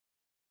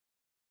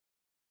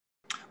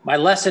My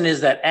lesson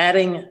is that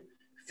adding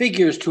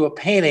figures to a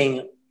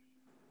painting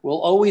will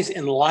always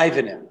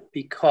enliven it,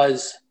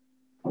 because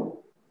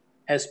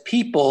as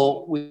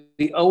people,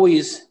 we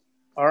always,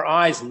 our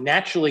eyes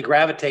naturally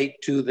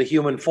gravitate to the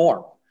human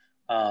form.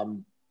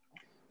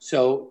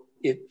 So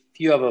if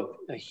you have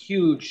a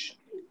huge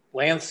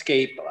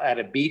landscape at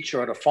a beach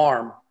or at a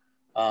farm,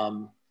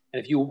 and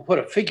if you put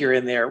a figure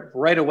in there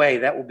right away,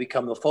 that will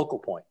become the focal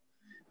point.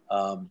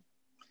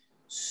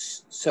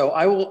 So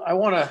I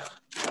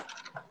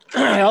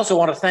also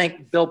want to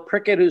thank Bill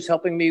Prickett, who's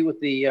helping me with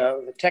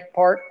the tech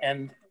part,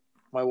 and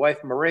my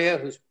wife Maria,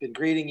 who's been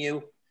greeting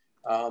you,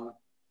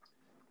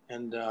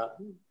 and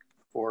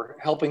for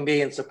helping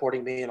me and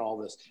supporting me in all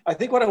this. I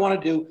think what I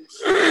want to do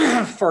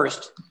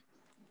first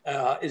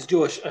is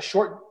do a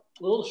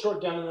little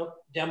short demo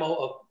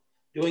of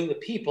doing the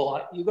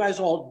people. You guys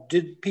all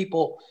did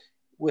people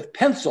with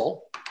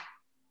pencil,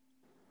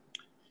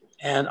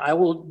 and I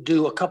will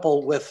do a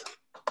couple with,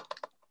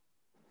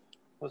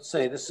 let's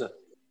say this is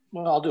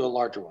well, I'll do a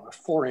larger one, a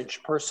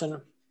 4-inch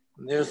person.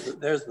 And there's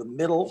the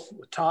middle,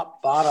 the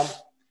top, bottom.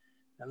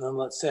 And then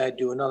let's say I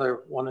do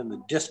another one in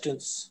the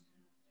distance,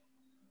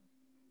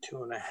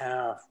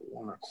 2.5,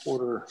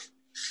 1.25.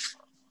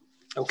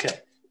 Okay.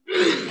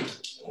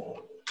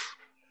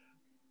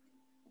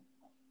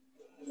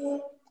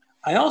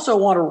 I also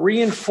want to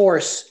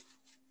reinforce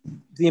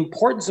the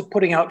importance of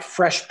putting out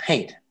fresh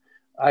paint.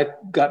 I've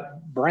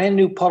got brand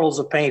new puddles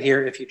of paint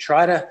here. If you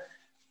try to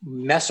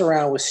mess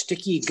around with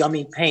sticky,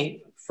 gummy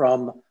paint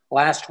from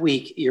last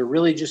week, you're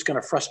really just going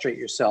to frustrate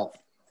yourself.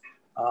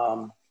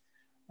 And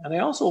I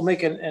also will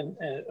make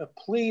a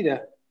plea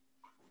to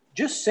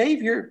just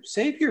save your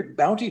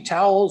Bounty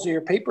towels or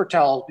your paper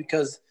towels,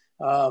 because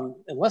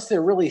unless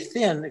they're really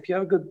thin, if you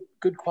have a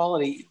good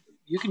quality,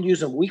 you can use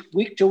them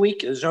week to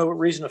week. There's no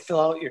reason to fill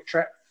up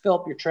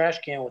your trash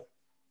can with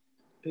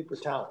paper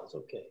towels.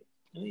 Okay.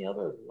 Any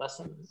other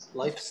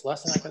life's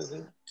lesson I can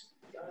do?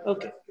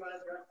 Okay.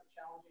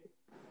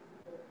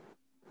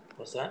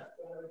 What's that?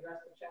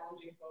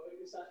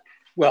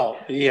 Well,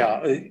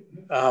 yeah, and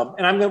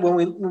I'm gonna when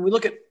we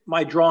look at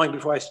my drawing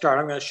before I start,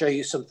 I'm going to show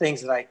you some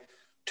things that I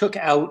took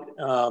out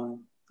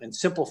and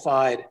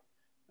simplified,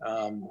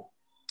 and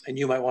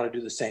you might want to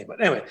do the same. But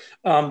anyway,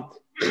 I'm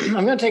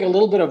going to take a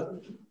little bit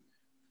of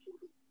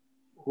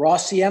raw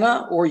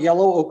sienna or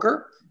yellow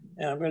ochre,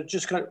 and I'm going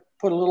to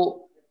put a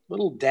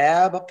little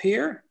dab up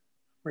here.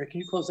 Ray,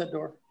 can you close that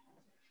door?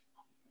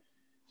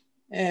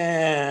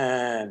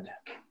 And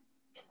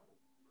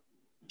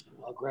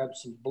I'll grab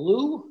some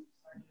blue,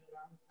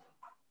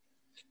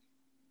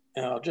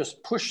 and I'll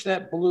just push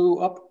that blue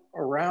up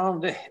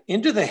around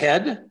into the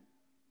head.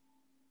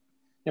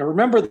 Now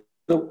remember,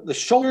 the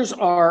shoulders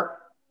are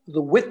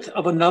the width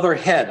of another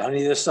head on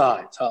either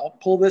side. So I'll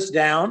pull this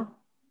down.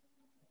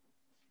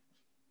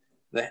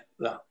 The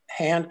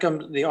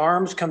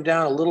arms come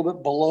down a little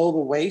bit below the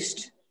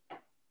waist.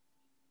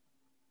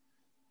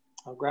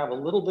 I'll grab a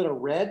little bit of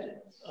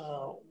red.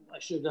 I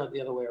should have done it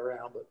the other way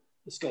around, but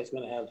this guy's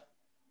going to have.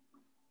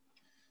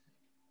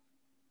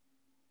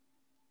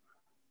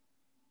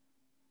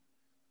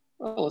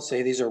 Well, let's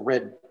say these are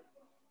red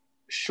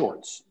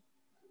shorts.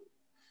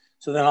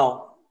 So then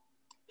I'll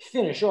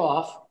finish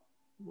off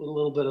with a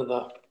little bit of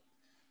the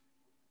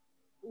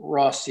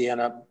raw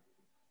sienna.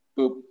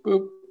 Boop,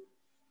 boop.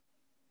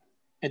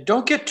 And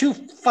don't get too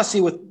fussy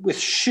with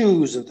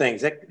shoes and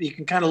things. That you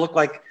can kind of look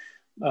like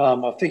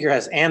a figure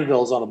has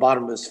anvils on the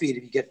bottom of his feet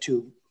if you get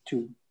too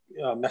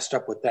messed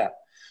up with that.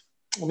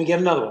 Let me get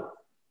another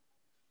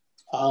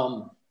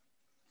one.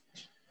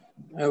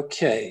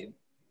 Okay,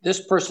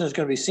 this person is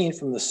going to be seen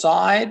from the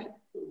side,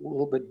 a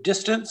little bit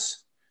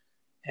distance,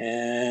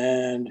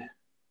 and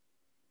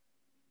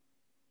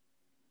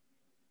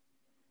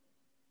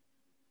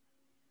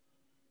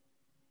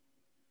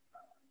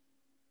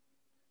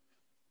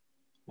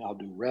I'll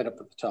do red up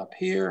at the top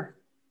here.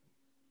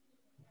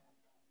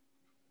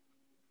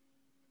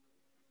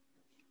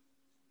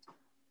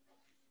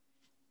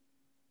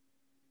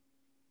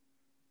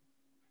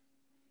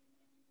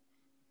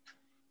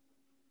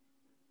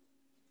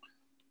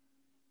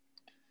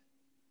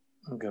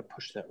 I'm going to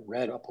push that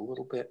red up a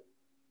little bit.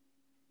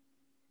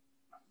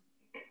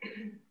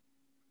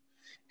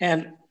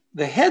 And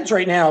the heads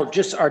right now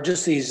are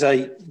just these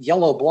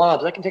yellow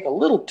blobs. I can take a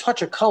little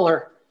touch of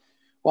color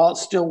while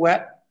it's still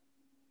wet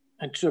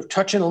and sort of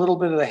touch in a little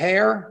bit of the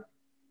hair.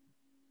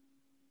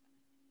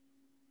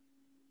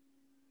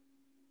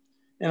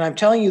 And I'm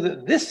telling you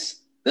that this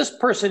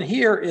person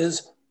here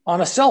is on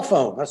a cell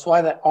phone. That's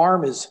why that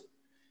arm is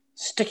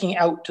sticking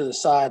out to the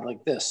side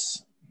like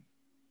this.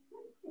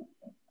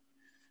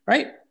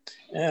 Right?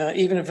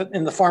 Even if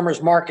in the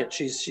farmer's market,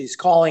 she's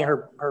calling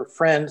her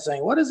friend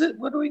saying, "What is it?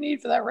 What do we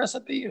need for that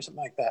recipe?" or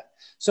something like that.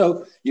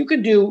 So you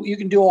can do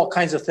all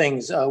kinds of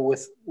things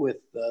with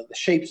the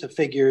shapes of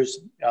figures.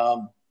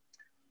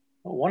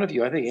 One of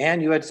you, I think, Ann,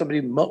 you had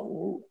somebody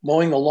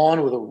mowing the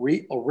lawn with a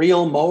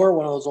reel mower,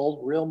 one of those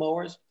old reel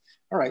mowers.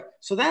 All right,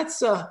 so that's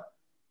sort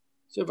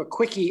of a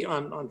quickie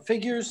on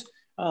figures.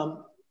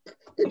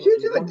 Did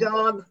you do a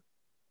dog?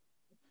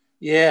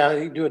 Yeah,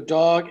 you do a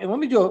dog. And let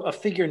me do a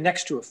figure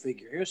next to a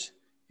figure.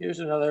 Here's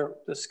another,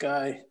 this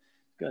guy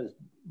got his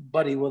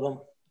buddy with him.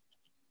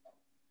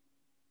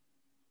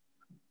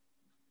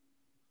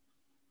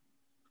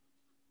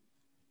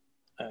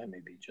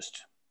 Maybe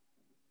just.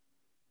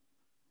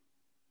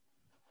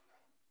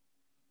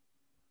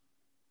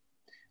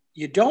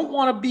 You don't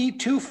want to be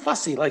too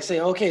fussy. Like say,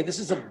 okay, this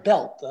is a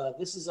belt.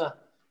 This is a,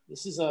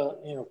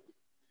 you know.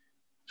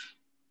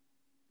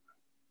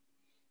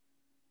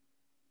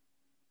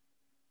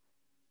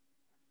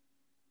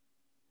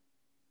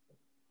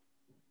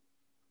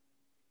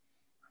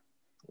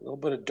 A little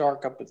bit of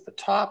dark up at the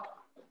top.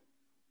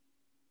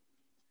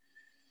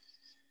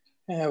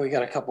 Yeah, we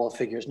got a couple of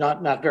figures,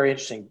 not very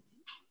interesting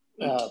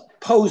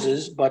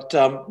poses, but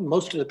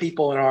most of the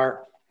people in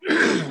our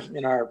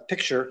in our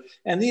picture,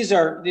 and these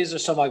are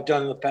some I've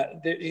done in the past.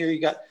 Here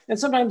you got, and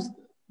sometimes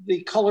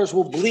the colors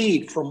will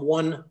bleed from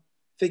one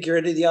figure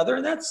into the other,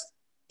 and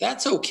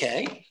that's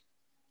okay.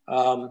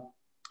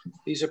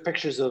 These are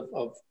pictures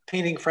of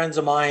painting friends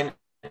of mine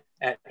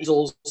at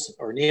easels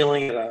or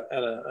kneeling at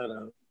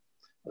a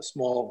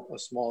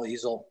small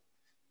easel.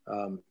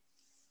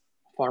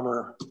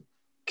 Farmer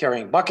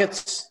carrying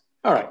buckets.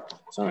 All right,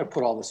 so I'm going to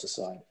put all this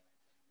aside.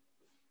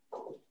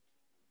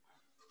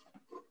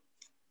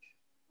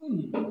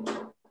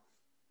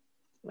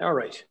 All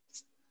right.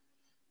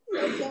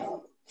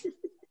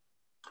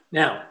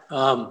 Now,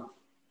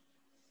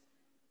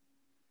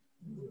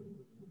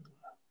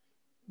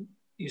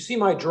 you see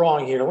my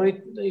drawing here.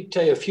 Let me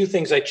tell you a few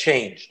things I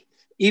changed,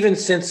 even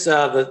since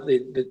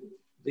the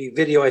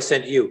video I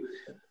sent you.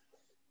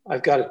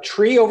 I've got a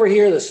tree over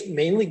here that's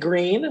mainly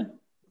green,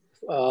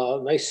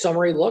 nice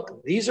summery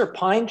look. These are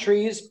pine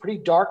trees, pretty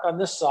dark on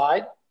this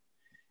side.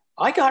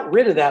 I got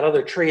rid of that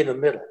other tree in the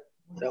middle,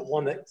 that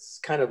one that's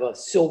kind of a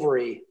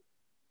silvery.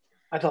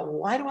 I thought,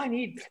 why do I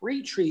need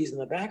 3 trees in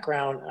the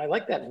background? I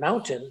like that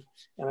mountain,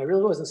 and I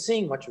really wasn't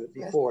seeing much of it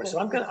before. So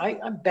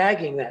I'm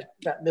bagging that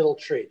middle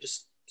tree.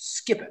 Just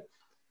skip it.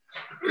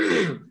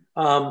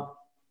 I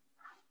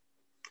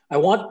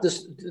want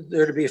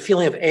there to be a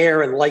feeling of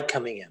air and light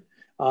coming in.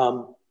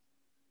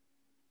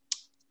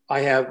 I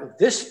have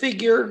this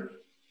figure,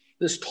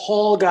 this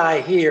tall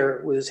guy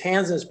here with his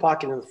hands in his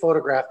pocket in the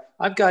photograph.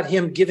 I've got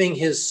him giving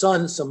his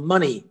son some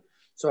money.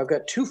 So I've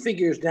got 2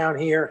 figures down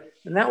here,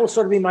 and that will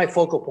sort of be my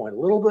focal point. A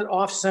little bit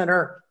off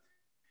center.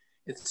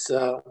 It's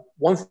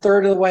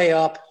 1/3 of the way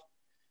up.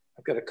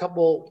 I've got a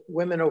couple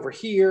women over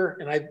here,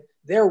 and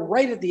they're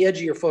right at the edge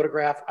of your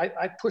photograph.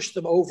 I push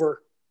them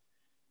over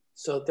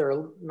so that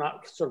they're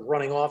not sort of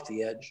running off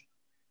the edge.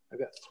 I've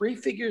got 3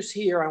 figures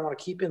here I want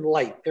to keep in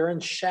light. They're in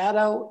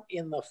shadow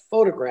in the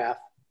photograph,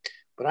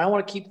 but I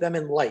want to keep them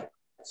in light.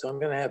 So I'm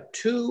going to have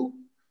 2,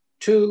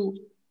 2,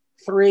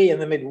 3,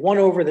 and then maybe 1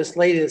 over this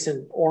lady that's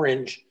in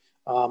orange.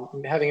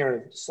 I'm having her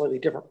in a slightly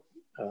different,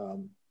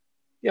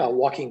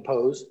 walking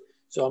pose.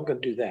 So I'm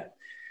going to do that.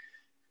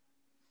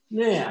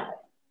 Now,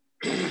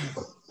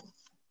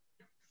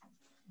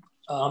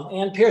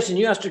 Ann Pearson,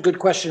 you asked a good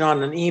question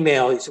on an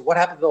email. You said, what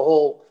happened to the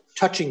whole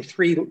touching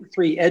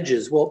three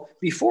edges? Well,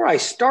 before I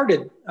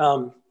started,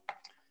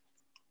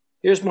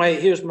 here's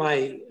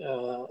my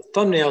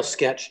thumbnail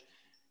sketch.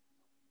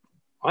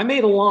 I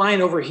made a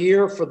line over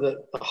here for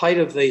the height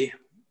of the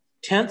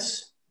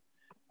tents.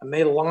 I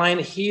made a line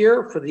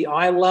here for the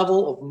eye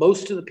level of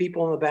most of the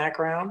people in the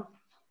background.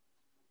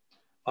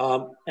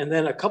 And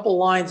then a couple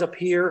lines up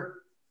here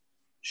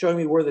showing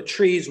me where the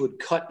trees would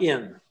cut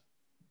in.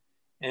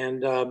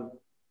 And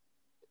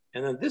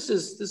then this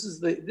is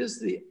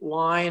the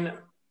line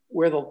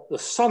where the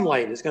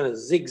sunlight is going to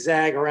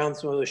zigzag around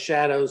some of the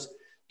shadows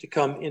to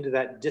come into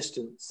that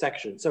distant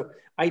section. So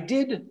I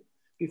did,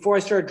 before I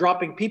started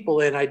dropping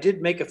people in, I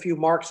did make a few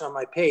marks on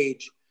my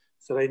page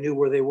so that I knew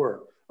where they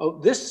were. Oh,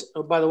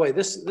 by the way,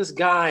 this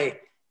guy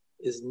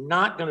is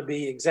not going to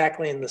be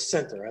exactly in the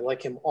center. I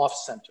like him off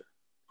center.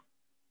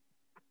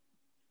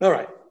 All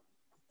right,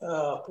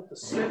 put the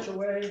sketch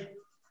away.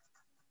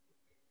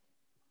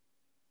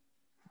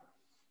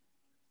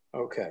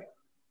 Okay.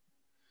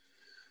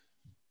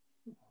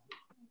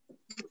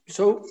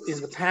 So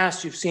in the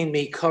past, you've seen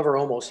me cover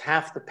almost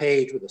half the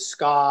page with a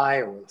sky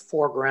or with a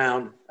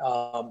foreground.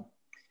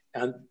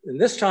 And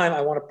this time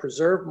I want to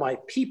preserve my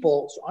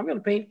people. So I'm going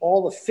to paint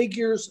all the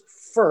figures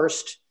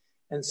first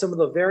and some of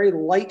the very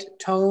light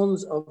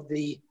tones of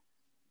the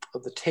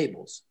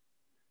tables.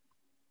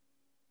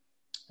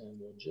 And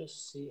we'll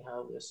just see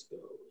how this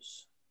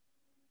goes.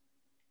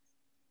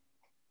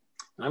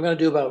 I'm going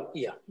to do about,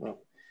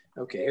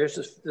 okay, here's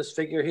this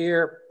figure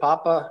here,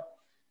 Papa.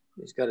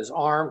 He's got his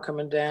arm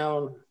coming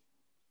down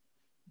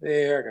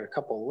there. I got a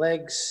couple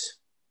legs.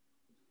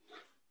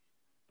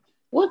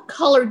 What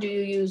color do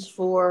you use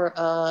for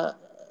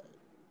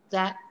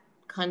that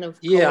kind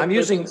of color? Yeah, I'm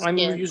using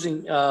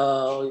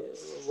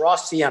raw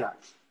sienna.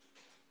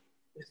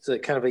 It's a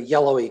kind of a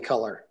yellowy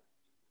color.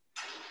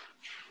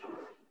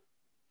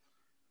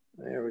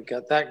 There we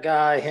got that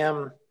guy,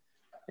 him,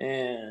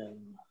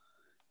 and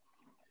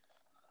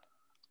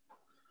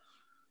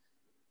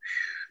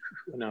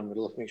now I'm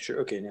going to make sure.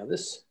 Okay, now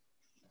this.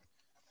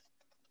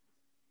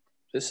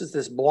 This is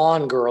this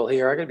blonde girl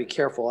here. I gotta be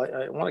careful.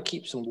 I want to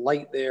keep some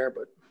light there,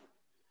 but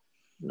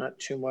not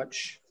too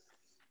much.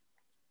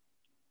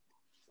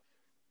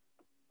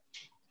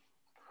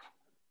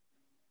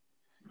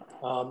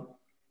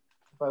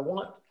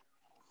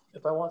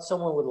 If I want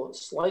someone with a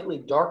slightly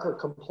darker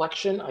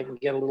complexion, I can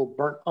get a little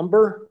burnt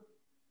umber.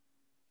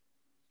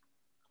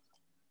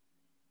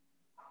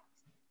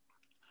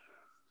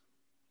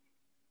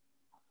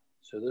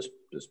 So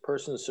this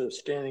person is sort of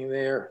standing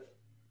there,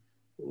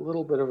 a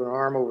little bit of an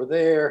arm over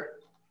there.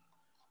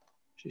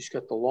 She's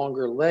got the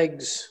longer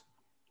legs,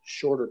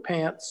 shorter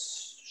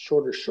pants,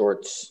 shorter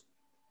shorts,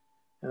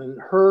 and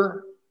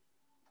her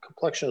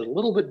complexion is a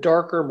little bit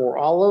darker, more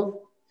olive.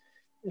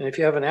 And if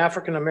you have an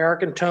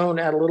African-American tone,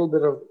 add a little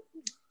bit of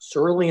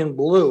cerulean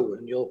blue,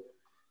 and you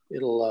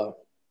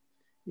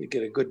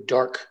get a good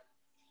dark,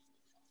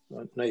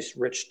 nice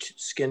rich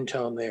skin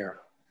tone there.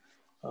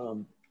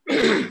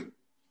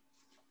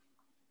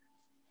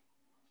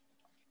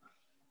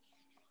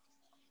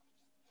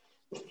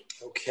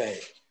 Okay,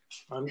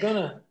 I'm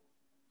gonna,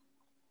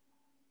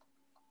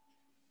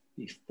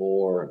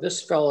 before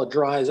this fella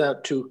dries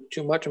out too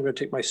much, I'm gonna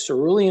take my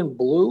cerulean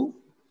blue,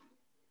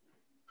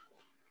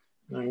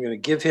 and I'm gonna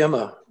give him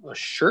a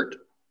shirt.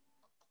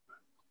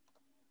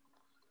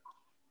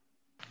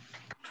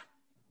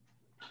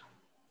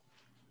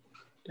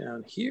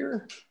 Down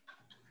here.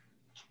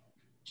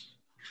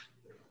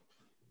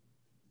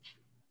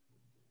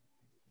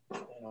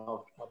 And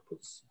I'll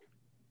put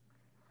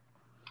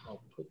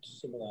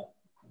some of that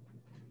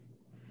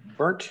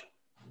burnt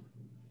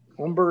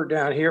umber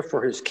down here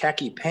for his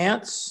khaki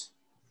pants.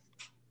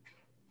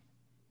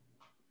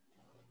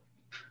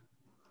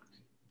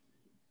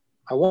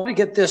 I want to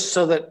get this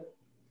so that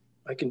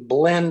I can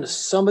blend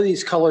some of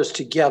these colors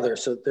together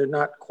so that they're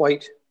not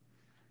quite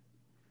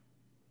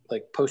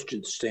like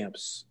postage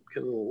stamps.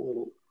 Get a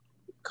little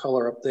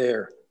color up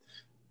there.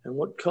 And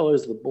what color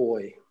is the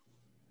boy?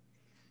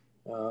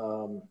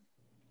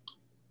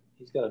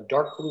 He's got a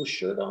dark blue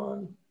shirt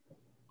on.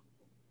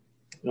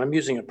 And I'm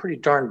using a pretty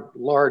darn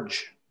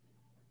large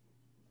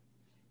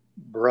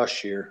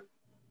brush here.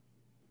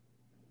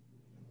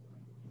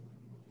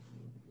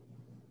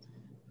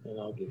 And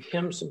I'll give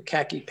him some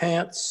khaki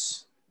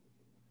pants.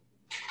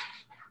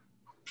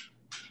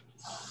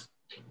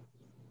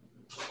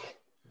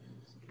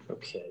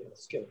 Okay,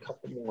 let's get a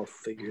couple more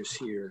figures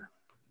here.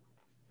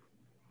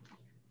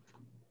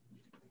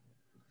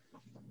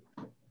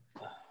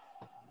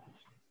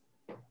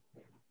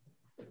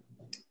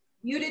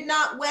 You did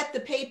not wet the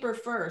paper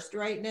first,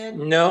 right, Ned?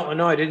 No,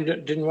 I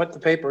didn't wet the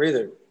paper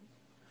either.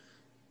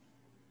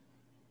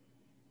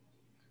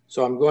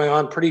 So I'm going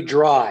on pretty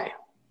dry.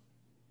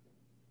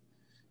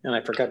 And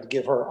I forgot to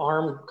give her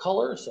arm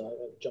color, so I'm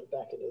going to jump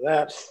back into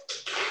that.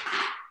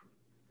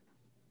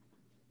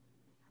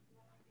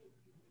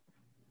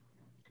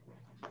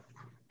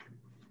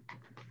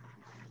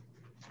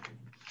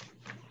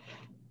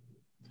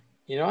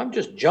 You know, I'm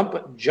just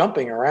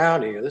jumping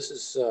around here. This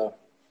is a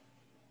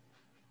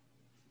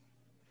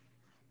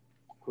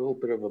little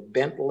bit of a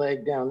bent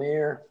leg down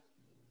there.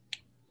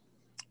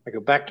 I go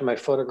back to my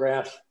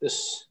photograph.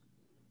 This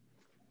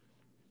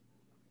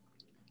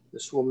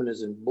woman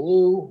is in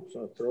blue,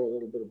 so I'll throw a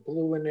little bit of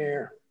blue in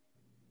there.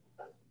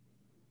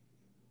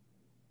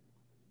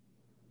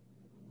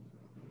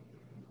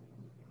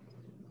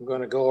 I'm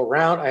going to go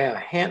around. I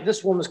have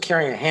this woman's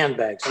carrying a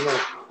handbag, so I'm going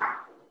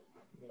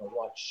to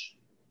watch.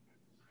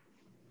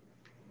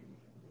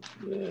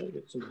 Yeah,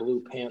 get some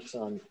blue pants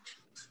on.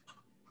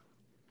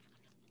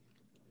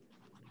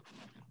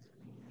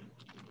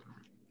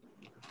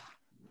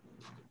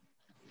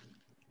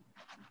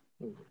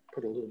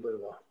 Put a little bit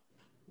of a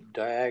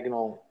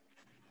diagonal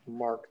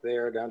mark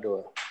there down to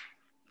a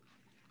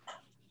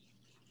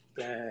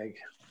bag.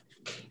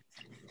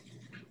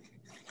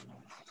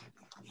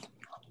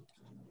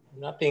 I'm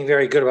not being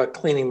very good about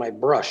cleaning my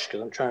brush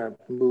because I'm trying to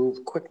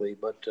move quickly,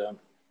 but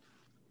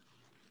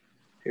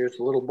here's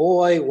the little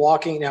boy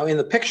walking. Now in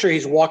the picture,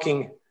 he's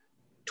walking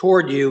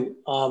toward you.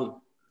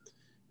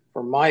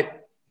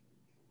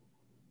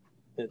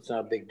 It's not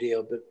a big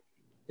deal, but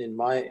in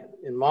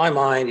my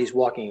mind, he's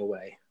walking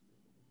away.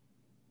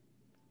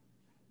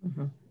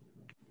 Mm-hmm.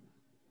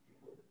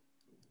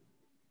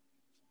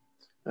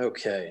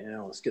 Okay,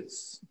 now let's get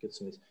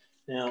some of these.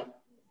 Now,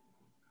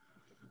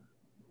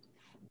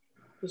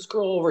 this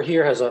girl over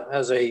here has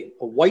a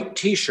white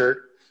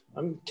T-shirt.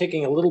 I'm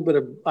taking a little bit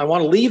of. I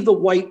want to leave the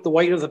white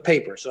of the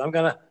paper. So I'm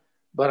gonna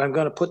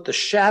put the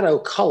shadow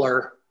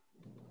color.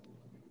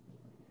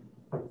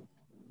 I'm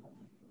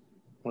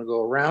gonna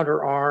go around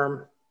her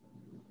arm,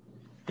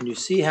 and you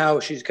see how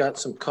she's got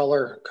some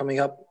color coming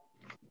up,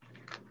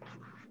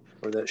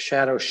 where that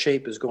shadow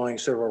shape is going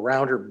sort of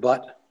around her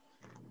butt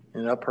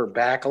and up her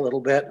back a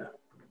little bit.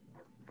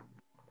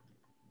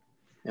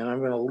 And I'm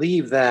going to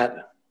leave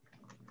that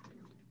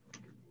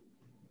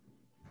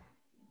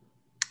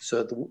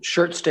so the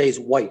shirt stays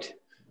white.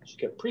 She's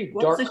got pretty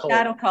dark color. What's the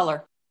shadow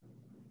color?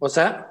 What's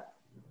that?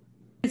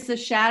 It's the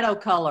shadow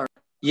color.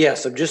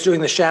 Yes, I'm just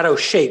doing the shadow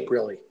shape,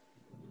 really.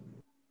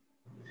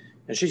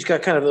 And she's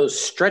got kind of those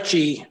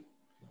stretchy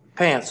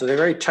pants, so they're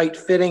very tight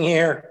fitting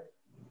here.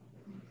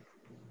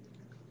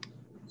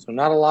 So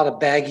not a lot of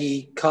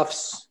baggy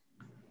cuffs.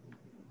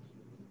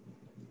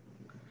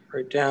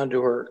 Right down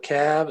to her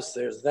calves,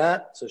 there's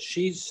that. So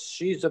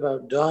she's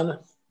about done.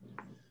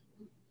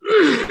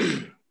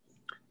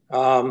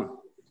 I'm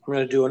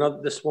gonna do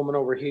this woman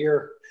over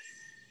here.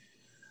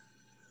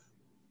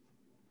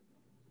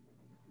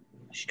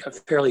 She's got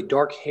fairly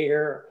dark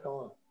hair.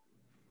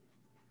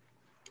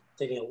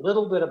 Taking a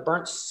little bit of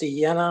burnt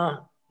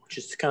sienna, which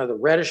is kind of the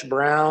reddish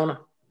brown.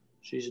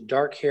 She's a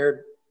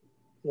dark-haired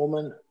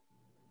woman.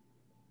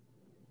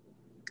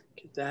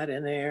 Get that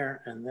in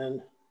there, and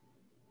then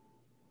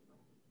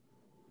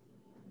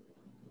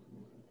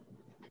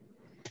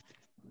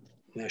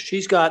now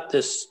she's got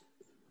this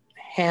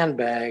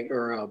handbag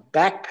or a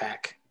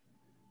backpack.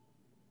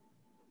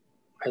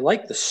 I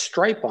like the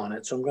stripe on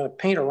it, so I'm going to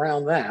paint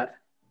around that.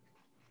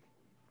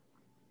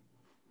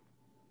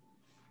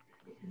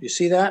 You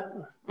see that?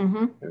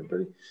 Mm-hmm.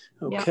 Everybody?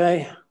 Okay.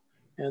 Yep.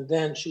 And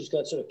then she's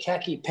got sort of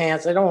khaki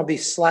pants. I don't want to be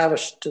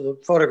slavish to the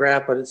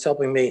photograph, but it's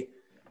helping me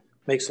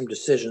make some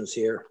decisions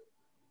here.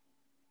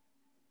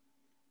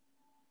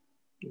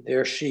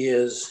 There she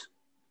is.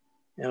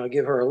 And I'll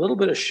give her a little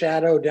bit of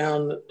shadow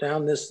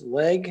down this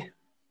leg.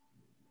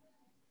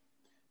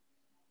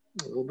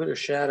 A little bit of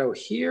shadow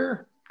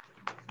here.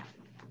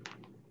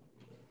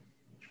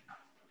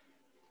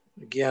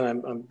 Again,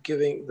 I'm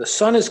giving, the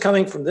sun is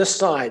coming from this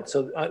side,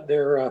 so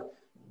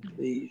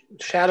the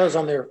shadows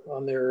on their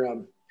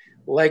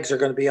legs are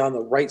going to be on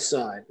the right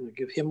side. I'm going to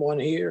give him one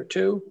here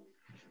too.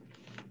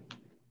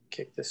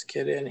 Kick this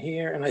kid in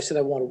here, and I said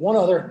I wanted one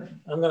other.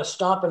 I'm going to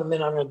stop in a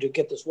minute. I'm going to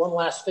get this one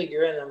last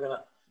figure in, and I'm going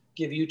to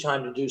give you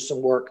time to do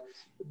some work.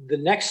 The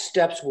next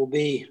steps will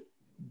be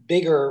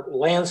bigger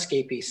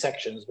landscapey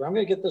sections, but I'm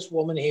going to get this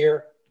woman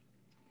here.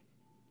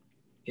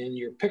 In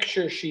your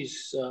picture,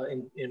 she's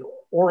in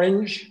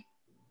orange.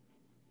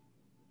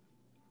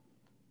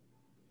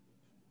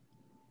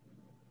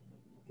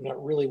 I'm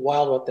not really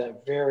wild about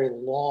that very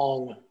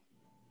long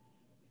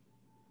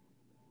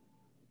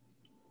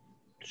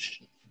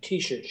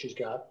t-shirt she's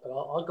got, but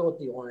I'll go with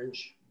the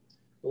orange.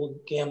 A little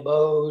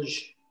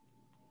gamboge.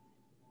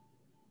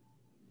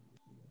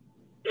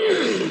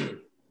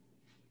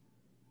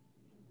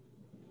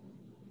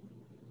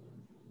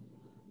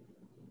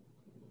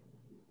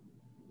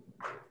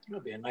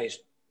 That'll be a nice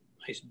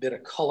bit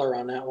of color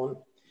on that one.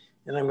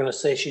 And I'm going to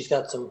say she's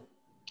got some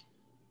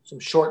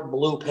short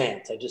blue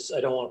pants.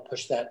 I don't want to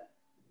push that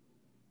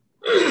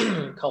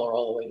color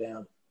all the way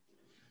down.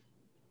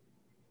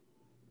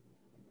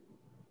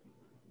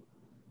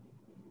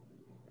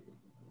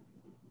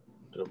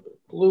 A little bit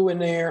of blue in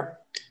there.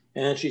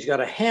 And she's got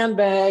a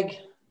handbag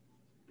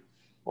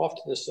off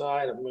to the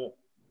side. I'm going to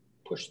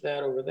push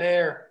that over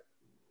there.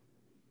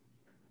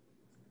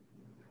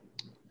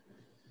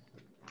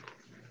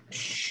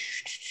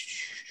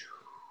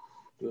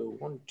 Do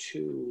 1,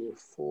 2,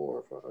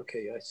 4, 5.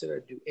 Okay, I said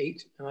I'd do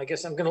 8, and I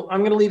guess I'm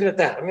gonna leave it at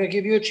that. I'm gonna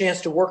give you a chance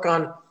to work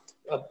on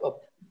a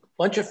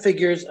bunch of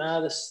figures.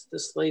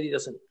 This lady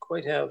doesn't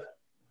quite have.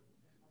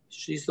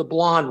 She's the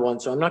blonde one,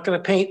 so I'm not gonna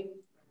paint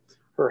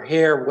her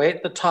hair way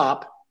at the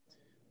top.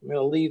 I'm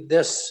gonna leave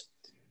this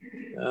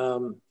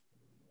and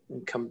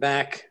come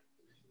back.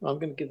 I'm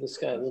gonna give this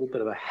guy a little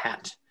bit of a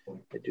hat.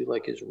 I do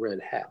like his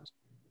red hat.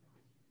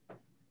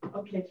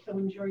 Okay, so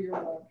enjoy your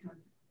time.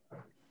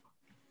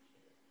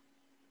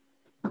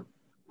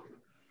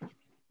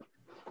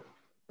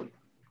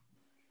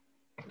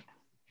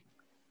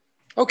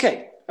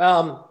 Okay,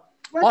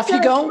 off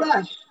you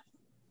go.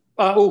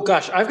 Oh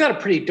gosh, I've got a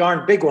pretty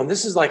darn big one.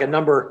 This is like a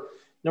number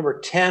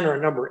 10 or a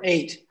number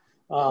 8.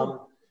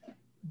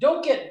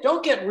 Don't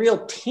get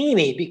real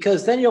teeny,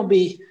 because then you'll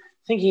be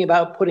thinking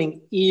about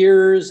putting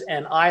ears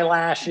and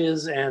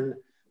eyelashes and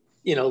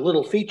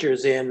little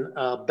features in,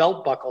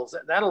 belt buckles.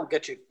 That'll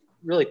get you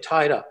really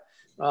tied up.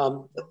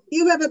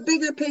 You have a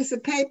bigger piece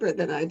of paper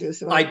than I do.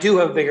 So I do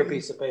have a bigger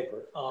piece of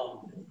paper.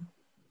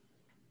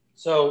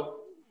 So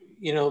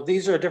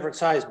these are different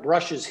size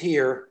brushes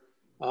here.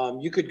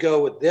 You could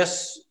go with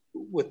this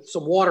with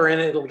some water in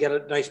it. It'll get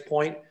a nice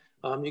point.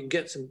 You can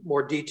get some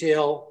more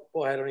detail.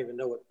 Boy, I don't even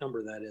know what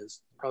number that is.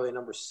 Probably a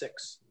number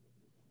 6,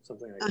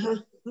 something like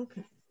that.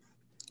 Okay.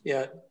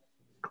 Yeah.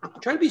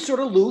 Try to be sort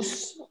of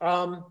loose.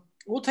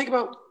 We'll take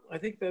about, I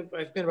think that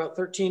I've been about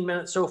 13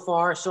 minutes so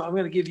far. So I'm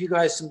going to give you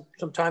guys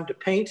some time to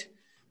paint.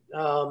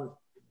 And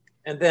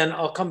then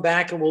I'll come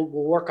back and we'll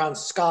work on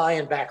sky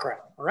and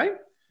background. All right.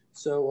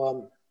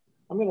 So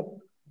I'm going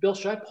to, Bill,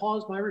 should I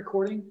pause my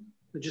recording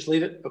or just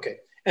leave it? Okay.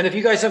 And if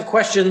you guys have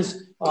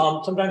questions,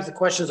 sometimes the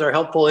questions are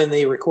helpful in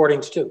the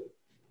recordings too.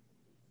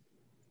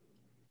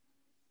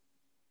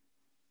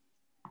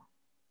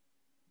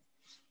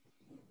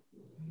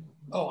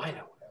 Oh, I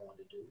know what I want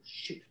to do.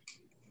 Shoot.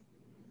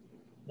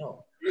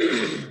 No.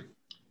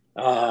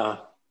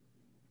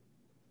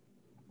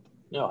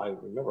 No, I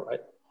remember.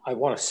 I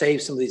want to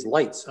save some of these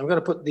lights. I'm going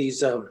to put these,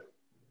 the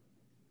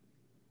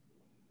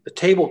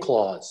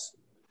tablecloths.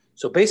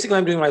 So basically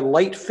I'm doing my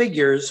light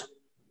figures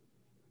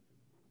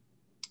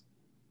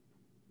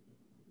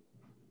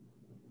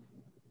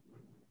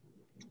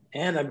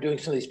And I'm doing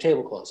some of these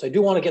tablecloths. I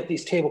do want to get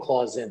these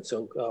tablecloths in,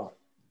 so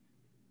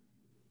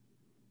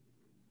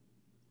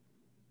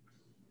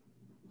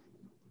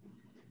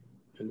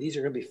and these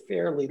are going to be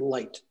fairly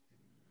light.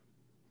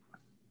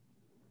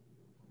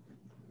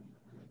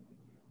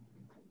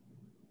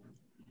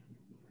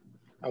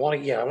 I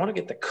want to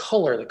get the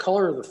color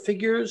of the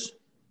figures.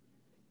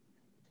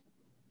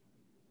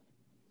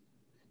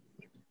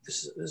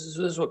 This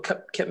is what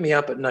kept me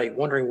up at night,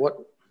 wondering what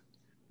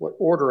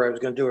order I was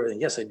going to do everything.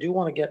 Yes, I do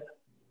want to get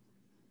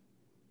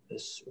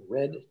this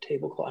red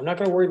tablecloth. I'm not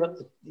going to worry about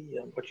the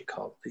what you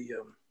call it,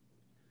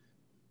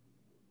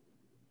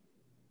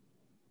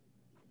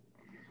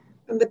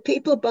 And the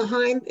people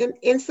behind and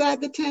inside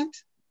the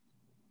tent?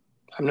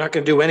 I'm not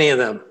going to do any of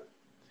them.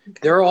 Okay.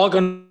 They're all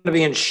going to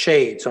be in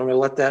shade, so I'm going to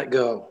let that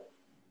go,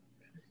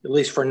 at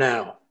least for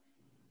now.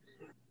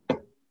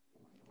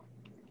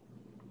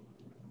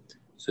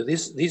 So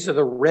these are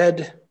the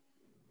red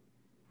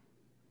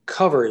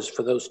covers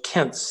for those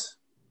tents.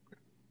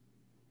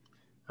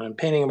 I'm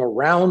painting them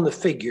around the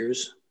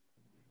figures.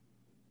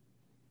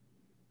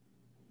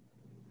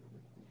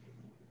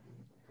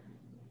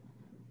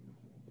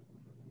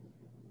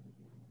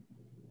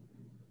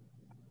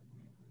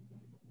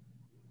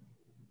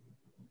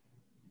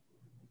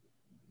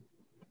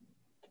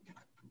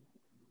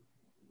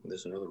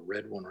 There's another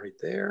red one right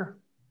there.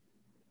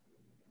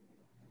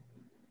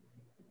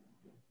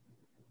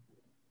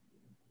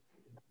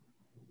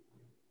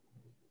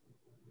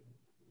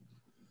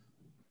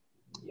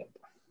 Yep.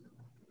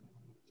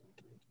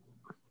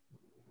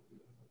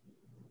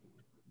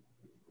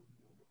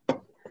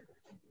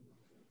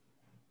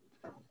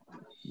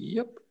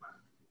 Yep.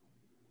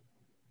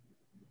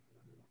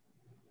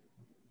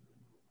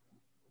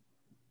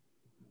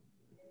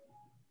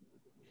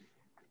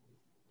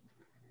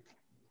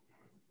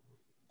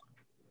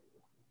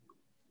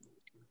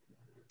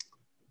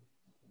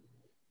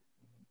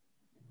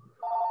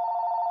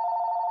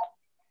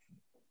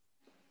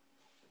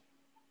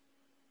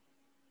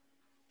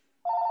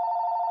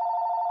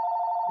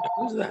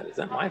 Who's that? Is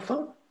that my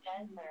phone?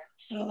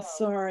 Oh,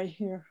 sorry.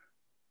 Here.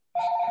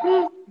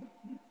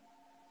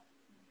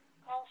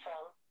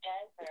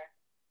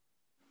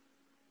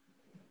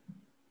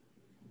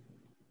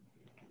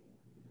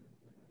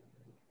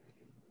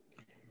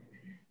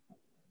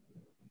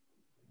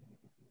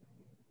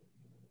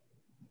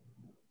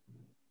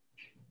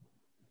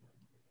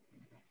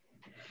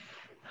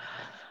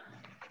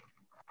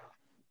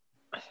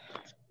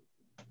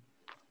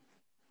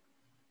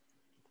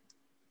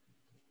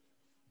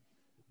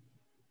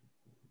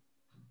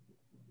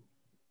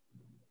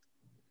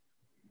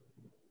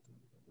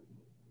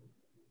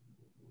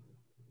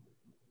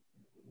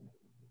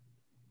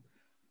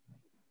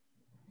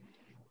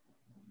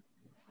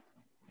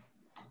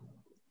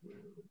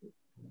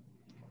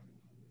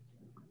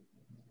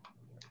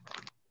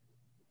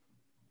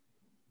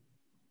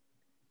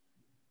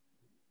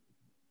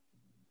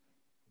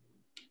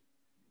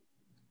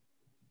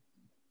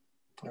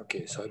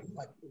 Okay, so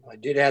I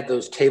did add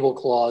those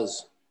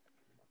tablecloths,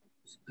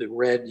 the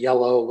red,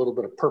 yellow, a little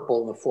bit of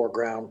purple in the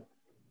foreground.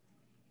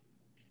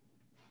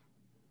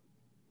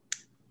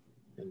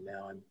 And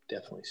now I'm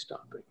definitely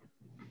stopping.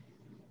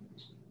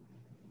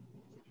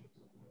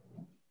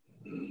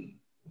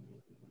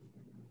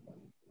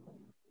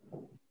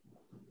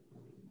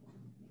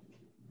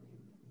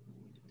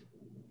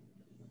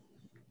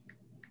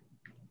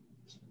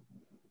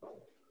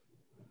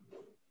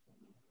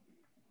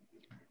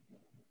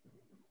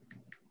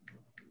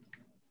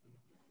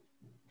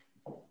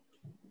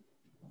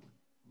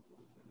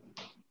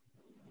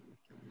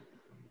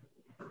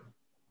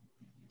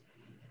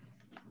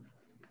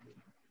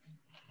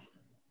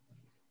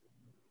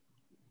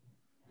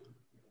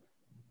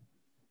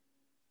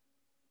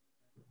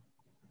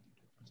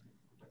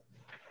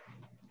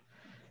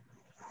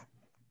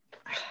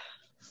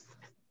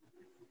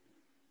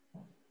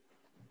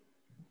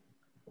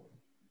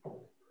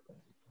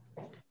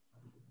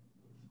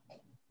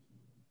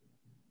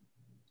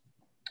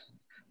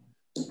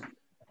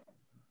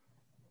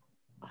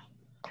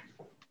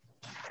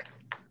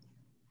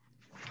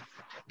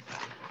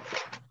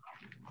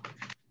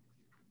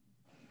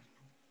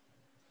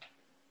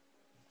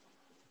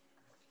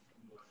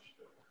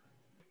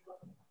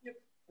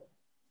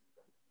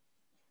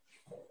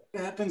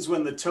 What happens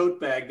when the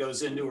tote bag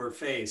goes into her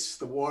face?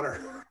 The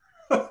water.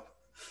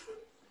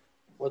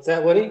 What's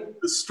that, Woody?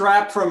 The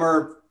strap from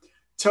her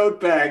tote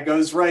bag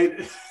goes right.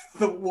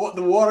 The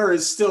water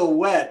is still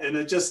wet, and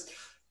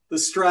the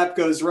strap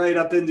goes right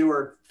up into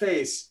her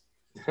face.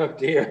 Oh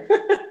dear.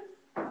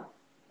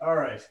 All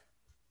right.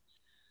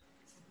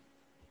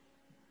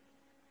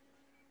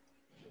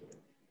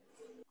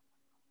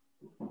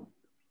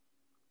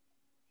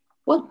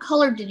 What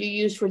color did you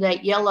use for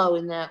that yellow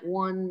in that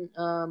one?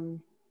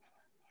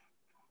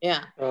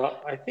 Yeah.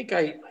 I think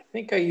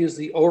I use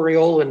the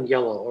aureolin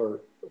yellow or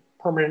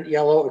permanent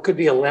yellow. It could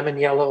be a lemon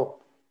yellow.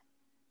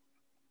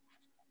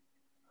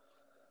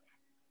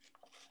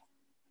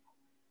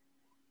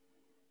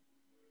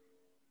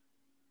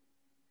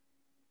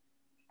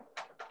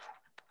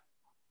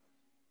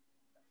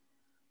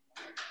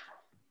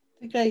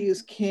 think I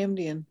use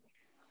Camden.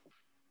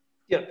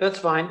 Yeah, that's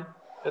fine.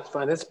 That's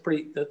fine. That's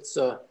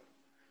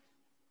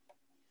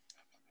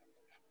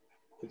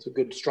it's a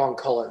good strong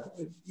color.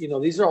 You know,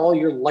 these are all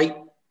your light,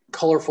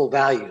 colorful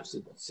values.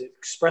 It's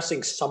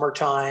expressing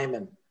summertime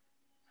and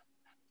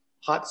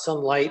hot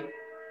sunlight.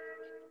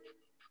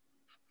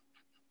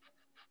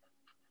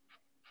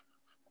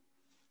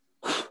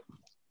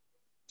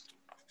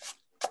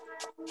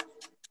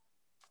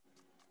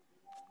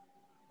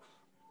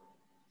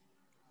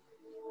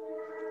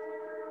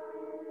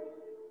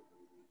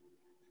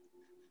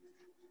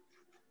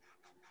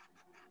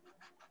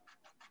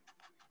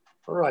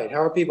 All right,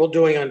 how are people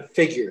doing on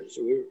figures?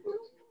 We're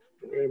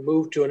going to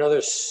move to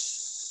another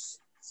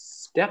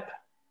step.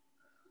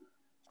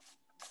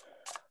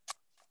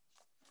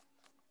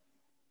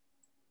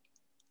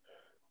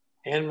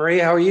 Anne Marie,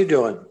 how are you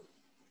doing?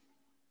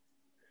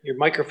 Your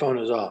microphone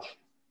is off.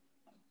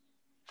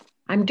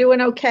 I'm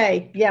doing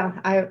okay. Yeah,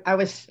 I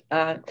was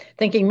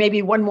thinking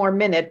maybe one more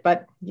minute,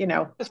 but you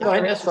know. That's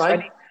fine, that's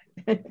fine.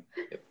 Did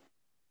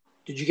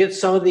you get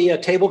some of the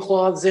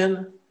tablecloths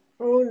in?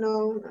 Oh,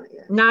 no, not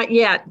yet. Not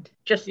yet,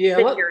 just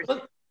figures.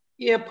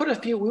 Yeah, put a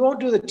few. We won't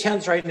do the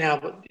tents right now,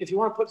 but if you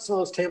want to put some of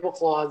those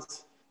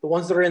tablecloths, the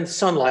ones that are in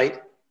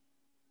sunlight.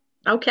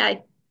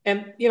 Okay.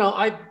 And, you know,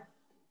 I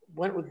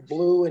went with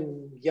blue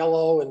and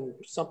yellow and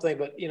something,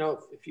 but, you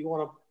know, if you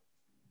want to,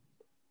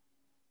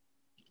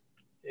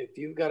 if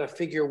you've got a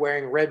figure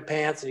wearing red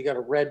pants and you got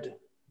a red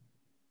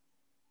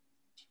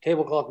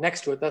tablecloth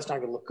next to it, that's not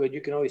going to look good.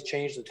 You can always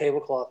change the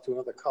tablecloth to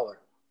another color.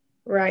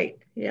 Right,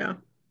 yeah.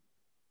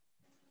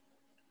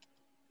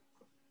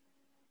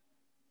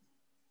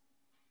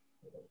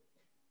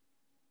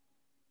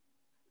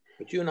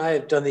 But you and I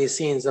have done these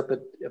scenes up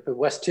at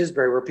West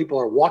Tisbury where people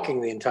are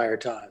walking the entire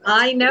time. That's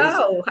I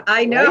know, crazy,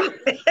 I know.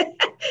 Right?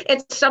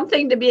 It's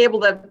something to be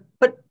able to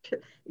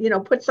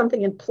put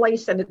something in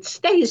place and it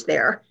stays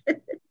there.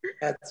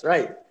 That's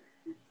right.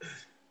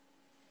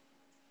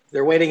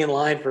 They're waiting in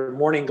line for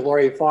Morning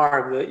Glory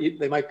Farm.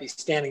 They might be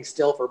standing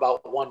still for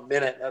about 1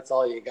 minute. That's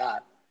all you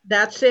got.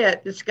 That's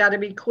it. It's got to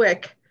be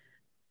quick.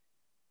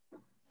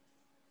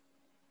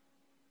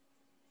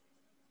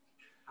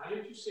 How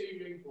did you say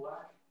you make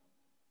black?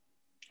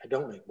 I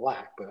don't make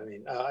black, but I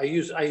mean, I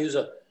use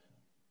a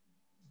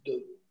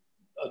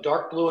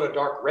dark blue and a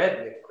dark red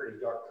make a pretty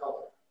dark color.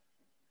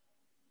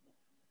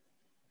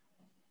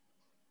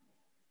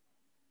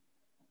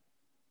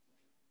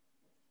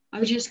 I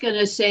was just going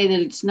to say that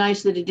it's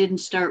nice that it didn't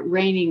start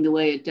raining the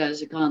way it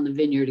does on the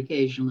vineyard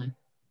occasionally.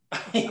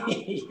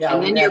 Yeah,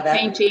 and then you're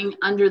painting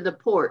under the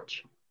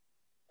porch.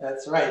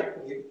 That's right.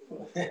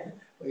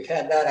 We've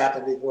had that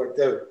happen before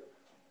too.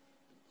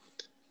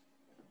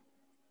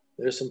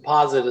 There's some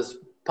positives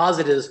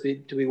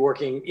to be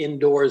working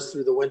indoors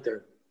through the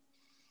winter.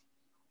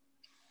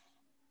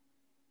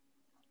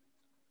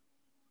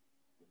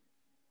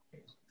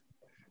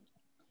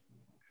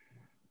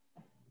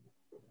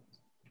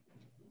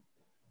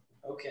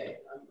 Okay,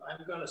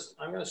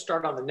 I'm gonna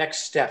start on the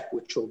next step,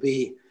 which will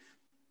be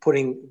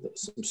putting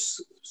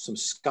some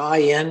sky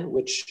in,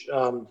 which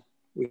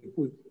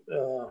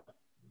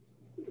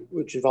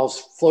involves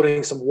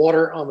floating some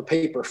water on the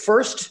paper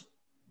first.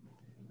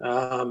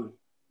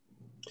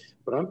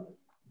 But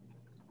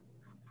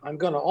I'm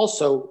going to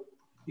also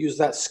use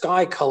that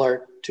sky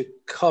color to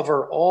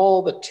cover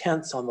all the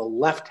tents on the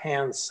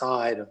left-hand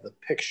side of the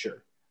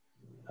picture.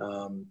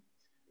 I'll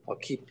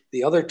keep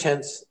the other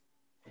tents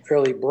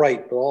fairly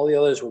bright, but all the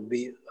others will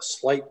be a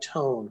slight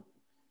tone.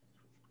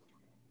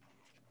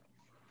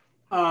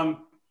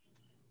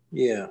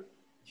 Yeah.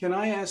 Can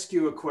I ask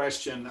you a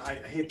question? I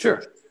hate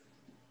Sure.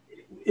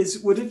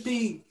 Would it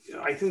be,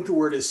 I think the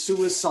word is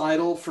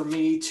suicidal for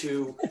me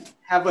to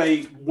have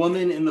a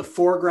woman in the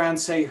foreground,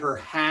 say her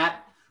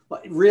hat,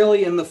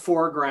 really in the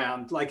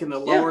foreground, like in the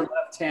lower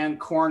left-hand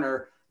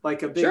corner,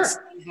 like a big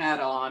sun hat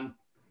on.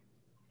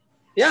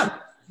 Yeah.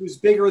 Who's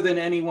bigger than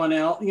anyone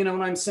else. You know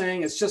what I'm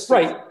saying? It's just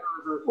right.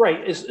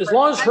 Right. As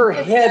long as her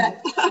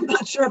head, I'm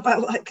not sure if I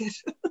like it.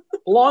 As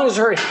long as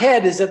her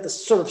head is at the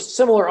sort of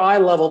similar eye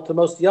level to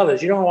most of the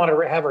others. You don't want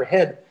to have her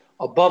head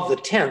above the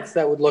tenth.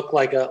 That would look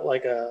like a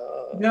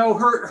No,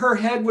 her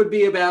head would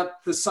be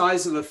about the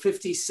size of a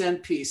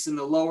 50-cent piece in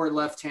the lower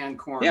left-hand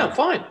corner. Yeah,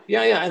 fine.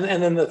 Yeah.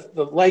 And then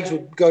the legs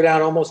would go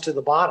down almost to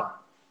the bottom.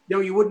 No,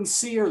 you wouldn't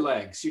see her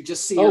legs. You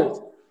just see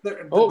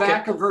the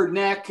back of her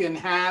neck and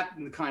hat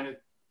and kind of.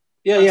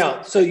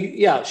 Yeah. So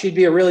she'd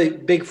be a really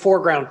big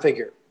foreground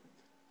figure.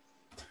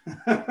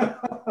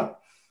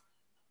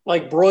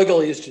 Like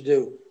Bruegel used to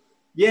do.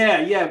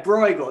 Yeah,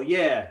 Bruegel.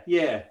 Yeah.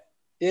 Yeah.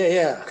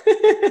 Yeah,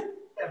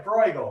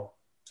 Bruegel.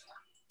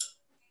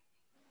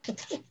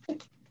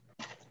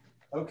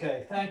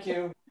 Okay, thank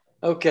you.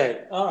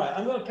 Okay, all right.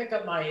 I'm going to pick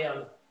up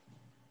my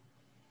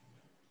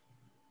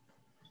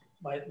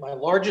my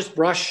largest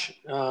brush,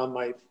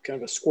 my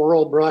kind of a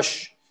squirrel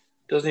brush.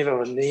 Doesn't even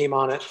have a name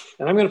on it,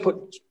 and I'm going to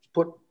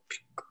put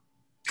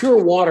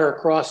pure water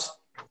across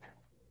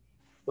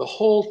the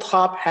whole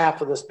top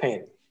half of this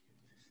painting.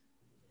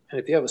 And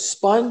if you have a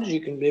sponge,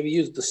 you can maybe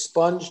use the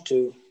sponge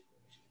to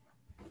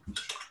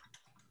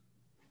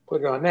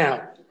put it on now.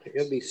 I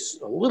gotta be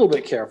a little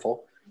bit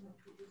careful.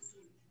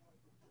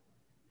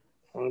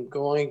 I'm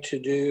going to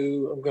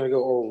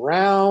go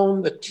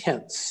around the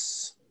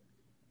tents.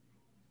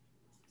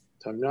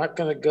 So I'm going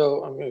to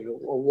go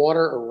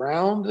water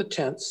around the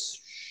tents.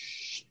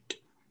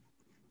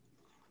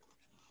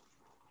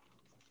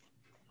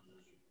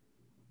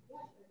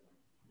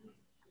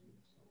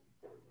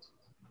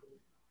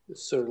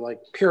 It's sort of like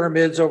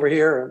pyramids over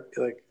here.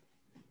 Like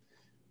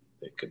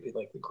it could be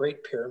like the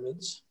Great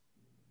Pyramids.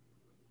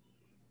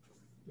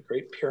 The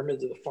Great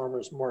Pyramids of the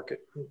Farmers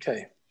Market.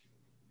 Okay.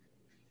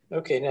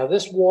 Okay, now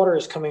this water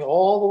is coming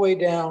all the way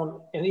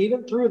down and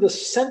even through the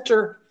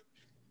center,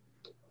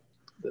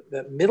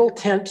 that middle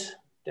tent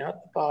down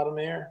at the bottom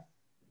there.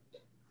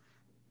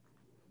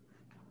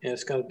 And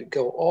it's going to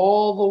go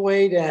all the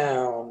way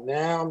down.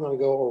 Now I'm going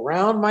to go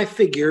around my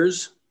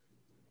figures,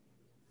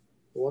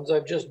 the ones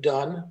I've just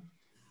done.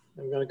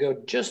 I'm going to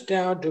go just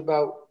down to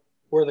about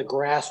where the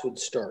grass would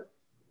start.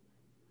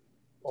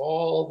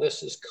 All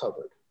this is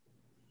covered.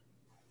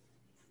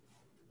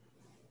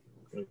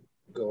 I'm going to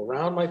go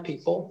around my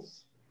people.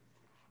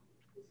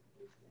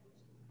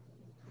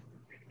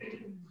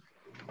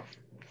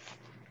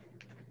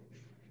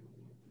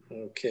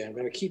 Okay, I'm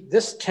going to keep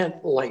this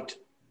tent light.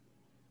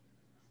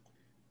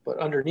 But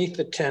underneath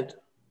the tent,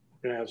 I'm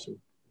going to have some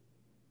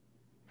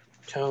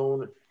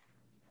tone.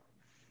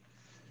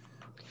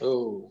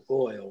 Oh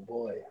boy, oh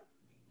boy.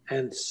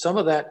 And some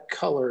of that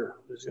color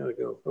is going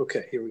to go.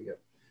 Okay, here we go.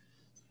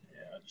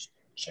 Yeah, just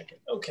check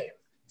it. Okay,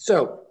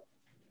 so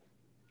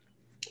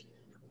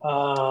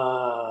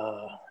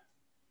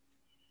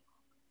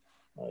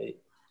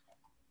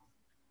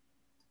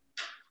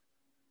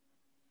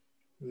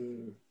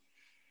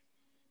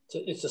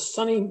it's a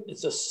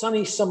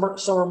sunny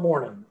summer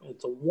morning.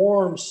 It's a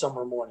warm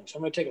summer morning. So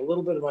I'm going to take a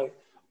little bit of my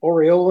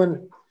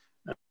aureolin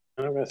and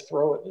I'm going to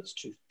throw it. It's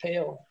too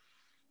pale.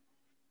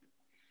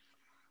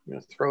 I'm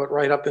going to throw it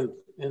right up in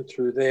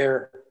through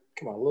there.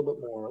 Come on, a little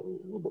bit more, a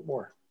little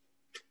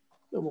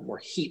bit more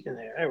heat in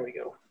there. There we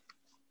go.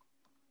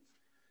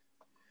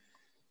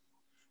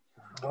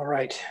 All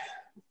right.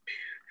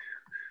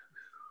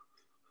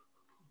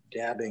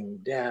 Dabbing,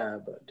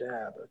 dab,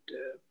 dab,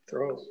 dab,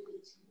 throw.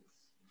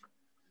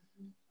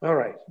 All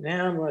right,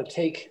 now I'm going to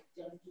take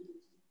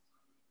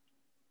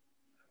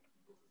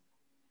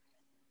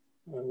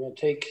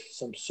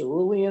some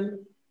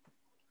cerulean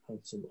and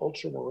some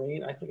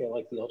ultramarine. I think I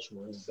like the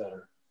ultramarine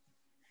better.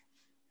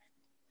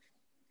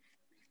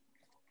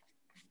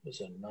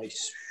 This is a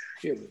nice,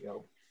 here we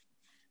go.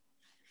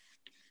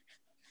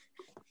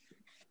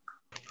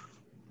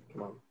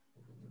 Come on,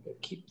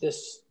 keep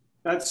this.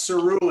 That's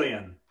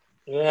cerulean.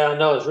 Yeah,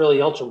 no, it's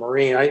really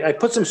ultramarine. I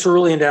put some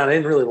cerulean down. I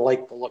didn't really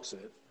like the looks of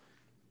it.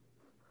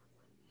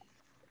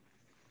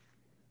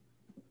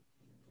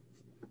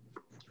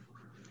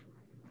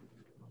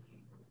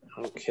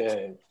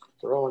 Okay,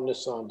 throwing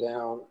this on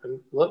down. And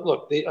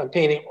look, I'm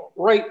painting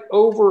right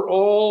over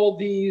all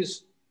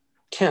these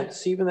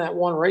tents, even that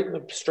one right in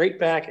the straight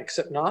back,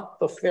 except not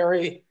the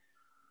ferry.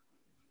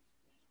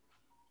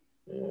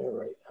 All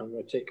right, I'm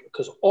going to take,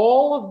 because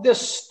all of this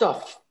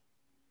stuff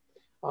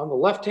on the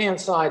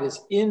left-hand side is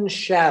in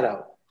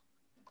shadow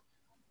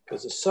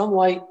because the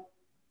sunlight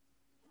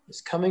is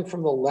coming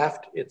from the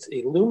left. It's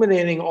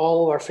illuminating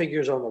all of our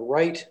figures on the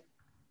right.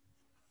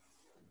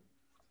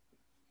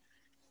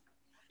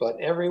 But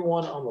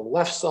everyone on the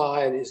left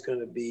side is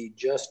going to be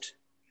just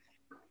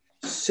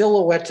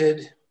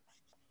silhouetted.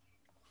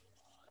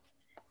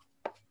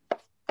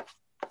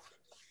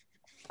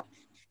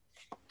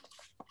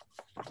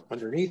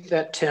 Underneath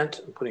that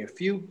tent, I'm putting a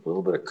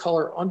little bit of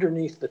color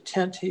underneath the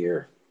tent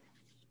here.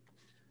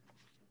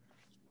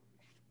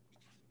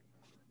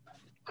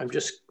 I'm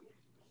just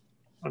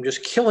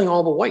killing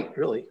all the white,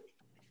 really.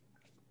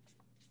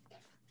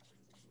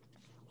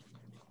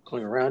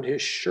 Going around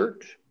his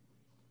shirt.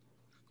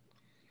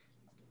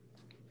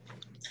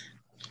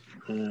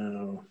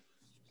 And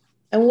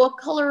what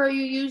color are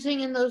you using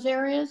in those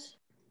areas?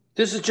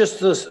 This is just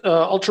this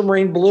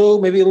ultramarine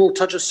blue, maybe a little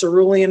touch of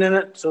cerulean in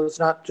it, so it's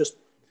not just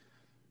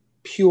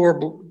pure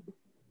blue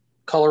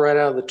color right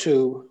out of the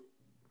tube.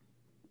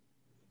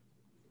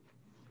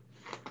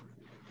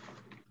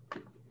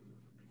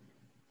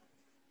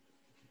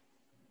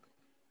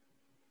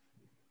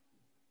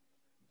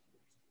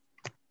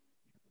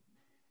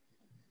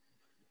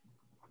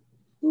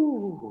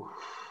 Ooh.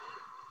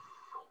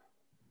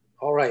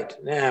 All right,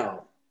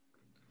 now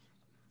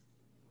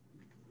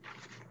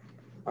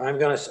I'm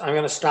gonna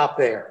stop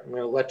there. I'm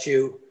gonna let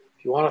you,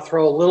 if you want to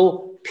throw a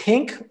little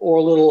pink or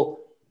a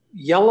little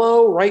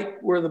yellow right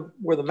where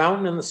the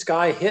mountain and the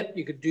sky hit,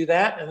 you could do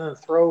that, and then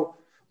throw,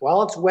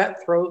 while it's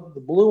wet, throw the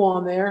blue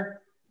on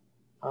there.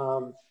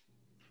 And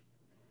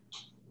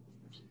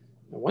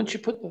once you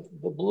put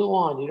the blue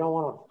on, you don't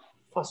want to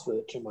fuss with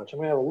it too much. I'm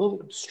gonna have a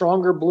little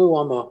stronger blue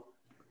on the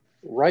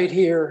right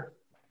here.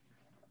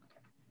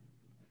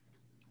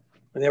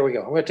 And there we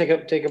go. I'm going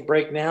to take a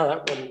break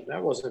now.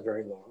 That wasn't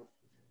very long,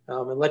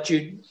 and let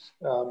you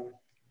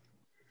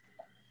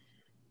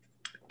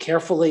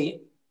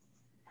carefully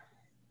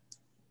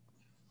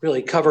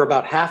really cover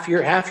about half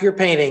your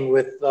painting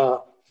with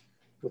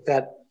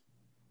that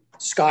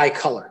sky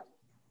color.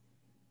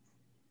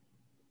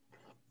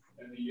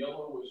 And the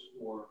yellow was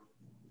for?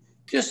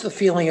 Just the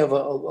feeling of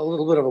a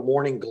little bit of a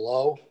morning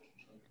glow.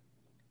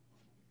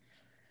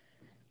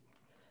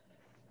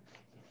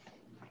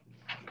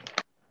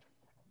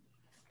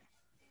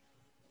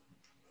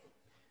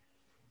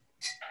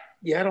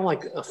 Yeah, I don't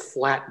like a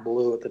flat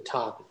blue at the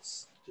top.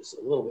 It's just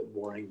a little bit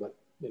boring, but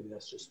maybe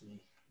that's just me.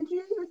 Did you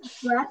use a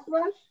flat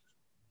brush?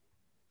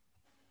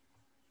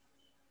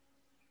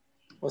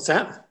 What's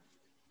that?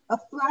 A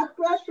flat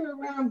brush or a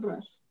round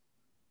brush?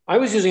 I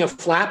was using a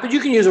flat, but you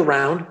can use a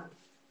round.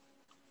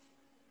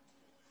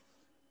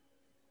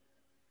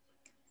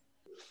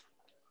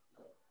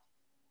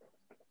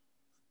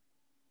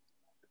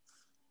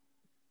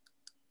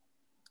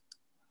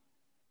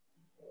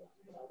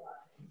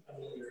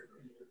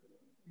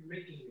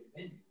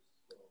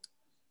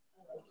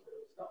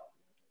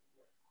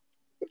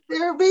 Is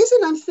there a reason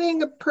I'm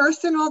seeing a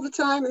person all the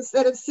time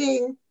instead of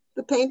seeing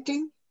the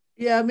painting?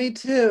 Yeah, me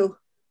too.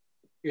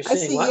 You're I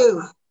saying see what?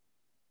 you.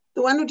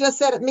 The one who just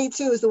said it, me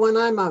too, is the one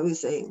I'm always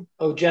seeing.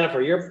 Oh,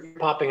 Jennifer, you're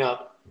popping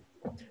up.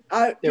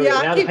 There we Yeah,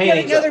 go. Now I the keep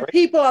painting's getting up, other right?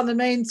 people on the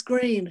main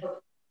screen.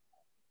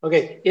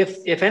 Okay,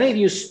 if any of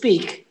you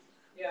speak,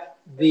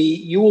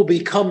 you will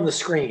become the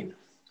screen.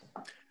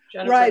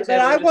 Right, but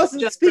I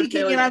wasn't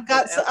speaking, and I've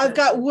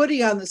got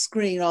Woody on the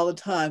screen all the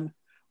time,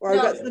 or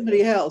I've got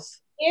somebody else.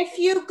 If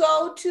you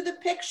go to the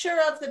picture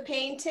of the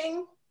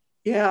painting,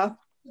 Yeah,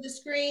 the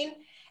screen,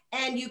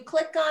 and you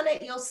click on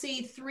it, you'll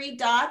see 3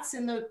 dots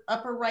in the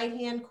upper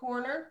right-hand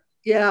corner.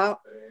 yeah,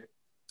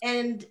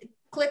 And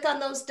click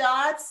on those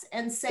dots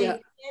and say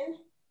pin.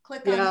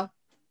 Click on it,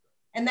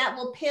 and that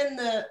will pin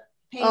the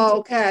painting. Oh,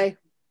 okay.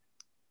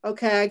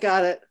 Okay, I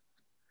got it.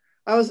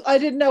 I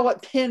didn't know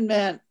what pin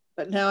meant,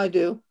 but now I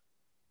do.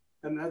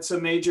 And that's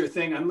a major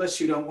thing, unless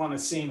you don't want to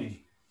see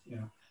me. You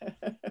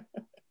know.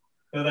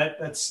 So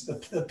that's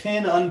the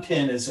pin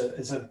unpin is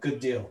a good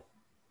deal.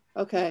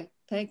 Okay,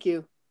 thank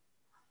you.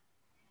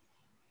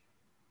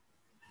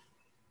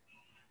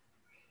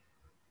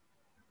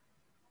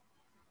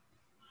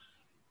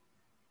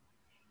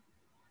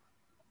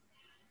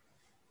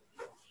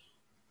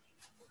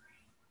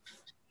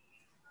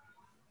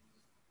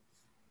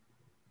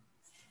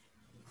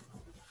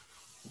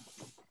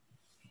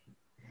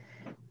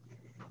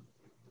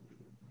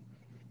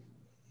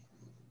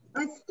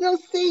 I still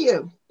see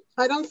you.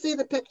 I don't see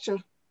the picture.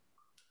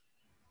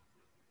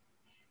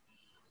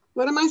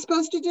 What am I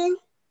supposed to do?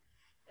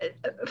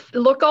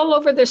 Look all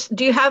over this.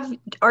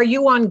 Are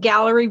you on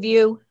gallery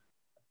view?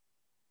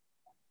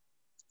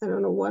 I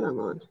don't know what I'm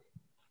on.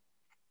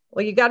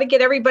 Well, you got to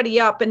get everybody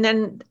up, and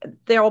then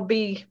there'll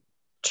be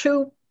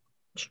two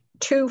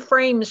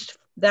frames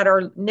that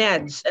are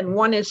Neds, and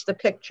one is the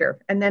picture,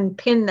 and then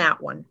pin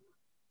that one.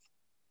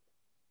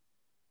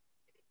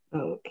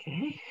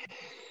 Okay.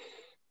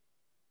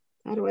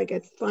 How do I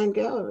find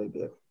gallery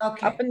view?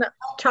 Okay. Up in the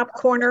top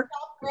corner.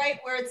 Top right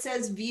where it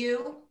says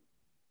view.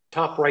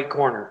 Top right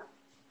corner.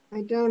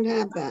 I don't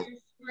have that.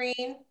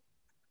 Screen.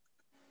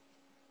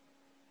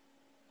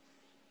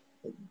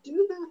 I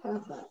do not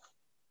have that.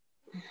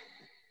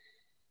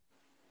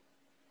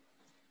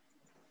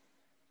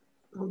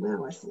 Oh,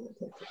 now I see the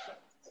picture.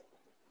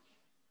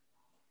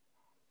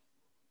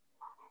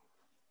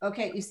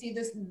 Okay, you see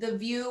the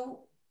view?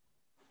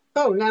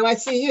 Oh, now I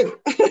see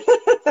you.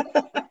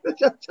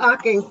 Just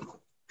talking.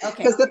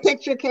 Okay. Because the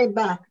picture came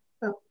back.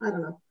 Oh, I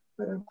don't know.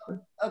 Whatever.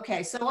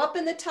 Okay, so up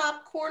in the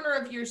top corner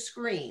of your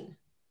screen,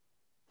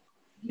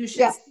 you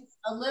should see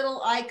a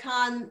little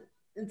icon.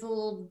 It's a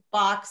little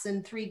box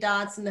and 3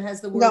 dots, and it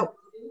has the word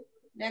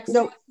next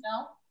to it.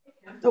 No?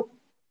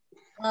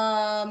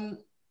 Nope.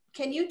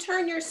 Can you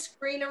turn your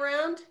screen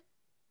around?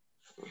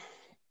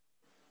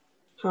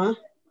 Huh?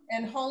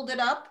 And hold it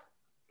up?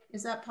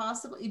 Is that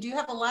possible? Do you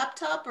have a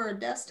laptop or a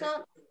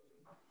desktop?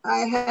 I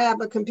have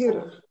a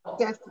computer.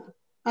 Desktop.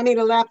 I need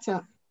a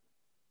laptop.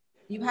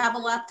 You have a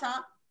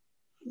laptop?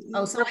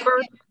 Oh, so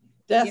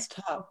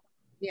desktop.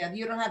 Yeah,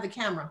 you don't have the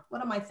camera.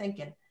 What am I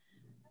thinking?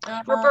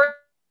 Roberta,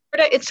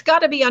 it's got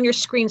to be on your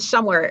screen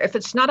somewhere. If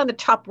it's not on the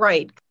top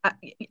right,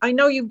 I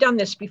know you've done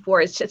this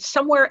before. It's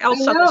somewhere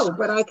else. I know,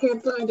 but I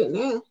can't find it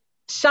now.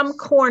 Some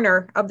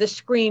corner of the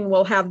screen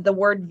will have the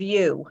word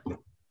view.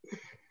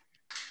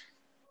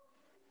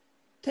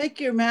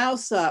 Take your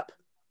mouse up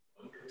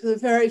to the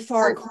very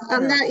far corner.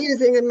 I'm not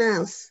using a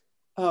mouse.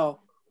 Oh.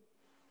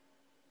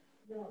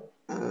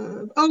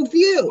 Oh,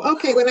 view.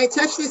 Okay, when I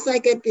touch this, I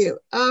get view.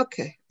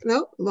 Okay.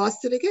 Nope,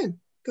 lost it again.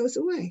 Goes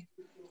away.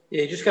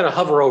 Yeah, you just got to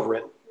hover over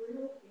it.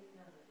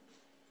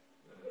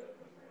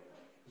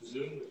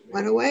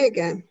 Went away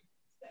again.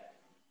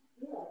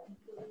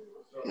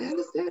 How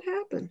does that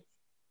happen?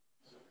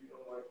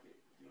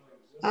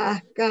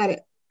 Ah, got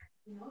it.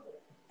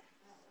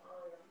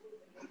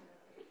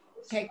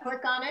 Okay,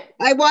 click on it.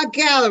 I want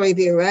gallery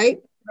view,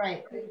 right?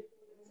 Right.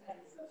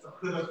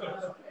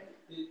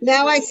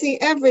 Now I see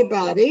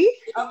everybody.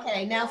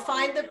 Okay, now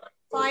find the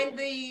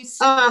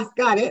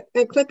got it.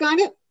 And click on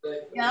it.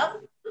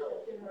 Yep.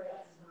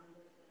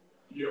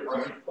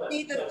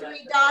 See the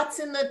 3 dots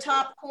in the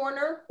top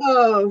corner?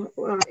 Oh,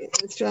 all right,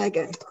 let's try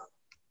again.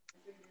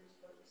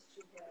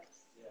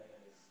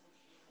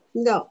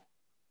 No.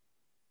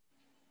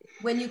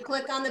 When you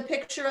click on the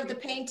picture of the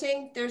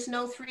painting, there's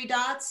no 3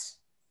 dots?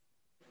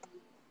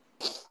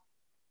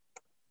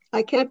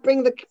 I can't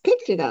bring the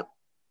picture up.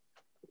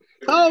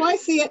 Oh, I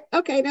see it.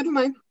 Okay, never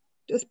mind.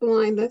 Just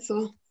blind, that's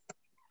all.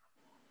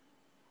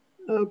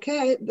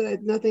 Okay,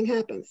 but nothing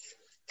happens.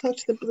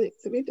 Touch the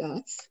 3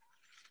 dots.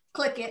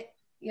 Click it,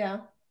 yeah.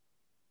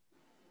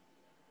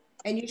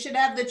 And you should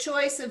have the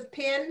choice of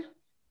pin.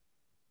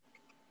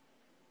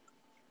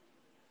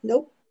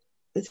 Nope,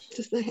 it's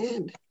just a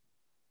hand.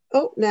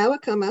 Oh, now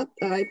it come up.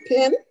 All right,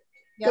 pin.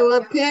 Yep. Go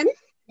on pin.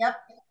 Yep.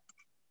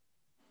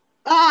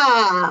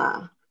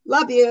 Ah,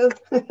 love you.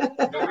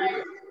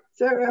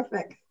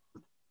 Terrific.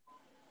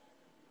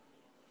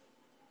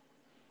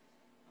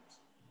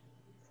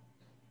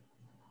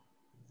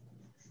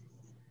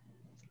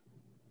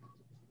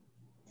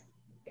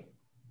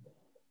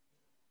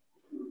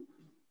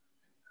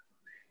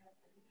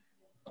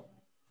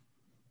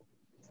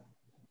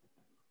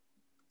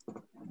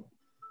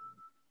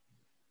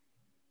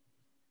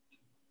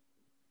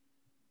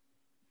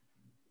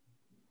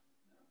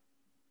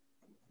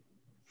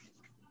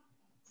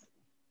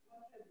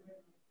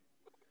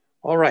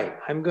 All right,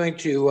 I'm going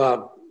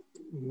to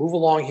move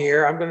along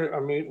here.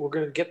 We're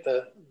going to get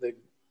the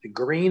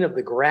green of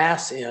the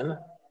grass in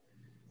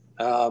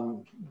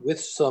with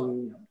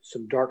some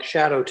dark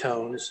shadow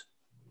tones.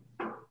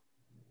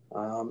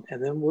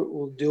 And then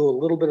we'll do a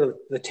little bit of,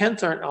 the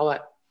tints aren't all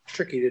that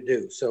tricky to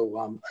do. So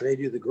I may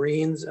do the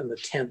greens and the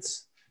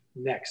tints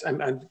next.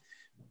 I'm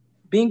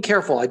being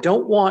careful. I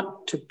don't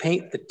want to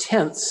paint the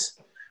tints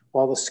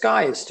while the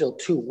sky is still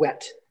too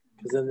wet,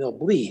 because then they'll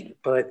bleed.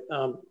 But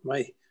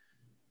my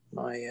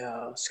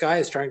sky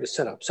is trying to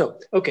set up. So,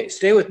 okay,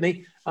 stay with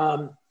me.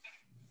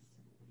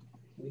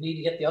 We need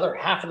to get the other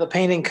half of the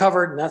painting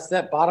covered, and that's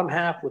that bottom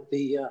half with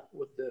the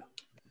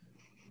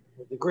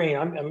green.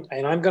 I'm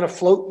going to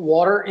float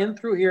water in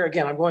through here.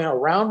 Again, I'm going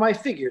around my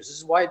figures. This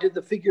is why I did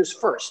the figures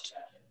first.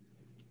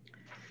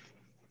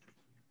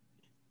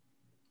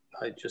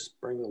 I just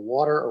bring the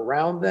water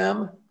around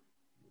them,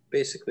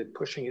 basically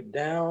pushing it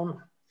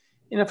down.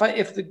 And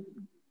if the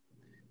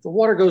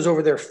water goes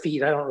over their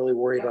feet, I don't really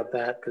worry about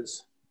that,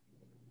 because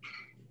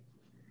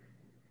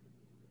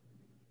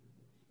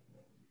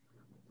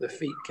the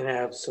feet can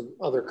have some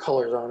other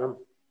colors on them.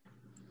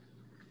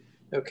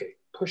 Okay,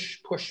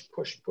 push, push,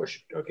 push, push.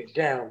 Okay,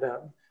 down,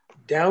 down.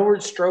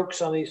 Downward strokes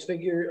on these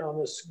on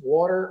this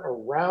water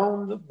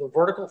around the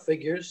vertical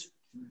figures.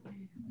 Got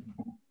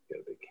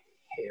a big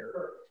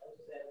hair.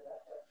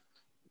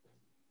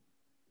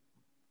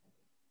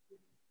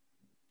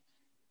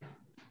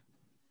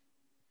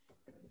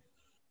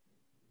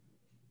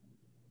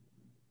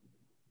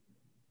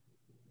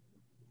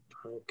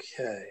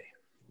 Okay.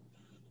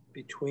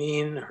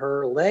 Between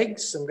her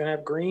legs, I'm gonna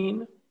have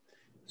green.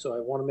 So I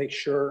wanna make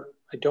sure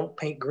I don't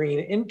paint green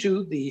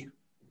into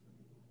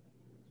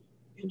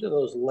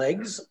those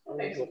legs. Oh,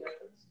 look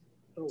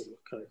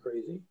kind of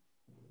crazy.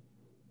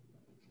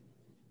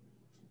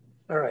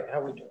 All right,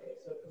 how we doing?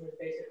 So from the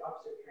basic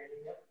officer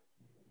training, yep.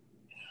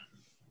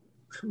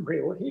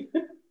 Really?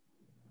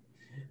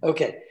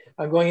 Okay,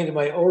 I'm going into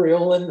my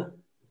Aureolin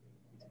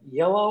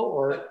yellow,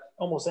 or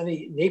almost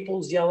any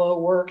Naples yellow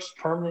works,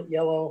 permanent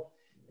yellow.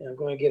 And I'm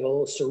going to give a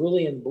little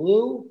cerulean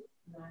blue.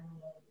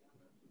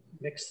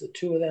 Mix the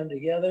two of them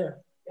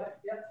together. Yep,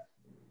 yep.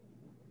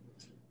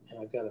 And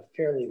I've got a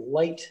fairly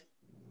light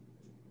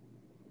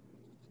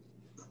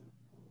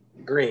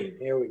green.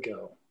 Here we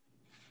go.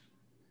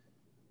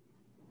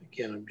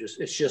 Again,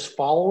 it's just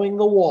following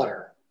the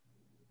water.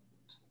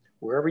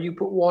 Wherever you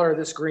put water,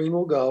 this green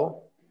will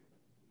go.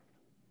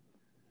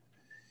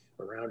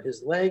 Around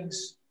his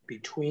legs,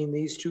 between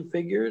these two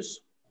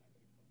figures.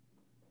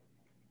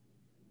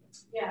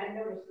 Yeah, I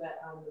noticed that.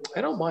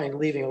 I don't mind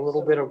leaving a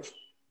little bit of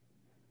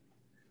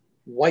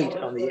white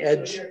on the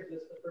edge. I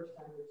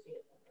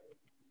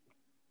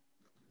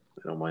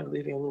don't mind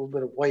leaving a little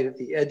bit of white at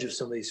the edge of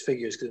some of these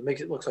figures, because it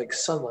makes it look like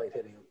sunlight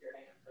hitting them.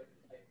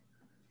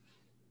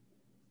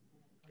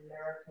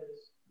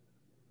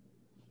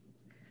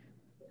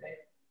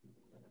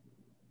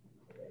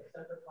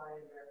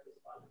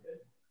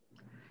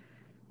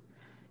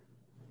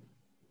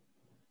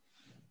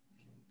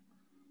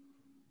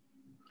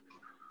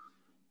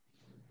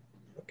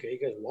 Okay, you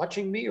guys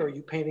watching me, or are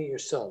you painting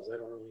yourselves? I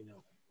don't really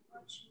know.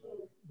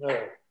 No.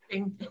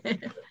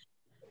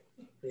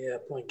 Yeah,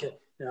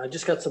 blanket. Now I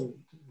just got some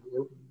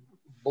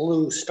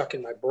blue stuck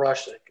in my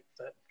brush.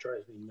 That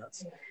drives me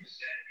nuts.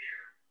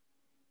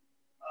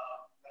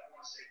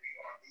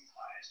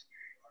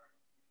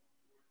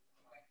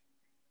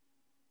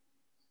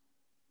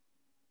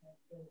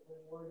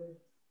 Awarded,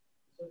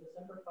 so the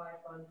Semper Fi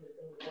Fund has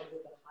been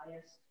awarded the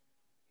highest.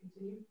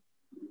 Continue.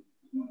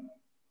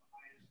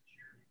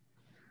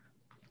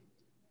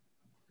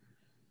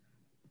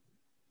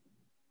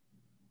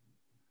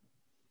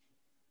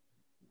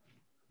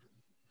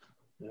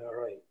 All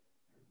right.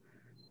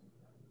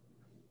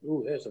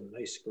 Ooh, there's a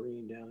nice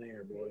green down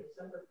there, boy.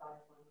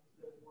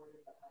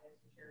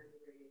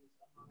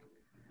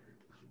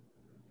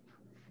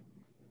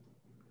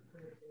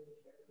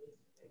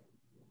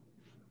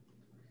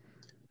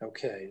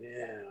 Okay,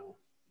 now.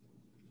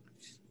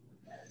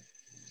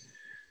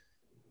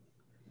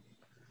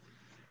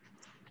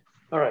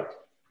 All right,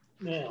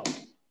 now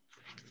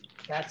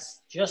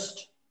that's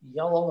just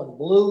yellow and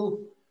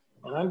blue.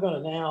 And I'm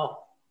gonna now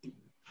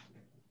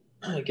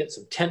get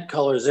some tint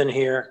colors in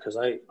here because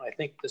I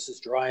think this is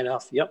dry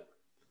enough. Yep.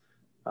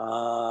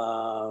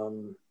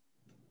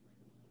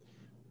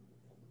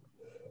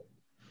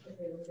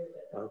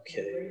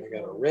 Okay, I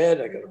got a red,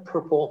 I got a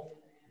purple.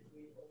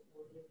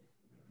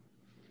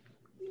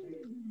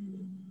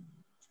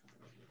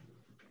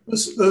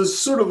 Those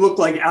sort of look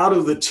like out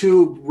of the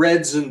tube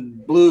reds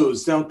and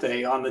blues, don't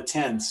they, on the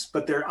tents?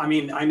 But they're, I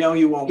mean, I know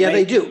you won't. Yeah,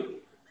 they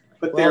do.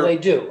 But well, they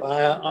do.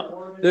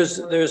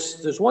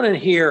 There's one in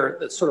here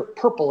that's sort of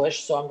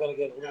purplish, so I'm going to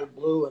get a little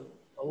blue and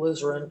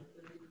alizarin,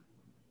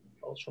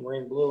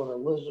 ultramarine blue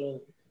and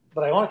alizarin.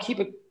 But I want to keep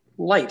it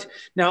light.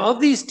 Now,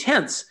 of these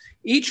tents,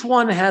 each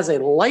one has a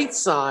light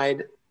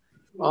side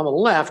on the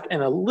left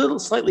and a little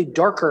slightly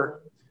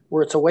darker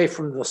where it's away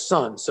from the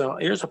sun. So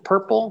here's a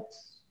purple.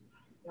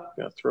 I'm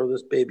going to throw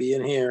this baby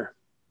in here.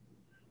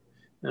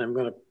 And I'm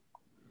going to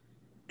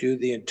do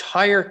the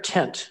entire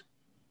tent,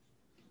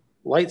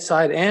 light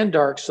side and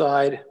dark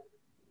side,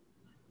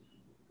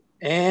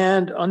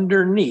 and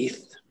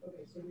underneath.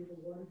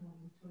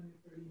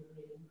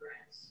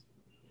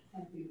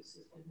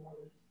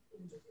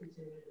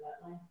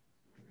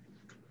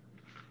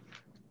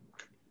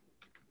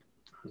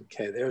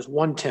 Okay, there's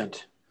one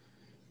tent.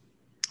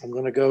 I'm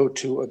going to go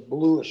to a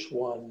bluish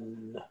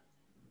one.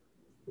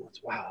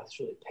 Wow, that's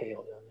really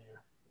pale down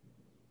there.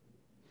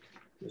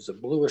 There's a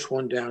bluish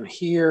one down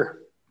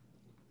here.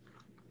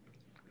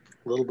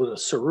 A little bit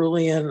of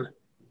cerulean.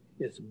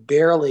 It's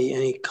barely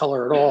any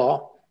color at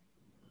all.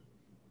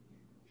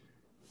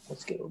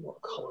 Let's get a little more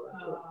color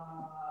into it.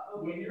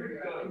 When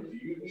you're done, do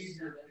you need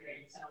your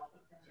paints to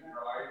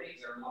dry?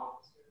 Is there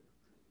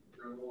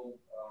your little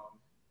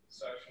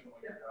section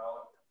on your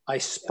palette? I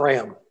spray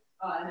them.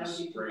 I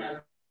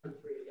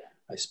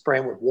spray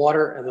them with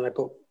water, and then I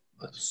put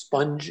a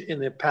sponge in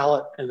the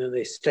palette, and then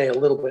they stay a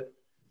little bit.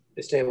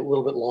 They stay a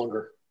little bit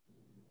longer.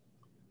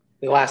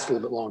 They last a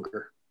little bit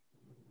longer.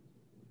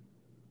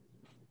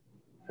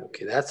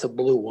 Okay, that's a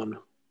blue one,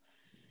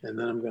 and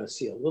then I'm going to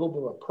see a little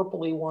bit of a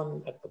purpley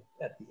one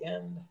at the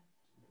end.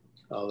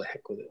 Oh, the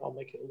heck with it! I'll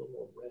make it a little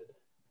more red.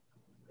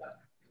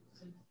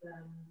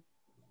 I'm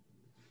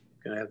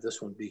going to have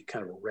this one be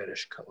kind of a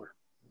reddish color.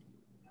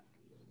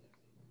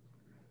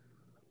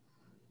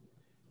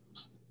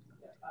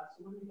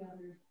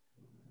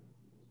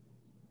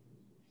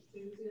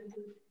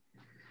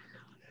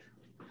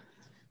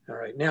 All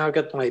right, now I've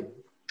got my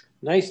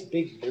nice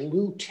big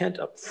blue tent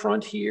up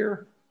front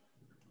here.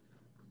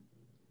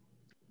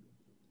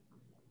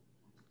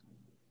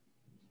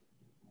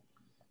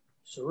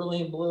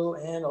 Cerulean blue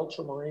and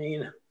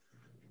ultramarine.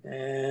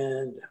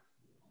 And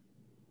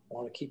I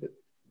want to keep it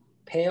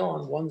pale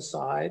on one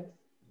side.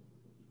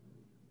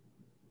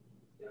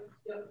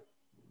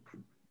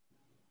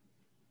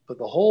 But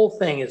the whole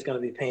thing is going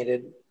to be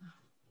painted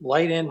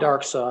light and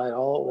dark side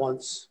all at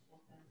once.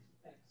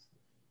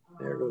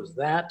 There goes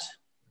that.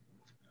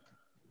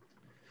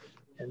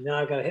 And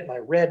now I've got to hit my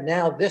red.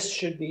 Now this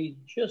should be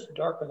just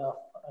dark enough.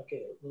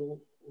 Okay, a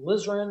little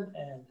alizarin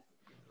and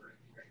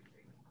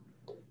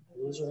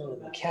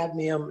the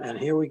cadmium, and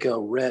here we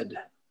go, red.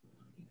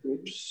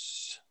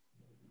 Oops.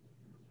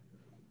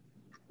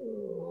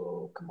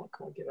 Oh, come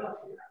on, get out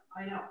of here.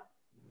 I know.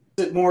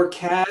 Is it more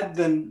cad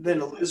than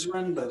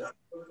alizarin? But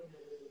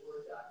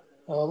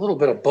a little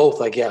bit of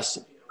both, I guess.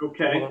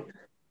 Okay.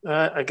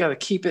 I got to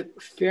keep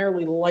it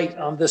fairly light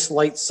on this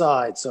light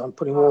side, so I'm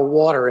putting more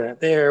water in it.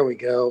 There we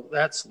go.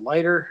 That's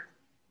lighter.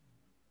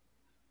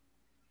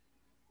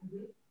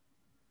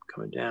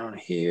 Coming down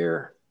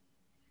here.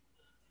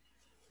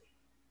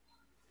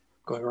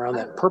 Going around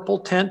that purple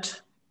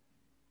tent.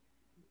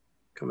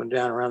 Coming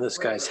down around this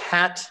guy's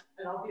hat.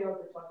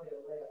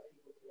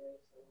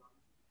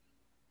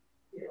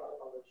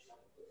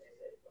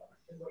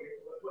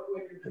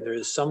 And there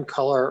is some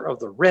color of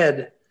the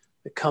red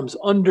that comes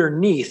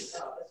underneath.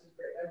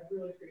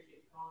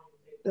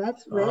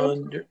 That's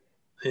red.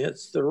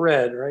 It's the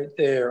red right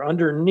there,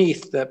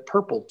 underneath that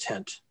purple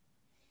tent.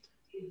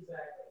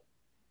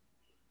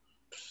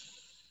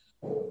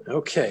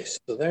 Okay,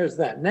 so there's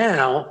that.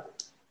 Now,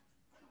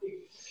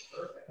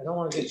 I don't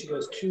want to get you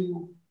guys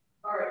too.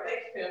 All right,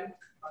 thanks, Tim.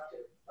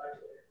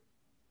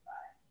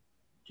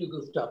 Too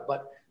goofed up,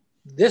 but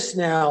this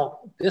now,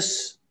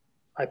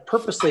 I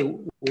purposely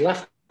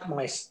left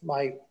my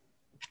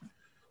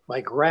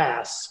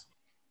grass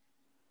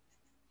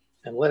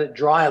and let it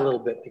dry a little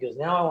bit because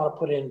now I want to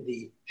put in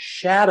the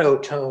shadow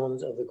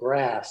tones of the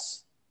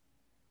grass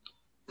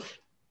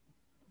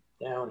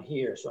down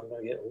here. So I'm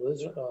going to get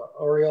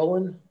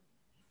aureolin.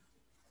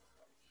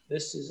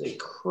 This is a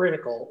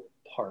critical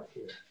part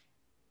here.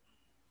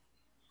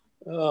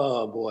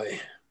 Oh boy.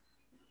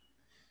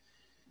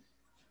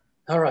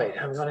 All right,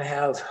 I'm gonna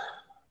have,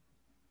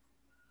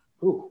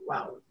 ooh,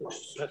 wow,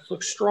 that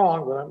looks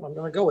strong, but I'm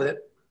gonna go with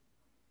it.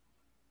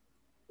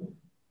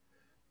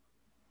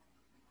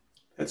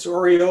 That's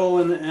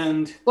aureolin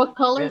and What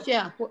colors?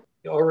 Yeah.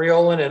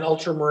 Aureolin and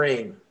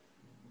ultramarine.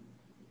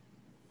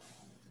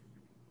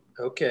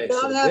 Okay,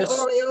 Don't so have this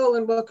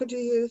aureolin. What could you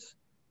use?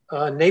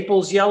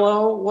 Naples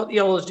yellow. What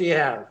yellows do you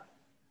have?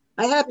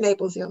 I have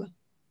Naples yellow.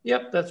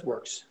 Yep, that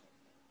works.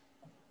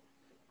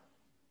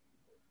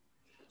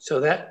 So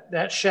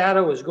that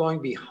shadow is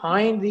going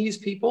behind these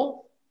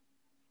people.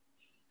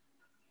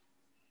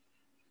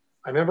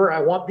 I remember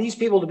I want these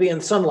people to be in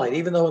sunlight,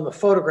 even though in the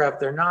photograph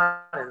they're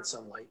not in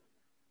sunlight.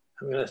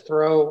 I'm going to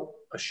throw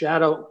a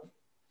shadow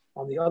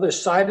on the other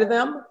side of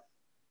them,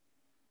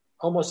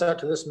 almost out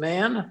to this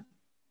man.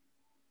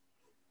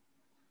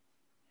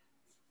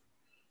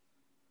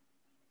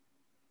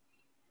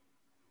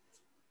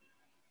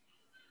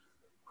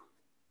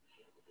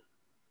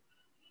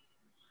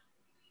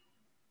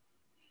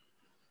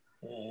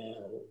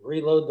 And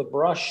reload the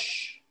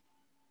brush,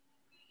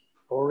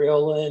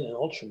 aureolin and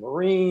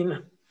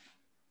ultramarine.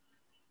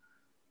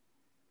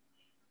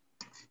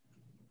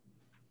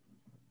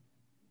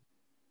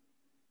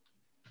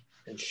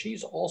 And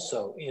she's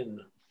also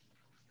in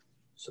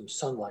some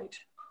sunlight.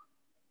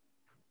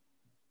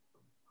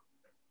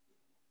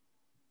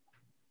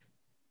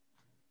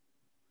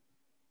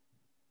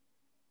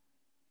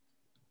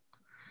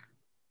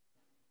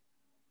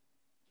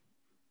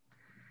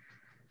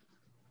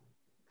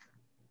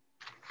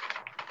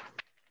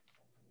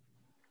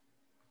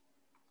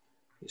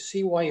 You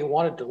see why you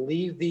wanted to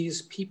leave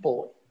these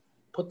people,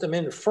 put them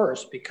in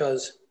first,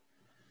 because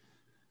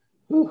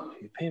whew,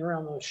 you paint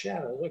around those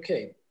shadows.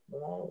 Okay,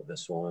 well,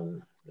 this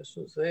one, this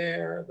was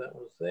there, that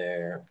was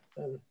there.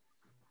 Then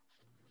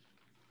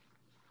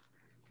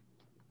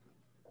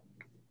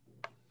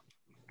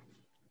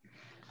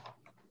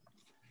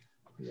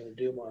I'm gonna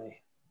do my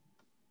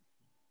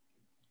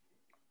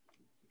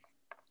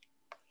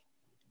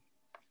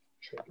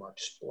trademark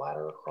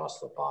splatter across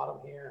the bottom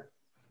here.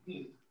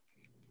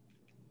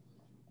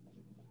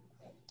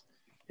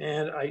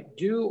 And I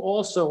do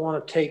also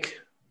want to take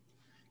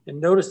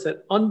and notice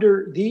that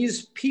under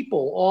these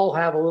people all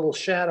have a little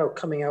shadow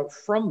coming out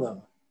from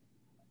them.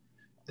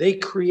 They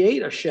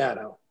create a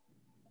shadow,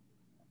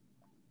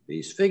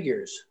 these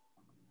figures.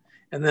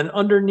 And then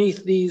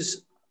underneath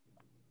these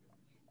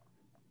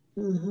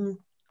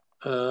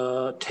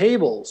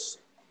tables,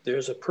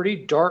 there's a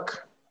pretty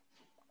dark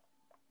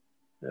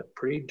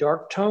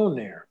tone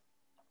there.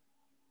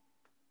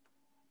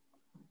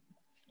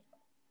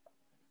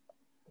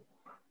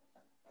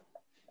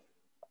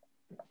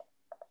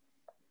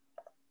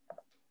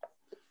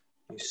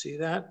 You see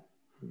that?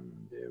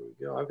 There we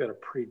go. I've got a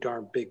pretty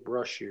darn big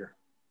brush here.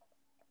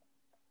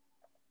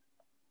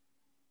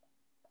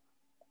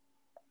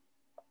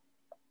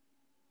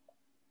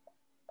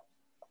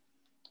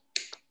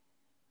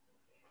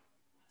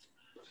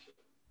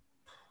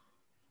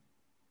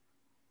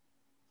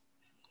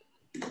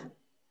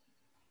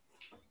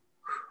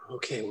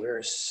 Okay,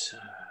 where's...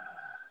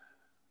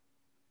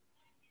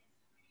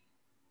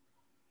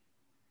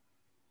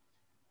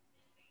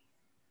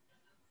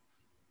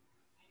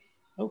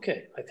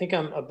 Okay, I think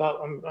I'm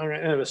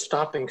at a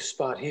stopping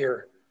spot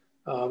here.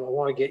 I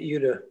want to get you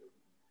to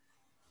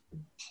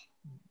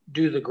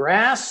do the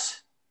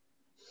grass,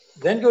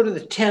 then go to the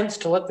tents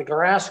to let the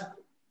grass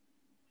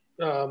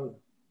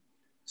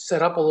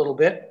set up a little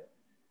bit,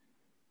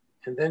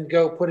 and then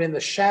go put in the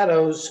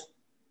shadows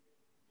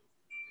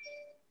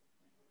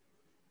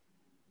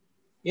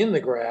in the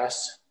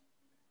grass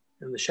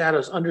and the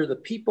shadows under the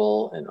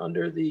people and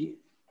under the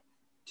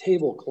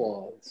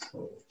tablecloths.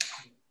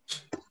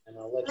 And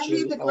I'll let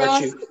you.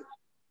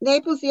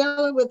 Naples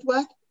yellow with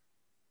what?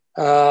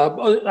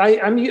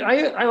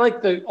 I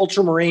like the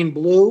ultramarine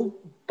blue,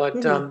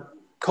 but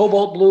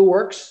cobalt blue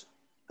works.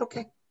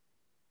 Okay.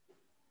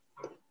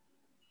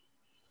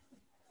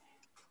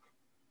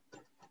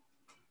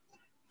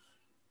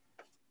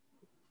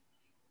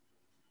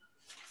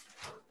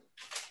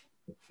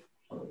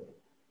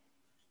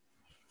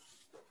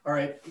 All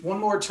right, one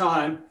more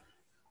time.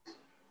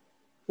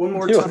 One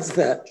more time. What's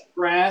that?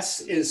 Grass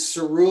is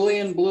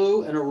cerulean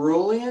blue and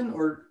aureolin,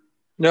 or?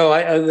 No,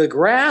 the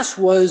grass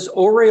was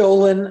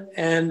aureolin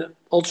and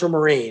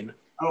ultramarine.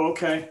 Oh,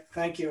 okay.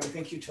 Thank you. I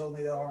think you told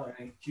me that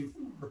already. You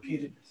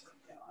repeated.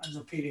 I'm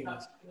repeating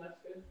this.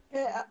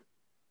 Yeah,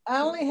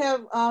 I only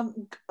have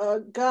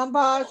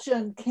gamboge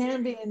and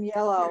candy in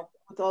yellow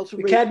with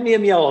ultramarine. The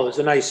cadmium yellow is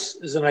a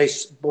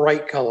nice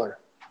bright color.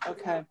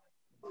 Okay,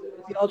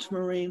 the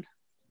ultramarine.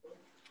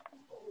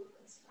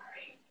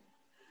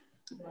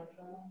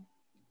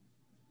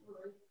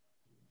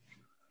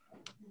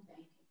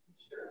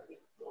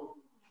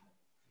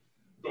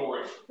 Don't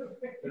worry, they're gonna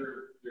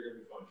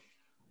be fun.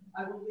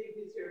 I will leave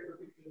these here for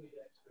people who need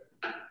extra.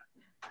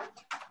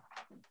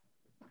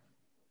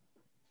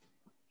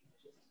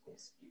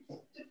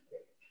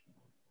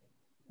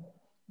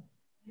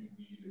 You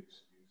need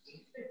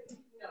excuses.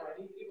 No,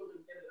 I need people to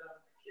get it out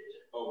of the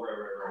kitchen. Oh,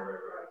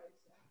 right.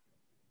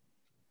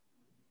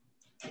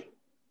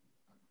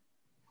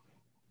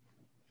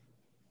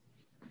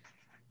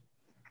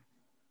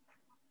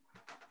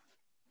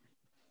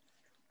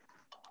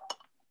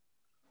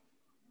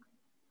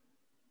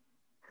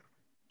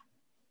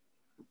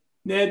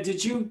 Ned,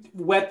 did you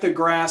wet the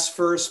grass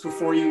first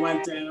before you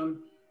went down?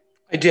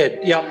 I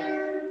did.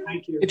 Yep.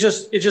 Thank you. It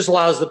just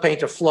allows the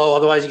paint to flow.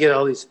 Otherwise, you get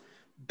all these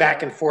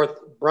back and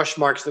forth brush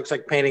marks. Looks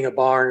like painting a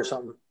barn or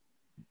something.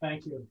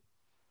 Thank you.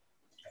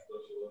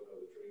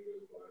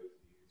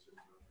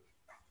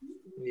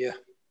 Yeah.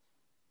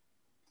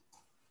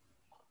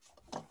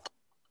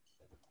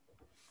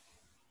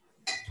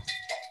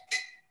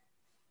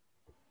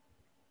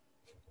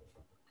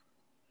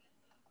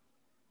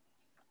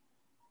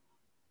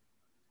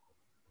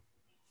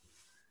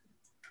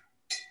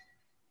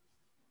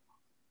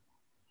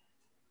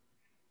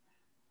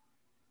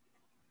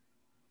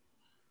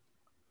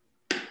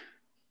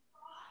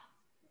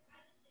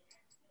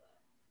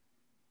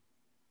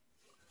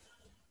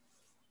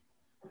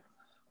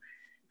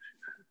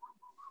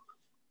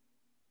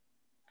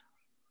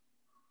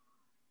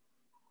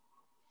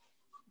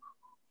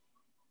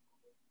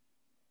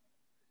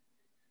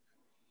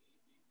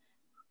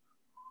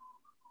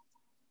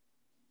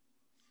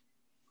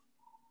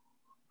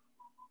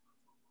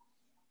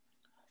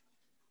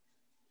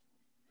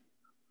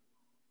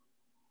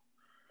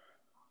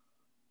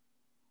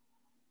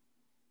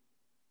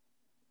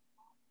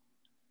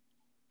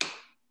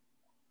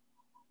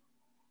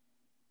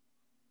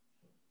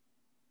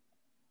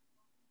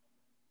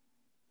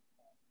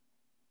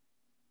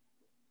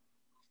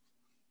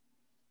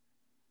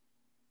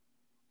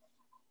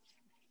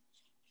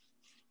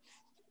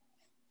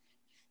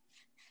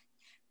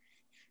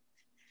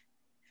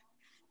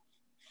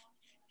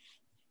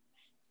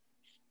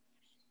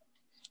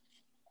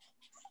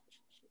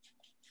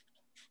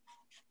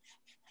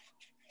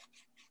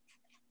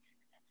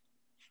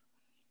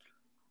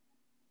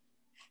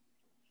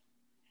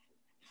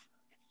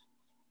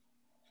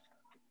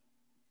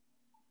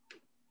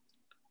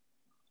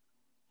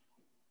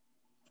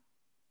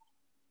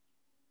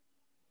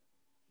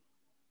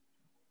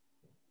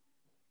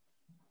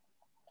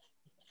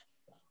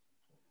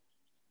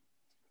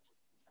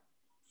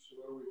 So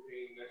what are we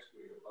painting next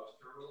week? A bus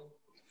terminal?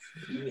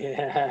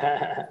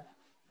 Yeah.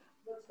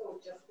 Let's go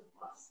with just the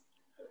bus.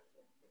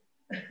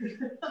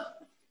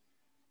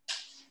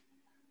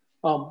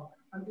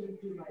 I'm going to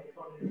do my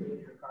phone in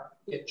your car.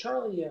 Yeah,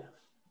 Charlie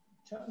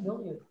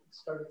Millian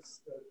started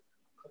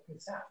cooking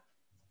sap.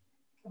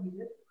 Oh, he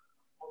did?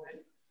 Okay.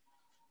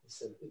 He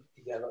said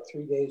he got about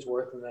 3 days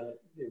worth, and then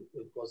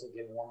it wasn't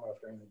getting warm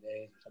enough during the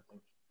days or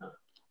something. Huh.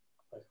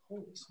 Like,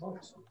 holy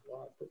smokes,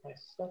 well, I put my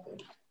stuff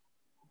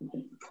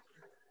in.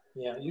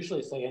 Yeah, usually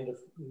it's like end of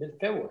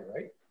mid-February,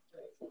 right?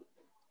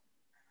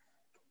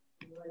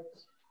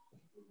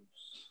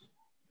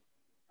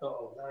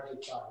 Uh-oh, not a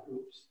good time.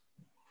 Oops.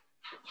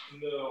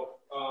 No,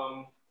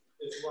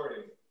 it's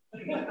learning.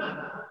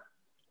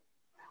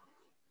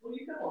 Well,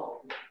 you got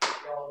all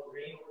yellow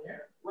green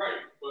there.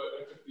 Right, but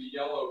I took the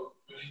yellow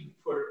and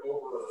put it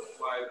over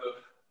by the.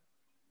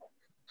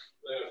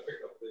 Then I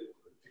picked up to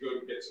go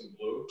get some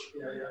blue.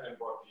 Yeah. And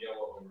brought the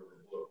yellow over the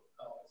blue.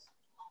 Oh.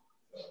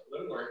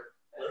 Let him learn.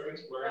 Let him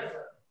learn.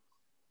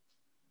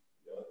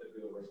 Yeah, let them do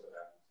the rest of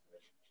that.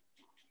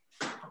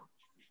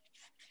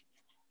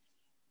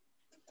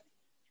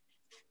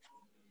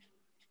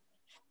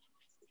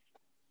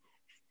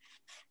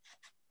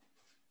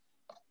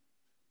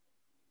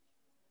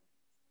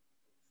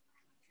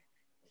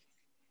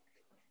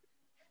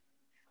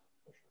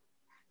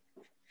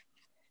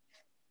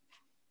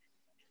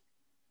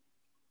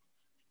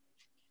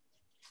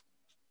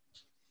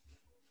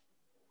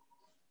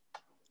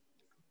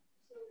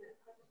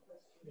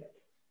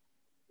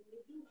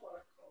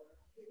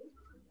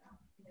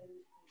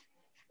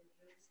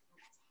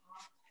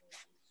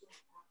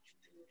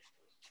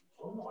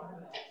 Oh, no, I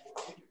haven't.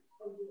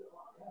 But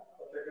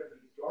they're going to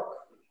be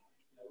dark. You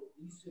know,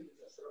 these two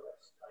are sort of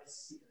I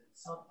see them in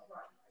sunlight.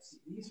 Right. I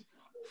see these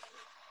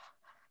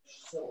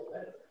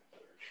silhouette.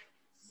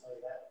 So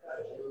that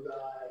blue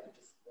guy and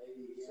this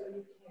lady here. So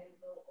you can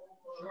go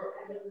over.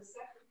 Sure. And then the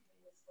second thing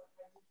is what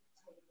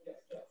I did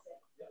take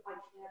I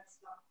can't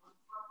stop on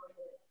top of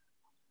it.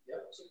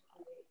 Yep. To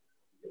create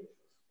interest.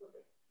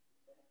 Perfect.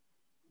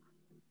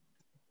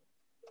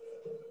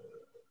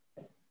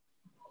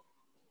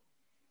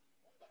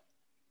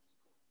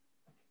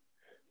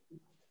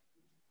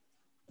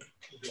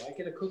 Do I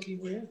get a cookie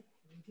where?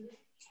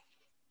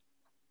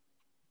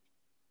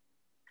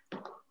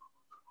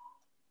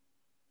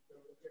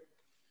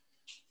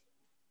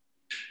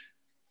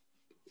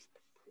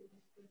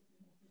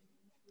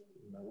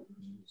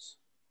 Mountains.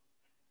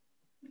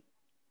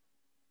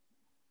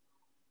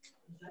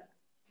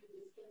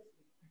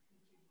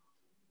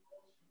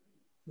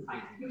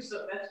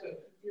 So that's good.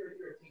 You're a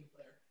team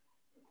player.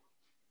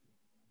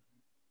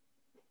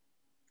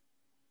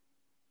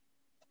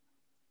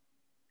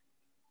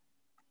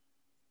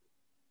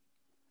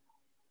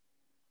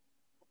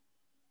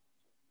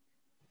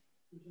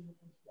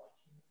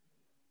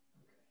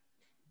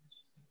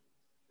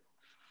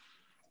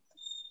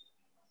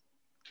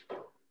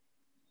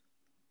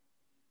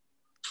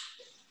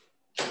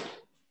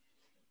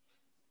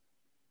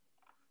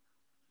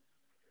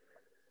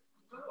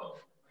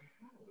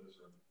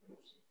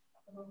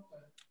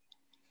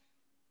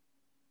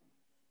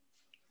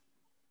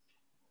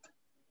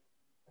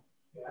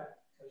 Yeah,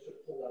 I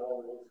should pull that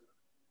all over.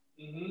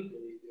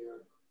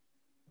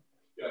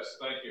 Yes,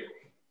 thank you.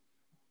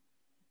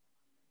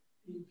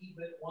 You keep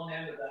it one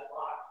end of that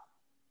lock.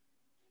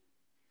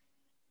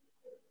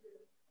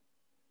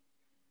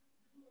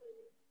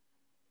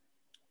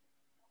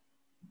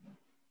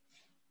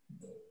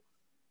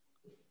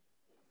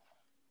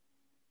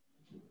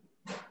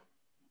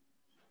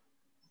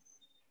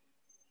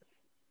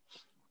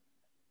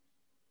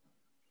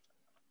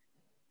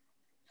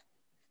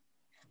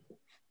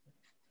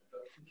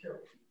 Be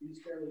careful, these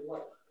fairly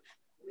light.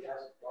 We have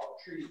some dark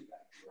trees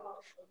back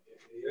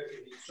here.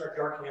 If you start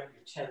darkening up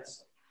your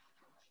tents.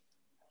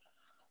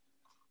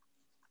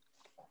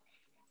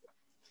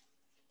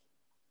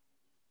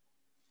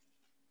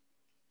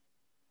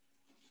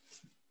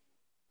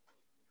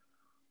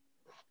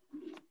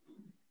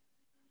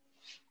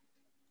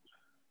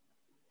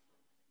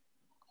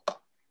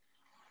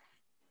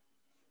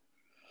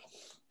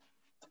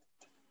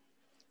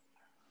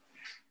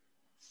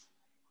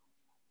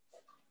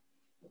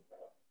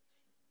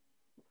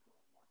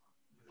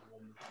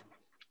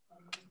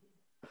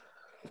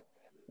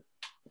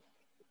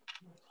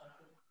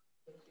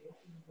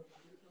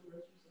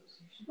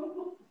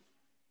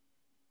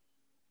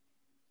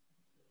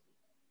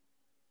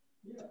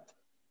 Yeah.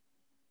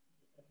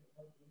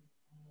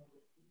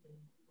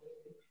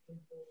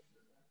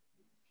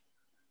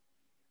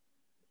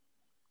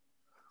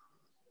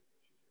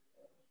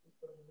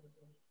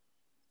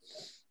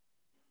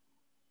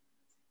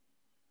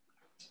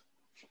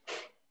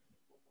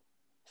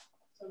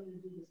 So I'm going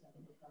to do this at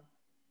the top.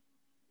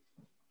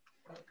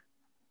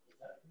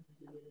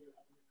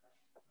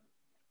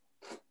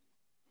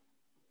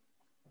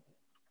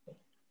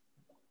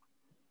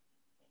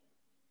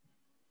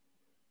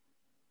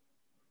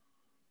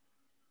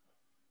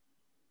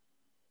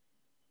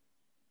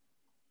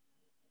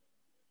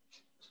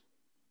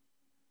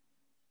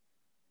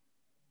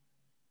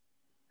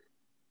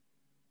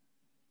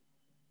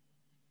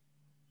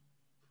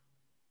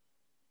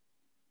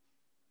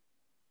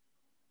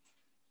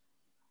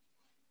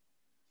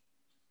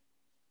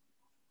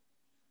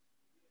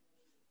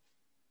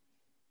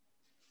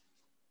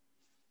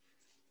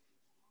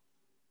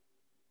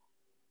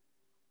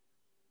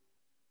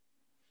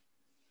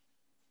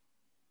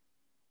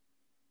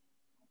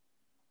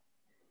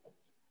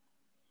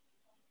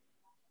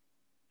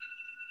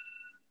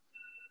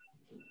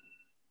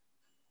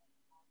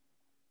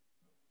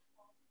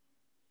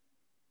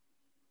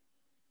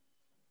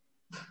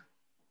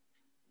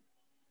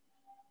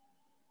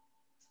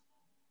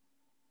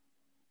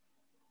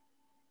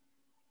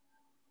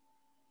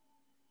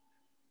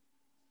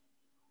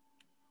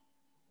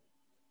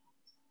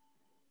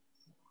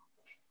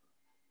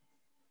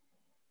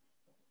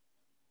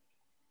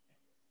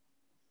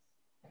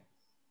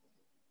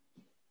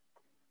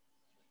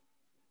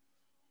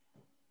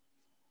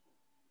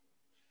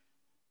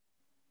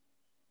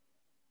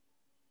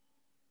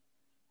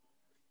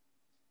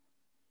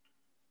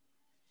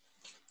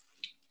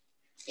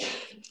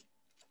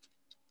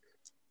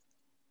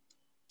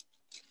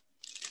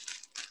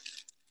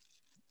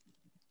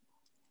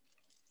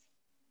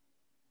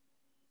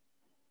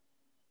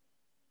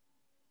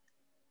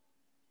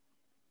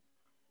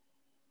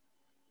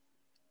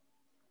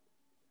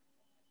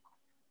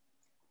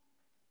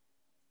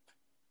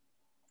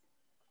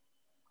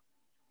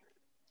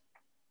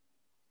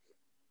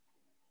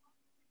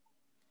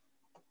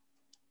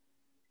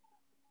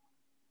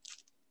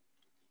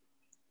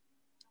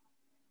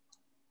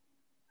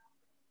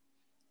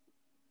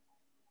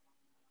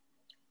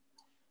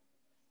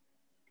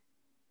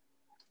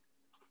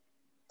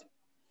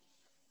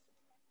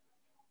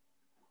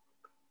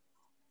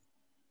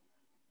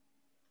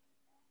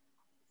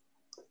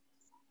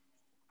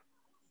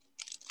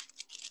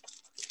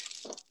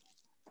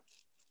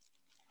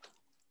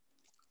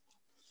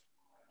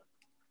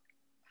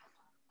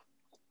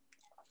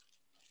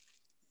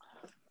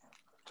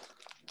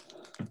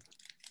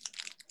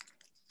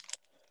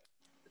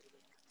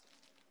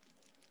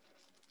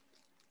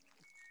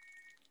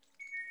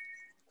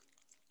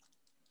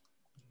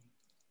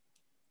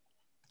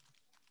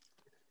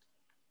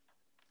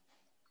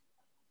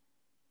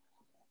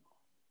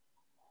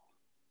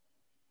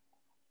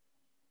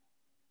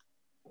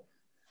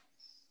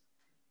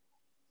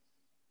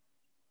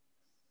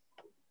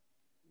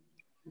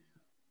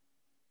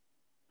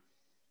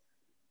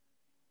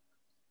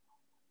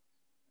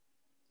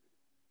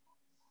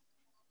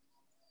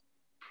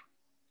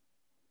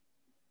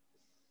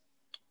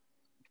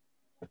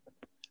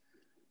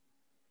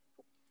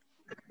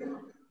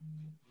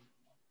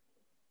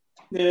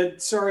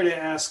 Ned, sorry to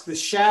ask, the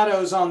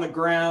shadows on the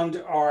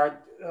ground are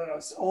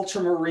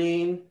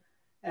ultramarine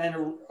and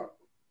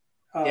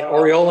yeah,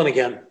 Aureolin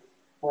again.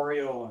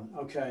 Aureolin,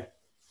 okay.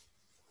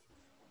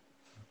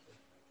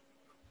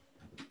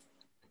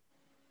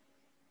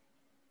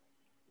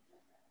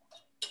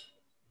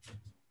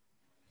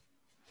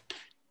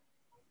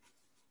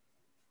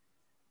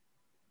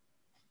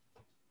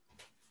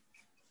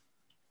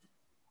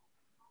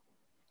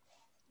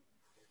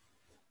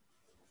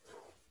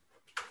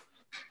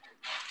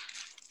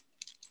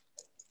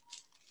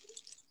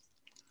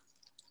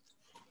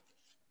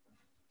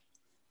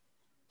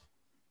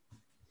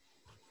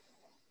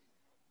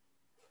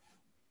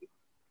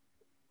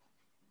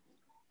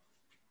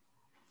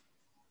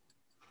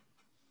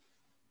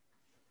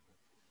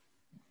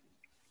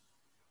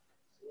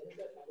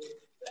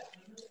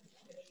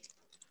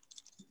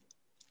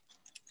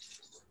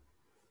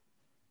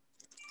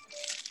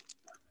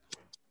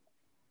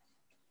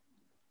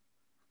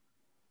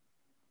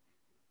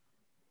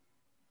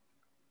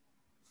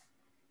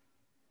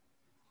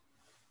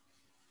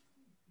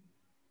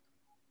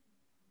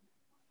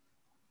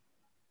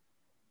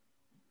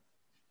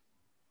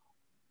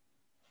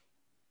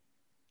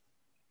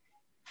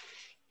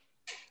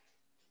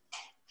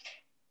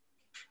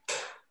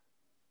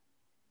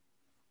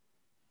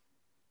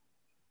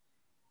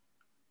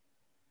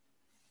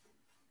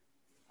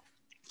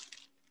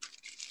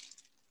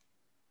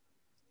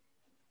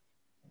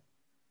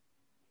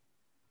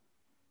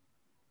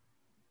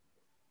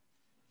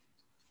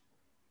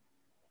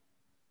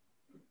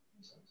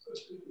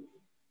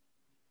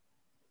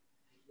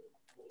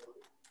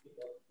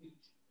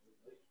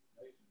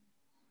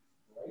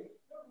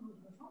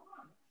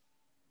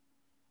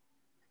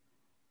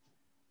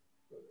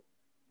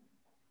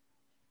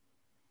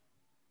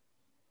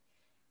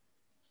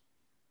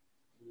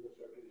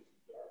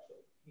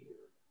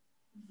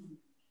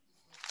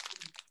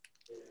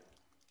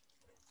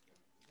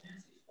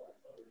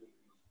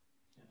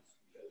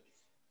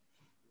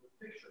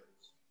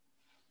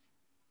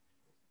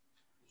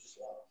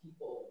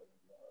 People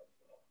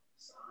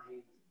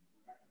signs.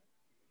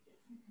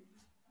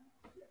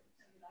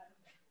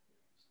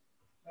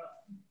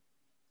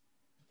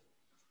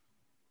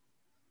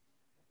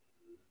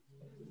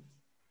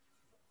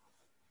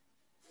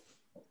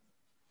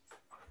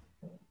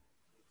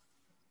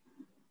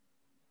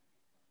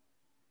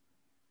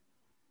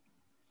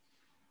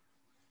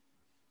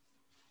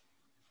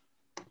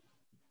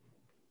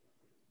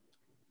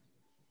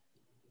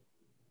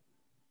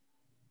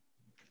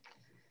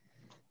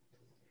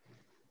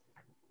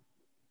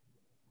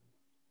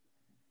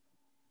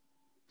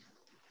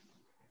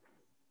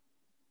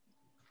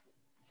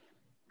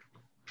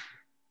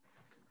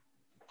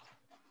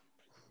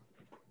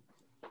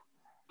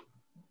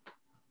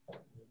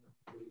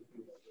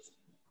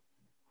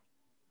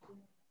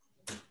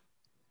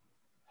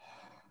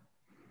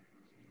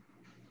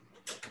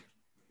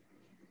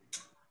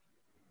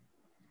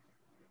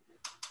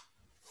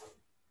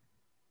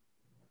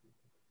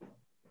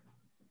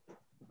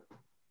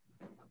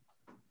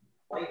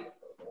 Light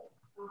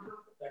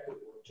purple. That could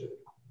work too.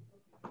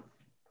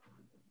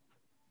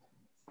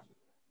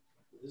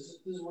 This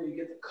is where you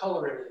get the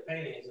color in the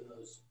paintings and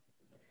those,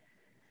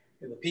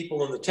 and the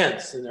people in the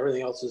tents, and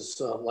everything else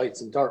is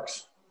lights and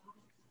darks.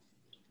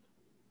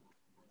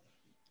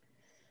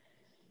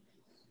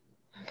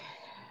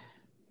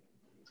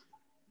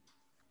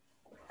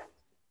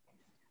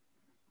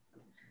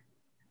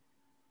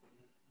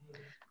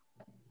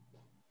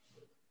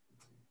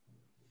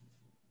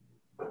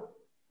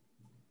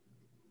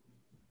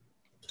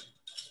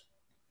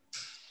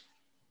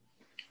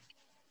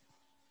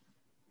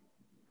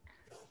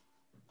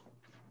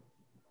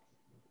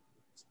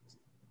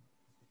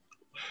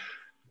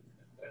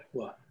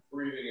 What?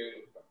 Breathing in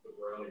the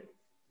brownie.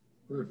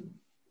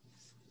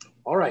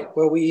 All right.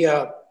 Well, we've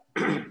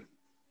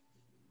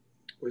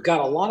got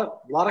a lot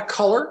of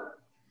color.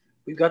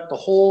 We've got the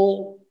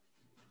whole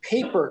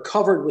paper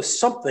covered with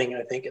something,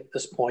 I think, at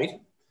this point.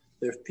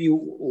 There are a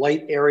few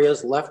light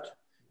areas left,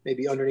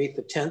 maybe underneath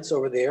the tents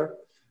over there.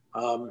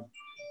 But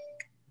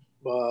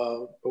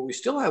we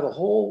still have a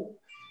whole,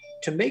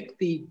 to make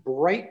the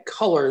bright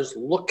colors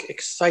look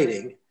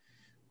exciting,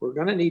 we're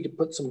going to need to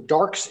put some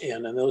darks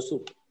in, and those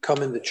will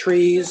come in the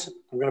trees.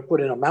 I'm going to put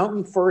in a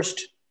mountain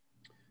first,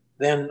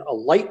 then a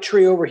light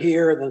tree over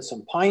here, then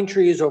some pine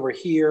trees over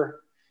here.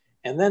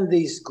 And then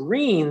these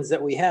greens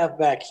that we have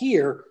back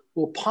here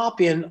will pop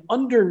in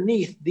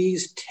underneath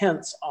these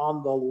tents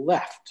on the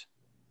left.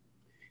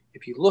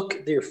 If you look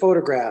at your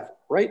photograph,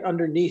 right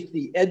underneath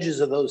the edges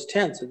of those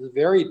tents, it's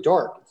very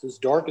dark. It's as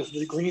dark as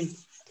the green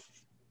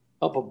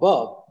up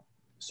above.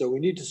 So we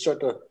need to start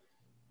to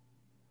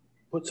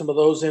put some of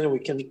those in, and we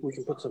can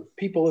put some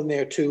people in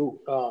there too,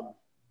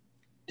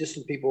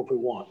 distant people if we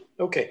want.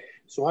 Okay,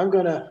 so I'm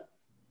gonna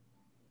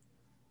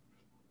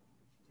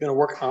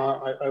work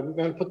on. I'm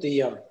gonna put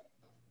the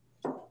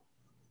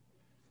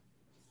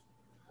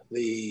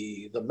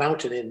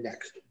mountain in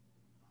next.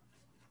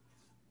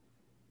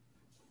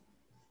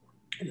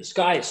 And the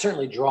sky is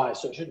certainly dry,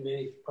 so it shouldn't be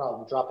any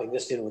problem dropping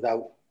this in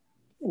without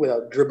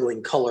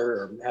dribbling color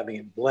or having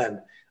it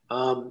blend.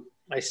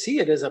 I see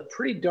it as a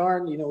pretty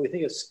darn, we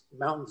think it's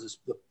mountains, is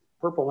the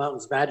Purple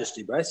Mountain's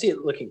Majesty, but I see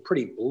it looking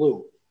pretty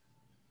blue.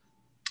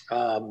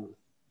 A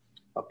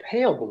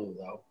pale blue,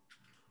 though.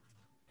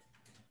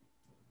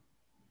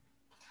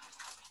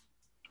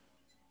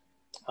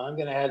 I'm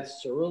going to add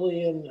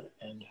cerulean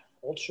and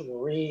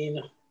ultramarine.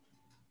 Do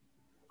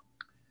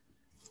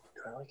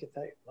I like it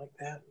like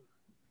that?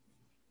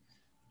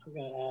 I'm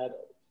going to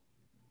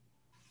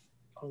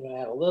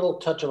add a little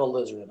touch of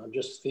alizarin. I'm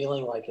just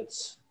feeling like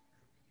it's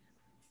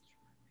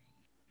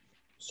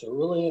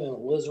cerulean and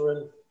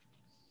alizarin.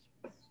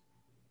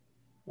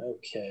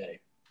 Okay.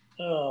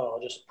 Oh,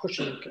 just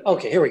pushing.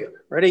 Okay, here we go.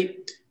 Ready?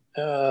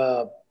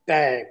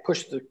 Bang.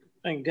 Push the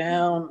thing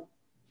down.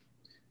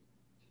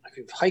 I if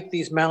you've hiked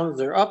these mountains,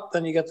 they're up,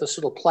 then you get this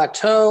little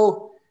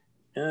plateau,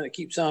 and it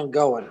keeps on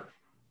going.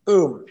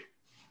 Boom.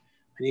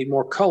 I need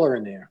more color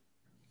in there.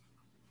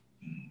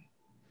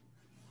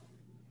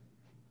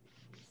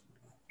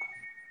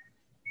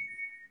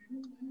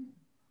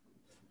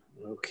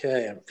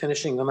 Okay, I'm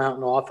finishing the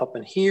mountain off up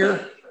in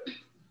here,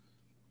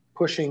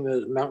 pushing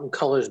those mountain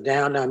colors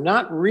down. Now, I'm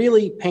not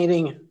really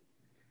painting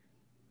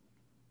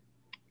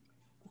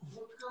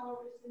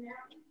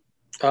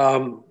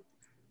a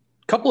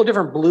couple of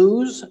different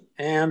blues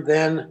and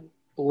then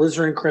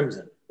alizarin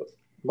crimson,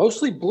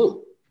 mostly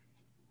blue.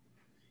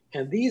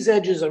 And these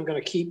edges I'm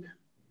going to keep,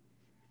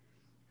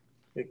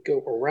 go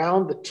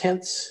around the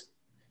tents,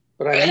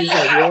 but I'm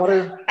using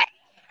water.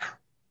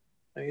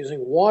 I'm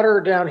using water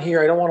down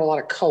here. I don't want a lot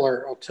of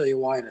color. I'll tell you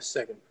why in a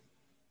second.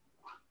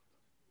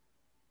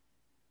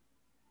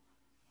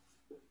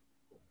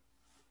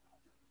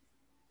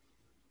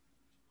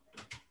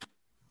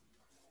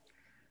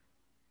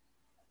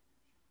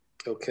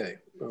 Okay.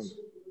 Boom.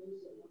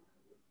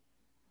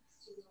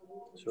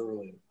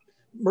 Cerulean.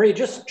 Marie,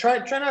 just try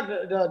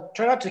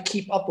not to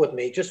keep up with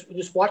me.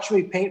 Just watch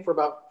me paint for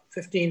about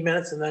 15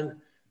 minutes, and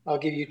then I'll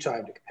give you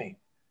time to paint.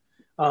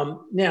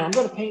 Now I'm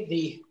going to paint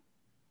the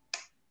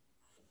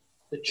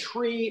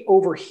tree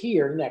over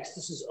here next.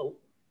 This is a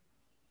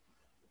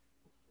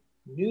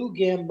New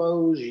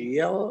Gamboge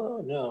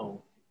yellow,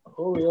 no,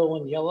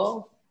 Aureolin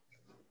yellow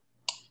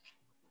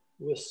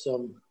with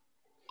some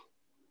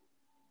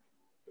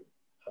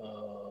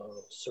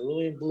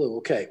cerulean blue.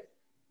 Okay.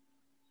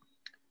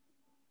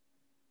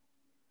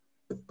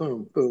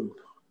 Boom, boom.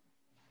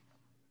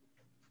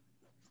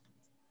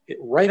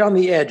 Right on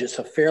the edge, it's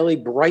a fairly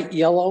bright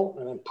yellow,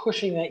 and I'm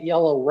pushing that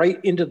yellow right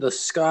into the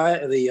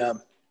sky,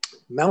 the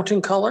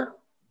mountain color.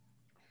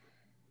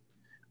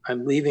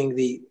 I'm leaving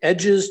the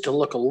edges to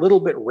look a little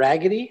bit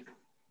raggedy.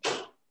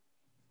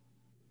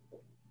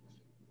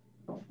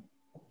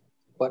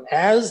 But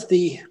as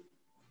the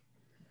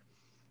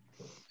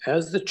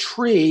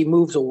tree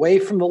moves away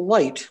from the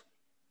light,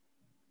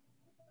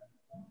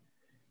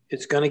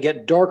 it's going to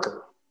get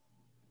darker.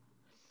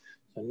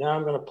 So now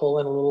I'm going to pull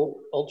in a little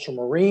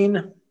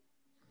ultramarine.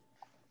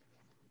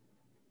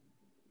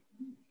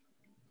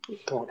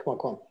 Come on, come on,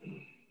 come on.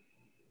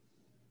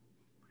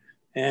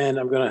 And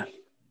I'm going to,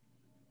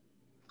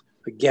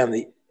 again,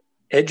 the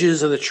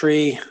edges of the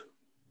tree,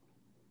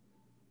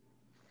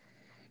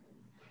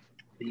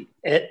 the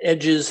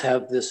edges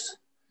have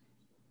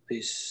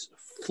these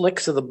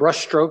flicks of the brush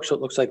stroke, so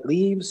it looks like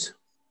leaves.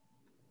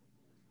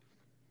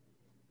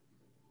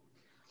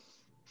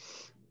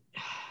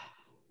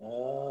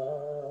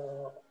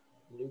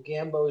 New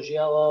Gamboge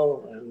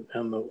yellow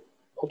and the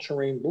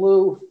ultramarine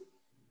blue.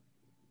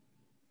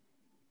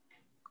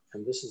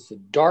 And this is the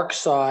dark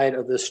side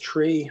of this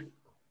tree.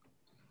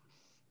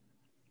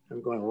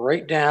 I'm going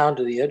right down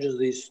to the edges of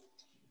these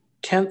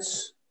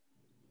tents.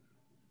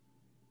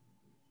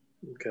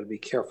 You've got to be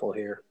careful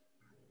here.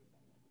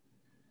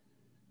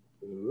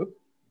 Oop.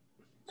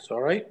 It's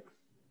all right.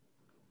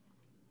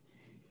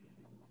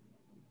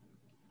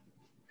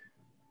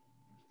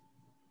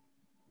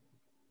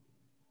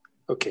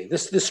 Okay,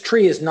 this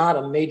tree is not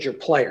a major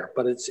player,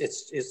 but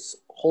it's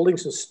holding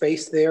some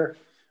space there.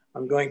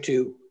 I'm going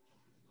to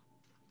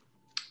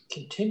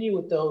continue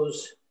with the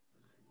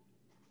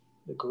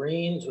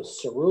greens with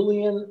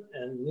cerulean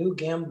and New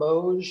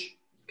Gamboge.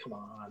 Come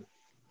on.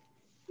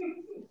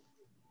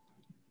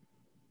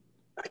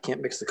 I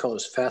can't mix the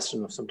colors fast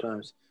enough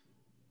sometimes.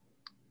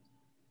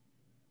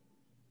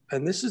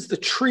 And this is the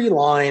tree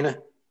line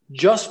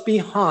just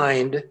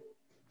behind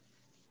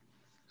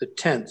the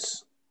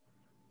tents.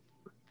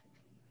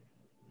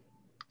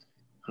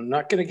 I'm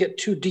not going to get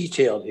too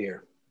detailed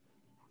here.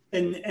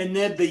 And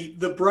Ned,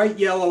 the bright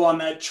yellow on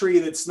that tree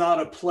that's not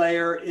a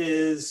player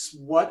is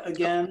what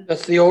again?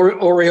 That's the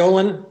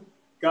Aureolin.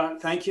 Got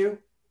it. Thank you.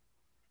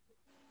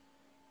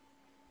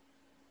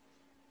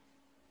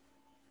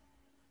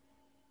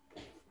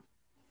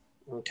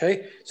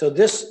 Okay, so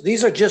this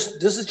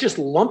is just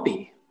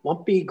lumpy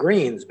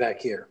greens back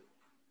here.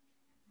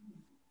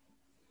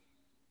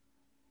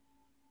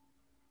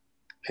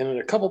 And in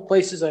a couple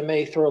places I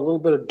may throw a little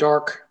bit of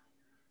dark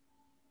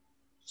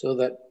so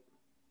that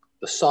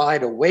the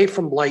side away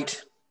from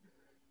light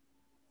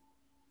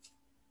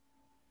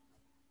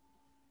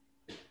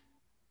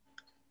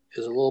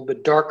is a little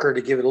bit darker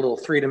to give it a little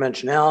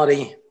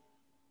three-dimensionality.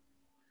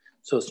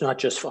 So it's not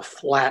just a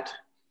flat.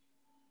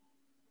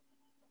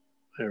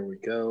 There we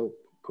go.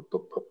 Boop,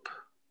 boop, boop.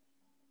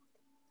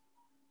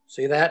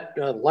 See that?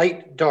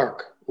 Light,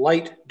 dark,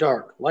 light,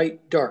 dark,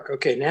 light, dark.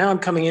 Okay, now I'm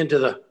coming into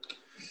the,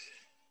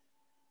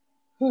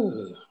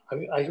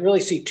 I really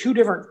see two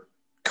different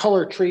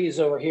color trees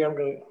over here. I'm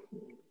going to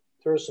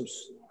throw some,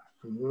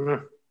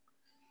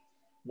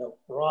 no,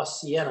 raw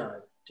sienna,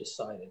 I've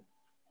decided.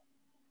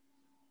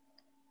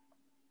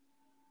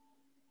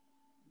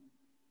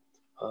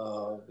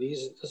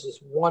 This is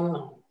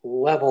one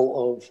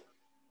level of,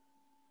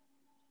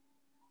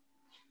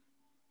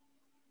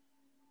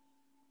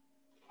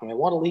 and I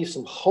want to leave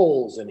some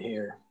holes in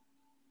here.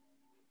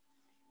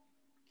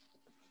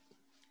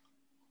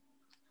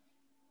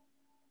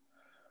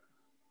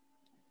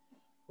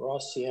 raw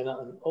sienna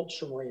and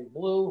ultramarine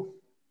blue.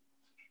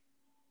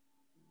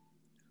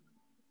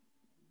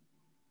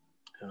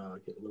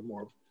 Get a little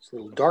more, it's a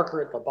little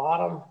darker at the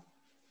bottom.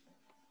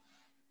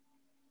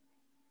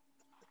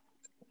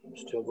 I'm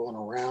still going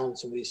around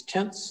some of these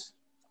tints.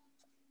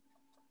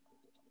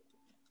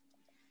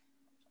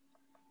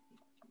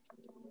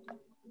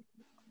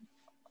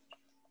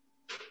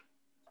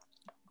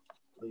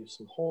 Leave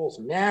some holes.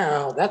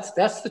 Now,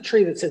 that's the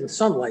tree that's in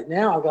sunlight.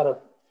 Now I've got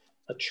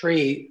a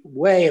tree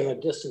way in the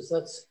distance.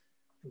 That's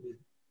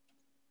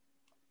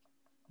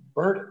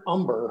burnt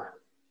umber.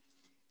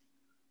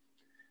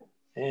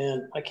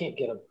 And I can't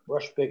get a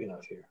brush big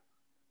enough here.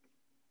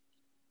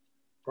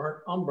 Burnt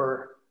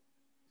umber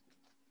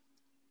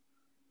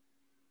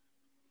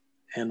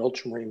and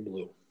ultramarine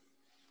blue.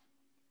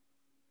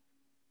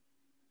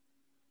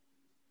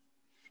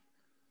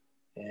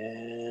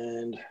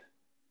 And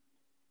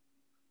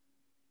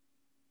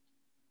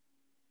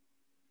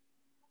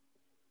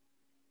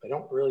I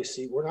don't really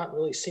see, we're not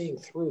really seeing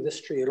through this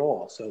tree at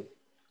all. So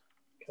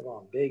come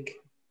on, big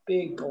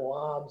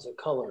globs of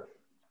color.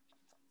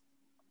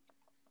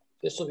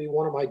 This will be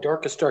one of my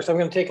darkest darks. I'm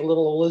going to take a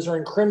little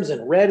alizarin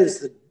crimson. Red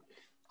is the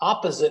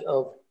opposite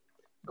of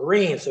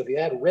green. So if you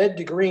add red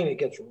to green, it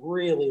gets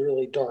really,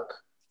 really dark.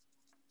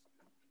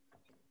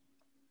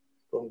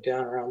 Going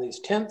down around these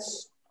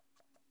tints.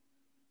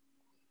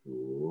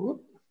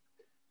 Whoop,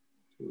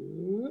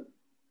 whoop,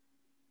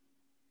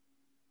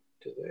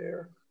 to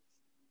there.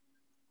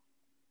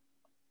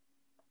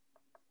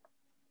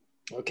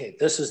 Okay,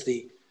 this is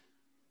the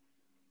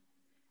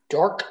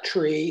dark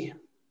tree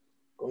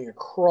going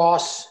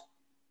across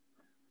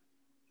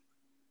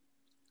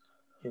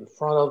in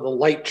front of the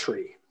light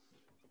tree.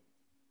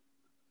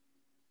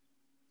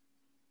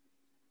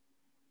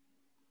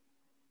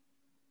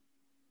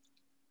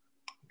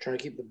 I'm trying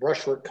to keep the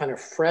brushwork kind of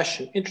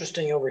fresh and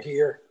interesting over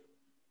here.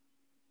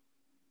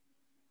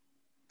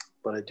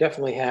 But I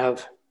definitely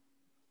have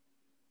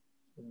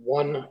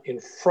one in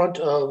front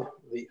of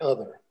the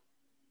other.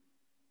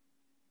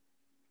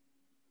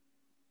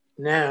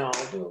 Now,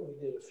 I'll do what we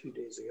did a few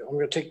days ago. I'm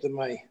going to take the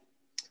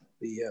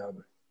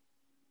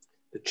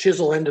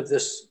chisel end of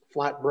this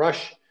flat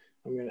brush.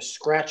 I'm going to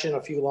scratch in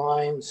a few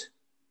lines.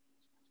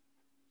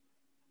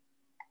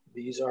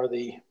 These are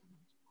the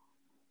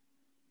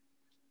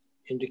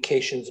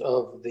indications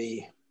of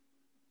the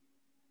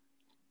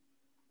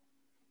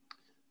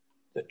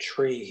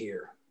tree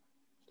here,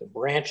 the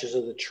branches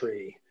of the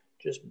tree,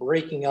 just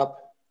breaking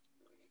up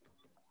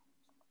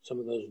some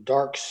of those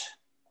darks.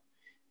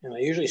 And I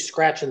usually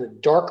scratch in the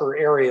darker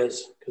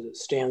areas because it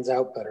stands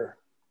out better.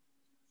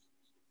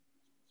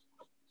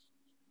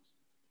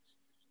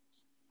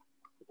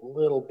 A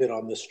little bit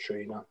on this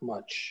tree, not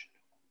much.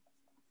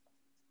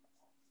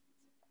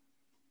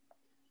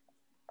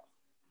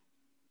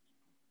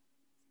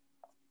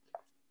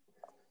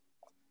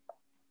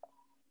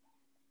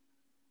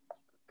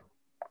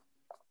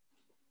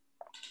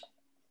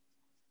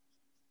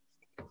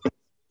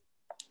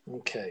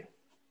 Okay.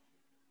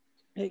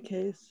 Hey,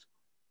 Case.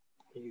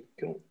 You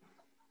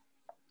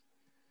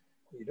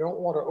don't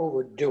want to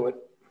overdo it.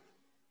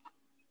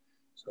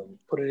 So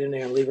put it in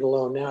there and leave it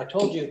alone. Now I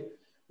told you,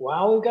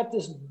 while we've got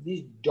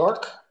these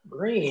dark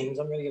greens,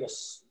 I'm going to get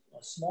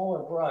a smaller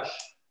brush.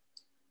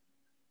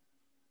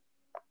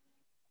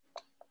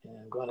 And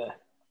I'm going to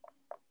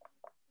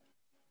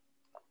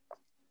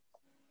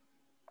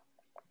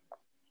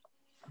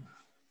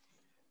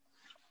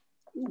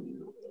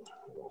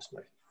I lost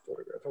my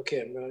photograph.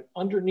 Okay, I'm going to,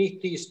 underneath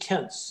these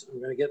tints, I'm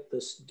going to get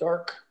this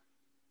dark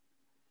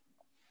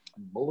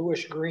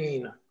bluish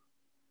green.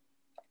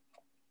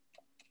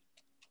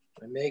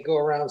 I may go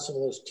around some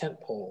of those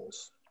tent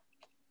poles.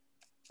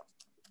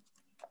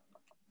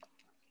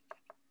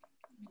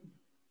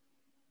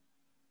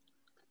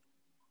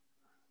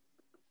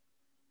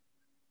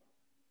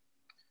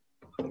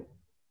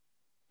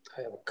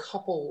 I have a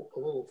couple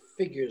of little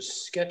figures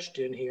sketched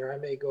in here. I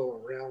may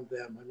go around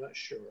them, I'm not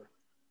sure.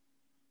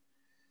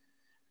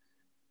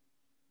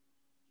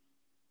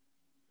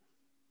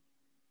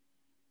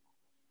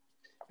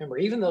 Remember,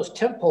 even those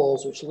tent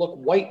poles, which look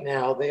white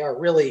now, they are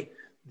really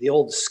the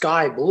old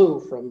sky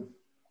blue from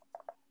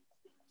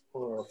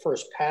one of our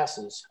first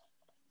passes.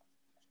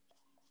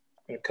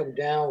 I'm going to come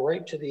down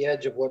right to the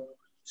edge of what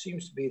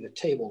seems to be the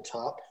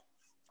tabletop.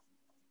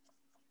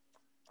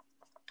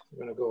 I'm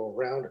going to go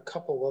around a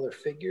couple of other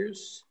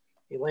figures.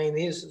 Elaine,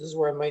 this is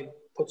where I might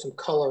put some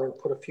color and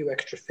put a few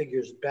extra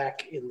figures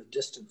back in the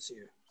distance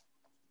here.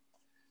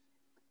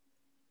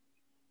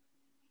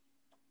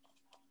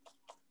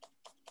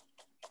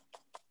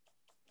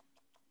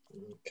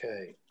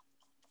 Okay.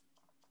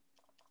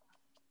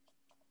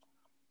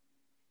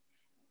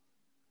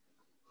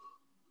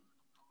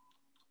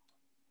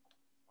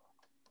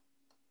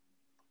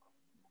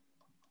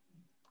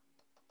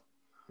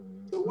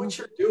 So what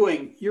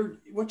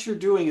you're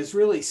doing is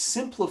really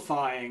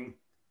simplifying.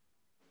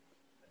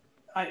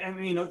 I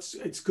mean,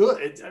 it's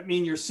good. I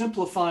mean, you're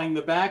simplifying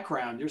the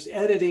background. You're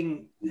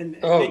editing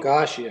and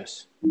gosh,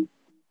 yes.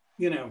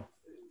 You know,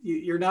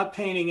 you're not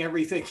painting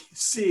everything you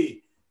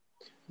see.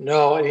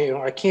 No, you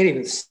know, I can't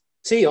even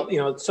see, you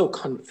know, it's so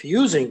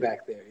confusing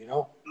back there, you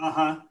know?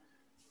 Uh-huh.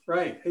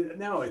 Right.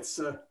 No,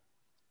 it's, I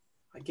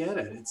get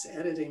it. It's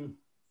editing,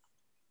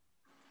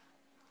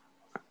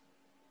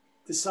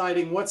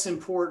 deciding what's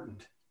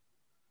important.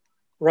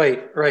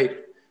 Right, right.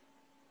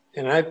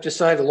 And I've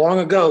decided long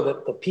ago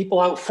that the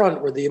people out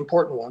front were the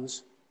important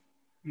ones.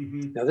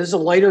 Mm-hmm. Now, this is a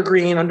lighter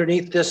green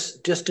underneath this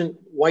distant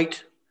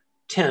white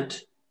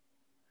tint.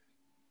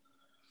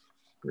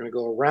 I'm going to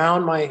go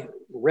around my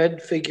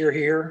red figure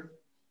here.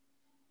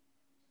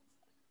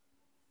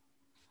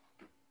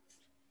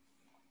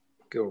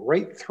 Go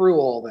right through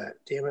all that.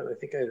 Damn it! I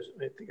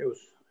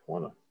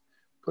want to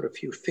put a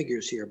few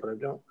figures here, but I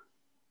don't.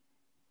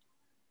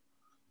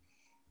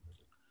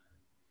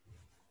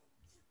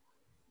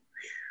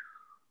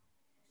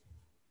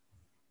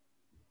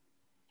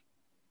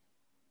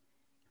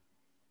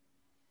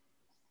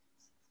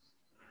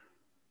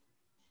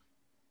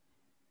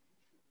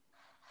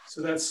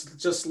 So that's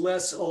just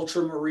less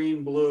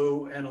ultramarine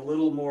blue and a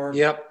little more.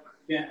 Yep.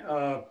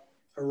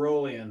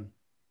 Aurelian.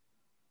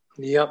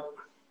 Yep.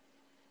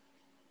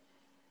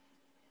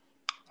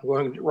 I'm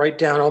going right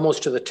down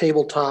almost to the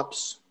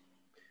tabletops.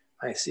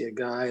 I see a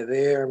guy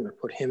there. I'm going to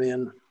put him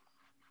in.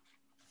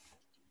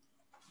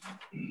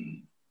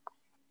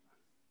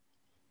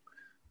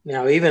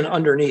 Now, even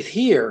underneath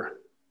here,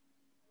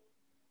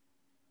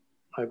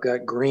 I've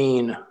got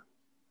green.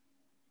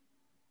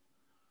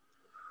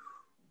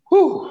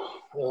 Whew.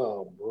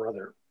 Oh,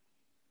 brother.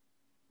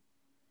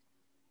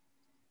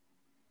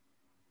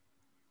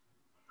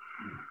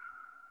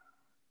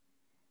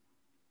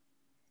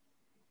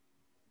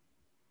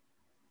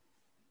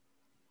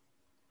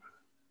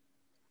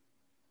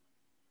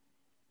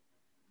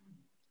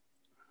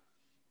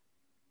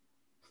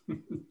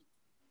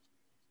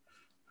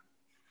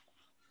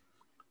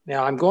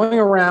 Now I'm going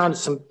around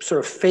some sort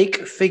of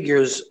fake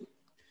figures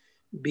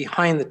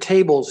behind the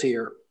tables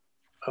here.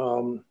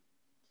 And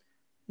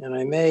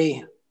I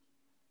may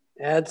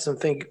add some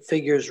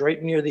figures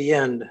right near the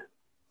end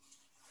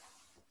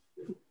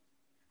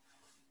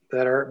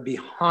that are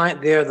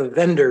behind, they're the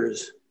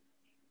vendors.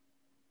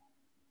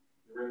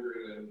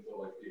 Rendering them into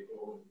like the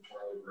old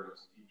Charlie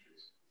Brown's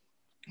teachers.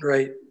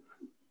 Right.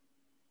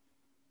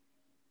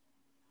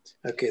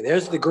 Okay,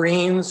 there's the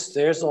greens,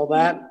 there's all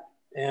that.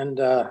 And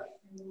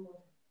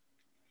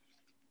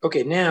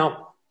okay,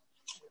 now,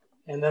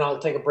 and then I'll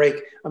take a break.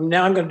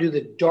 Now I'm going to do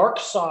the dark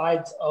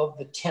sides of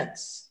the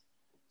tints.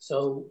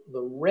 So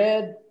the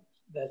red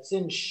that's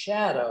in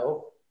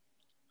shadow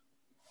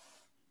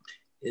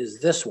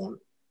is this one.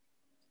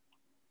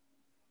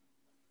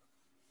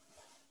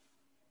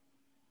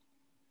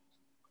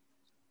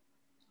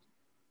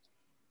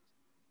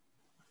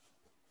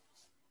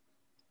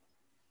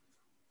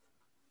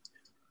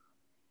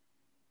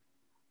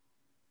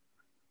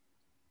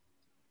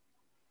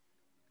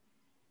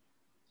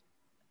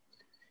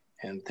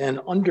 And then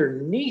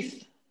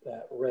underneath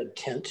that red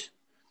tint,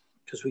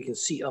 because we can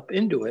see up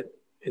into it,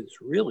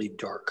 it's really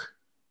dark.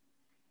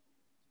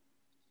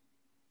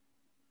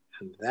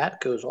 And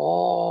that goes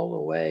all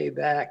the way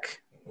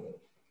back. What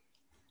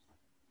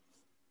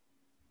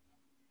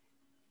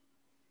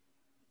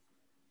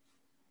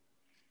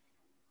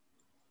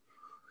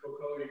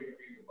color are you going to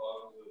paint the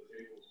bottoms of the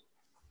tables?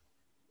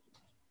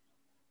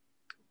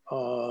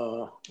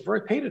 I've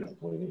already painted them.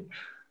 What do you mean?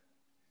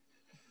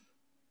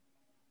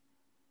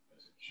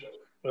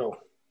 Oh,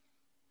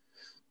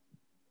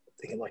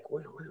 thinking like,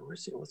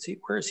 where's he?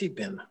 Where has he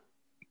been?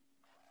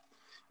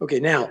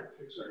 Okay, now.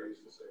 Pixar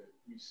used to say,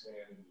 we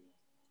sand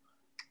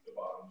the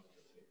bottoms of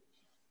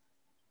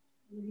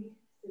the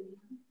tables.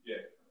 Yeah,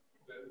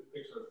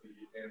 Pixar, the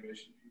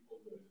animation people,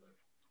 that like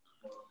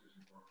monsters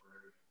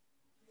incorporated.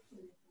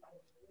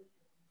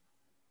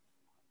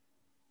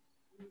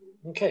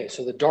 Okay,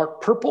 so the dark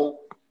purple.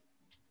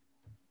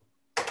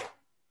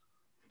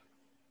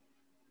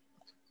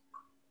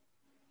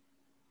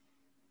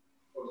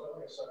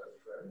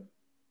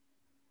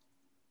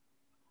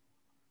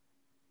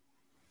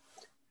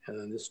 And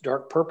then this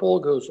dark purple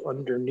goes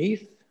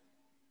underneath.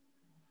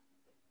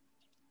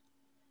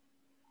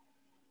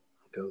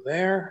 Go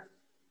there.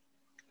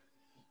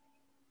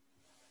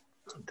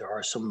 There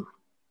are some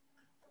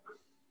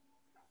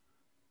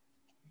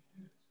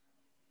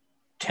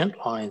tint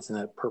lines in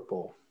that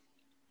purple.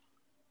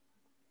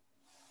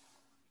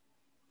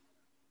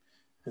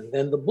 And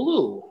then the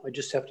blue. I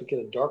just have to get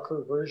a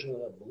darker version of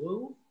that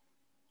blue.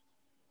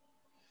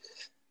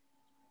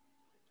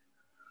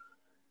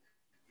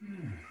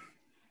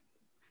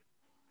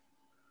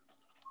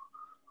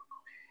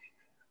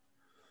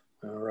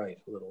 All right,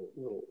 little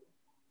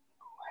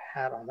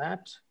hat on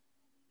that.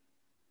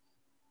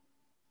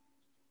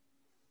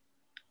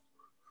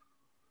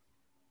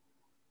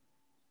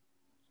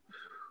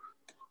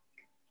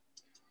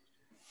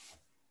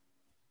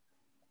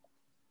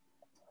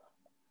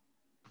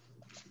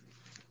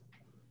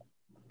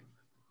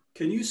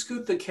 Can you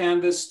scoot the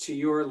canvas to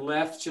your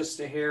left just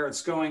a hair?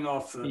 It's going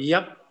off the...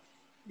 Yep,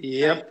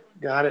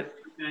 got it.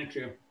 Thank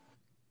you.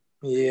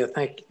 Yeah,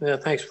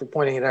 thanks for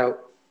pointing it out.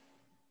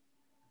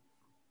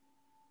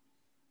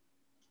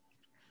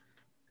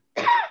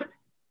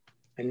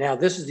 And now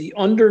this is the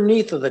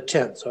underneath of the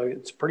tint. So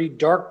it's pretty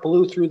dark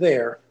blue through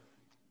there.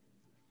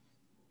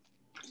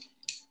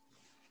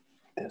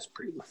 That's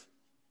pretty much.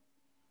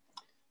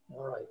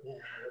 All right, now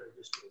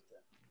just do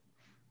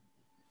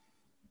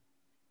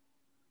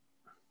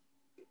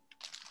that.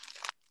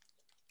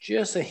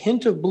 Just a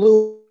hint of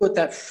blue with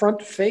that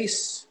front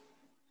face.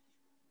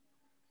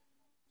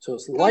 So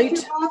it's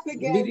light, off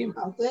again. medium.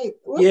 I'll think.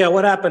 Yeah,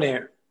 what happened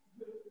here?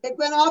 It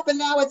went off and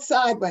now it's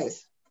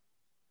sideways.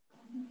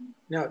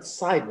 Now it's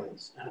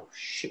sideways. Oh,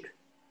 shoot.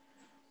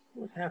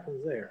 What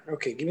happens there?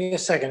 Okay, give me a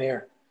second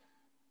here.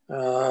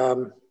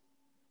 Now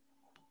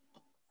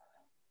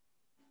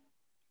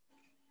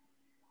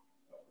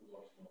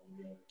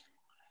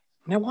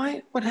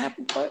what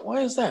happened?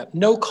 Why is that?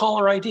 No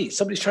caller ID.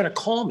 Somebody's trying to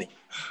call me.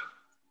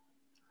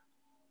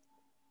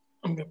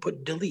 I'm gonna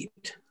put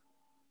delete.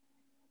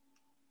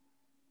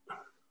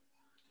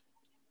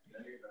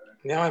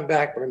 Now I'm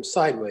back, but I'm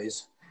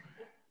sideways.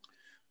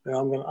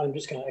 Well, I'm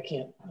just gonna, I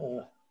can't,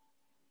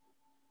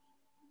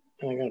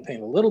 I'm gonna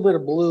paint a little bit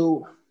of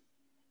blue.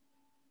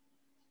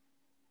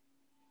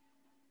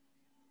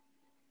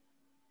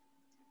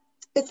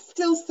 It's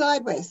still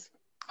sideways.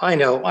 I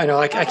know,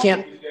 I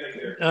can't,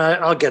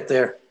 I'll get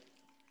there.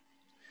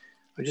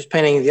 I'm just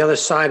painting the other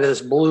side of this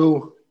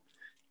blue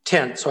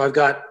tint. So I've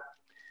got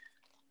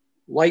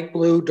light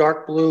blue,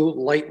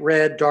 light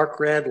red,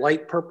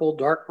 light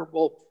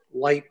purple,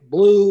 light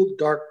blue,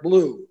 dark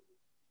blue.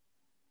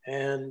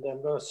 And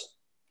I'm gonna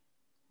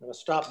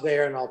stop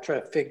there and I'll try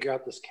to figure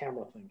out this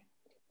camera thing.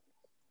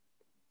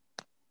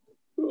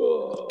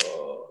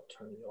 Oh,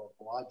 turn the old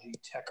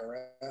Logitech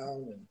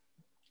around and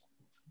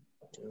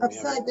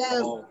upside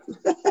down.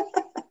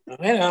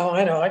 I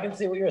know. I can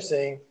see what you're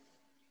saying.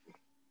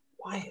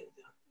 Why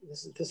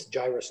this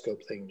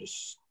gyroscope thing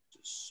just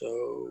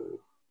so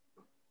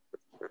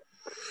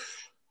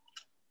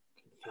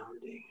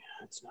confounding?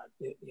 It's not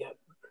it yet.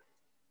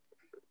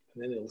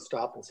 And then it'll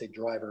stop and say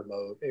driver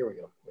mode. There we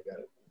go. I got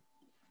it.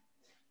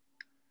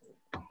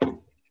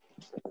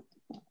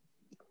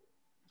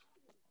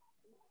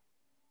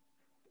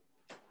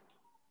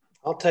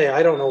 I'll tell you,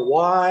 I don't know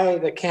why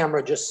the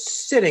camera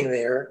just sitting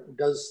there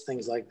does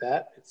things like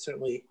that. It's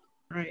certainly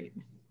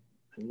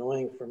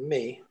annoying for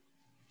me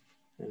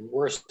and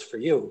worse for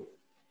you.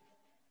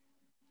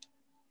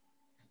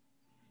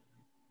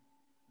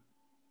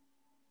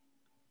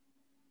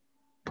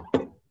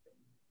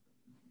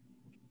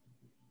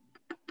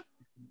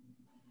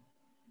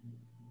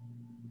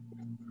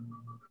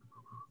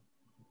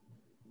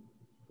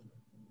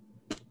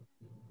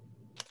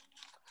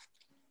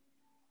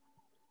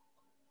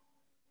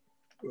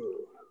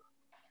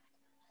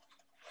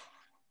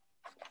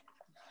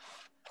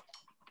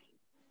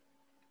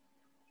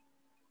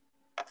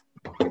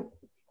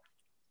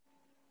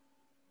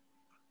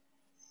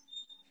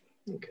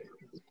 Okay,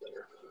 that's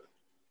better.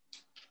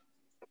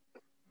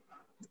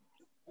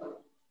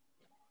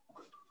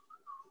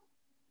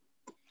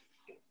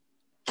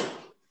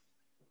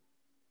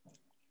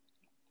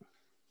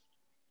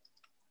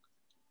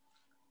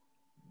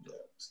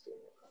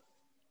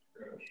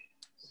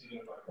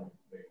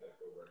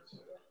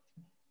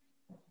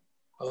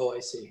 Oh,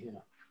 I see. Yeah.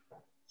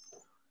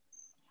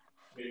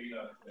 Maybe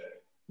not today.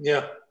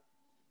 Yeah.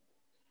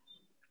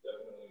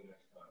 Definitely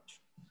next time.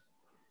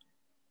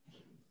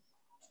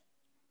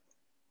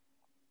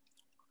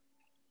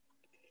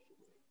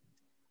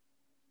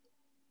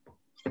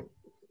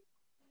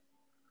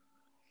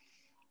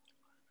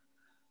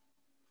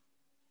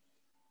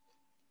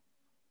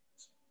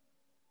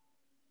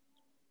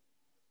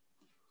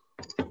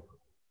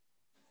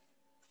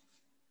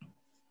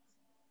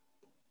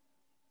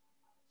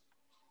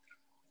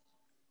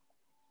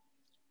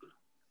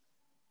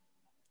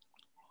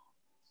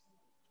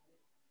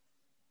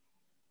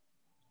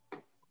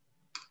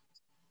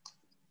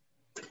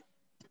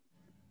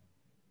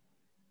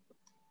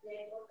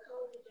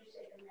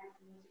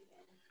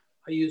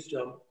 I used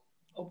a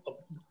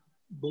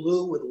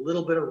blue with a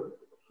little bit of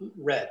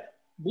red.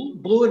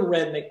 Blue and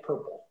red make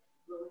purple.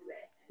 Blue and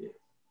red. Yeah.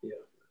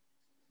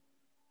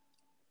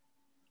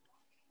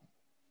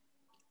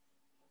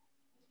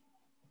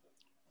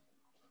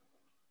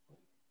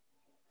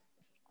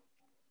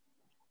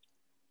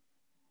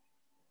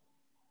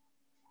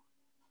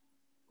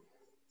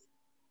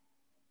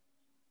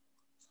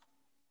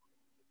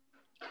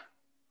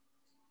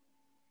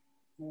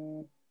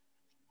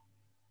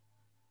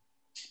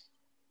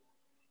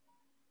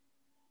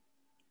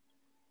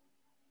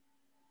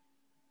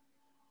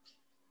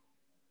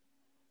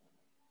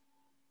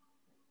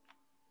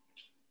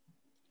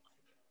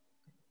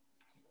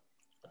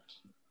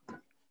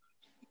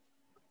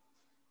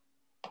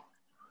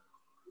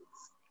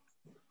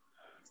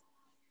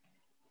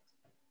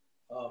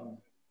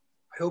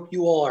 I hope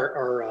you all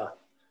are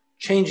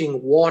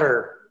changing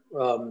water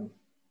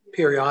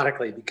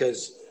periodically,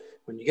 because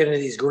when you get into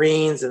these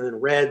greens and then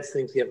reds,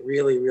 things get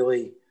really,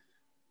 really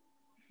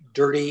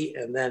dirty,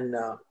 and then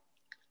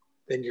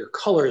your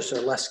colors are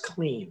less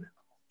clean.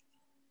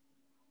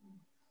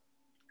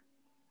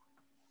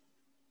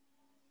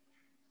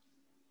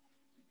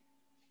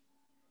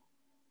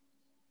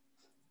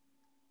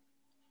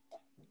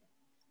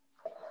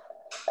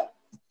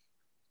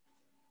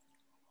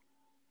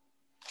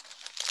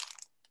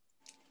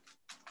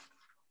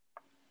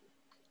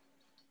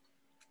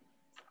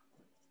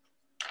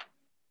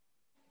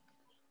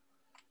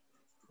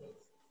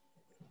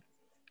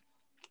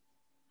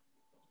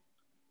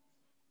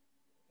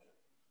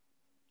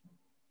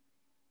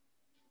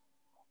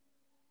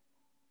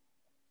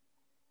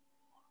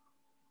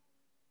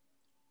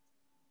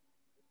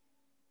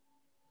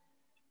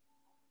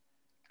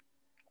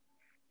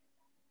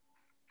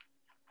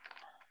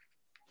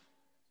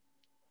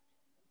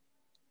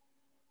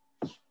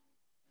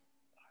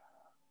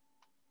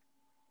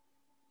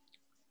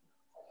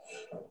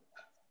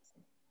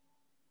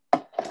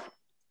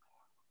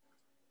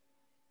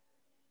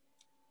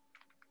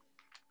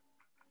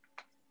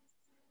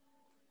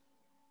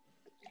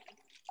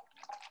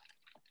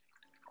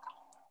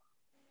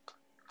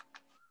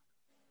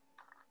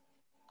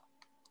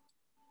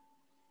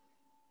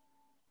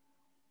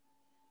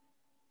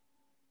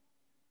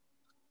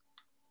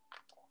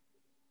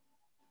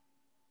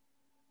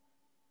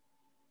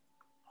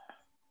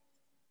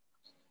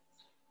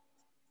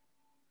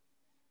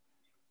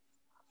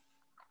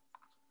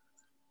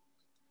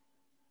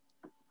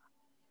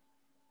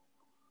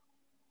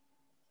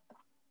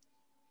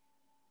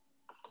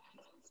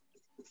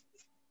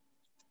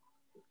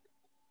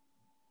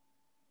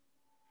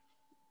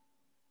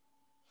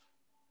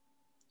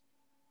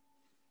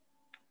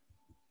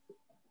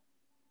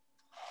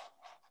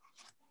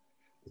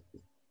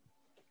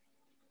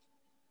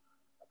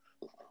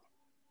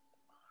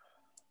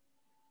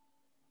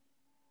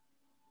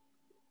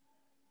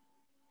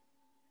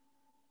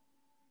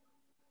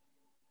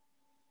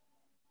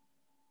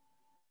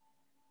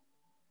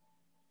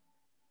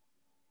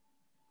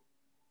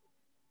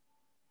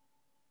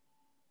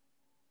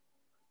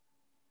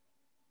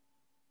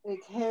 A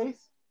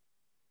case?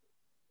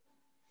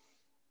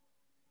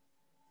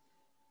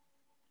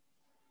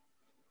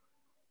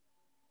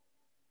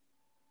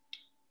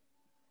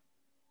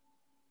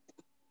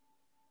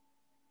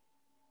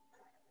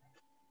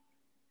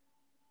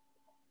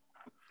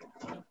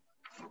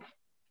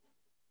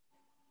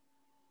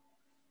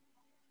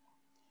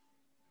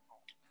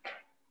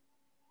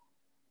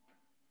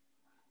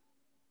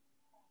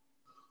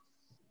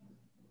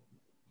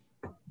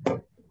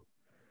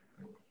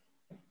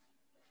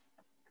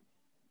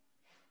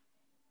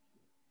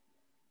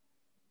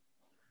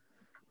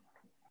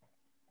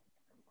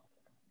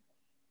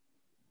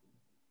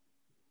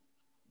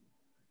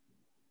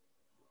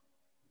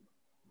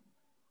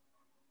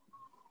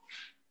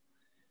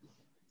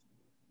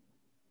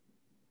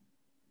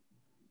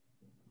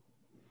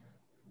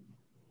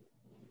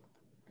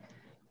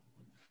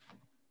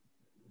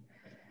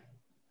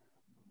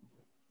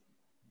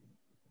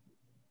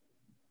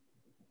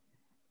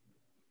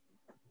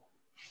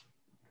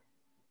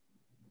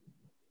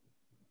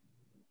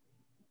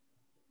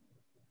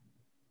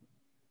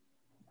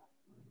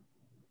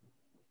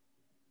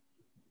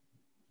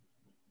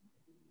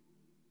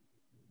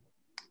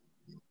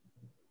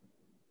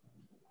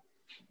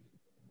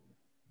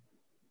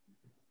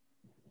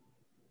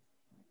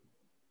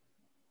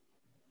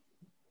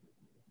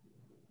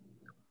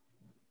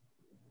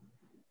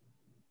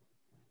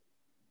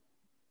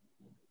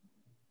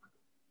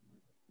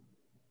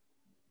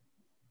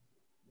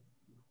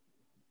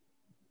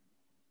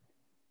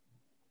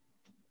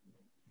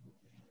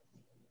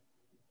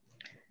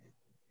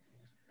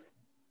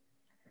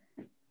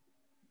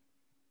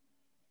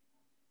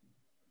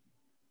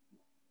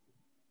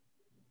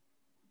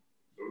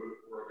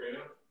 We're okay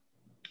now?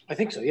 I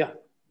think so, yeah.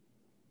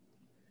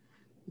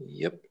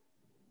 Yep.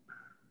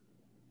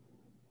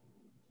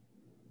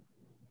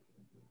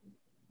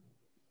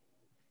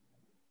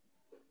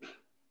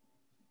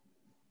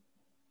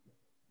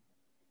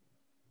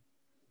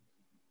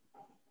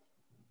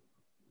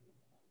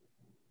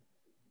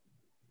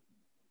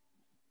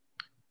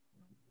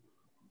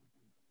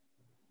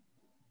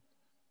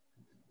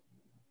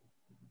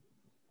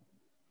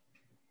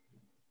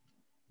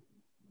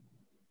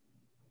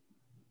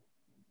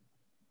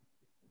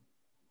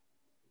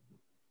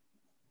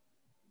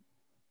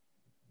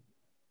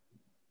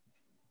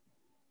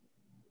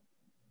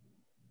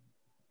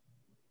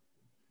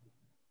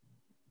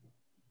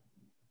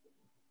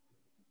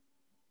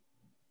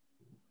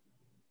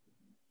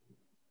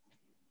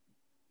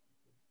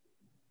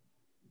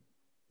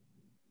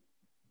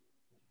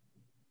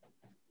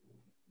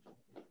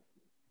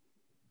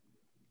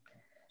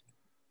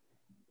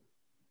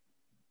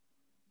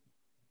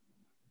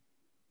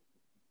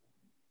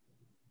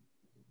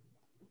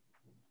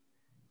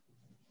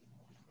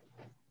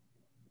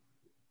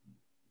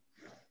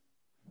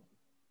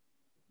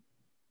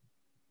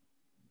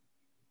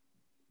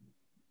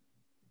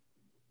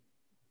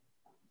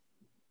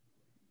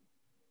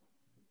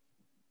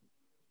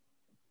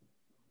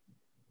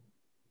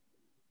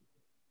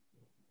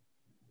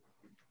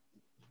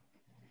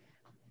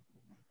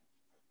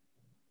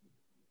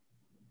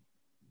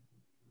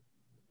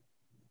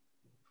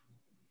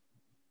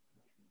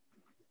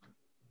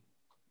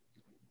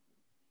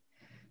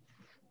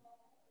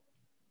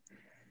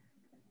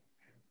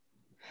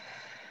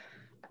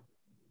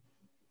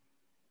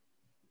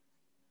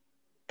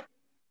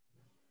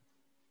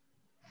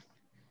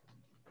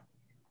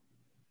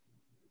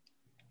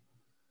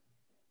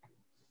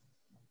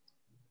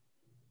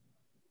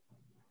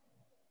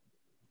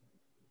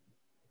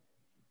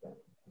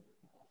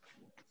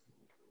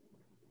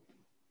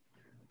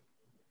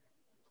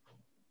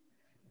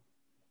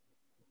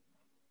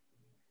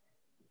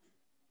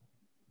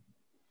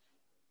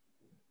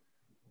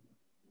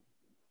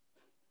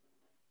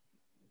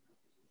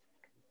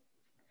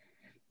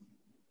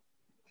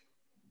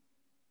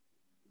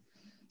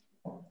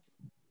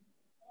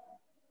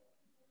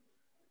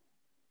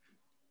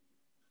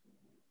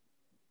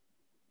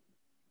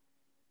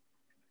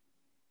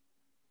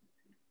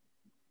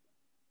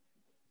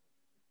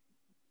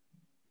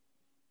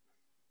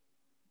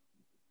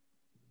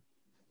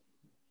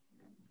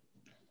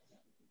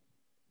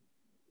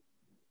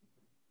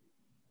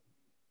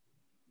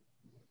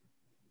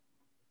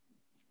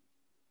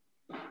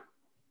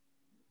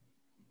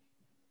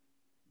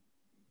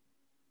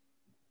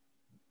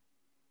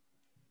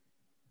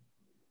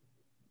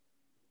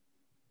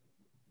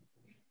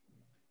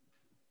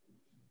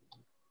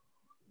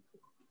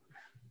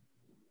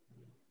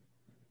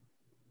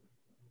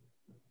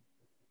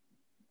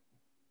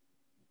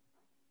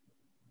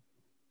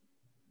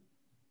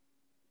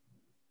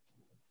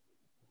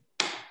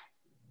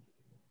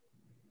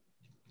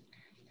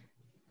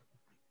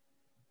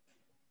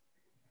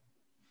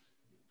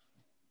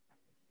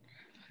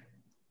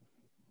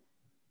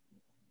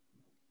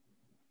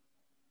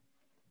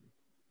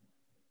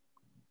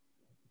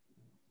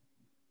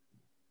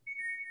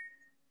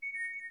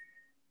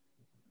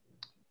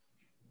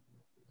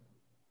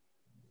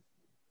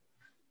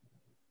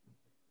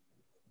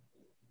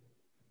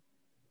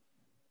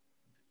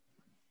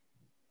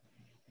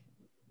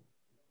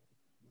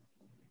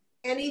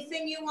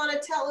 Anything you want to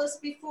tell us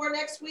before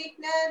next week,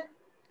 Ned?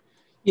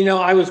 You know,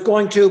 I was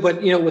going to,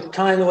 but you know, with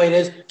time the way it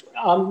is,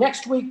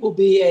 next week will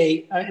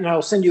be and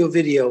I'll send you a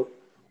video.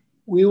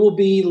 We will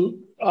be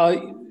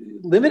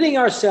limiting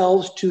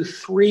ourselves to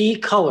 3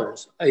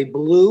 colors: a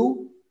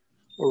blue,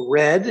 a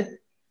red,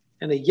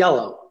 and a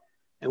yellow.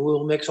 And we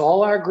will mix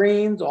all our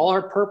greens, all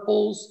our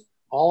purples,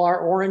 all our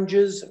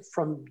oranges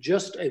from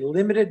just a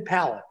limited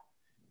palette.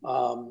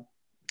 And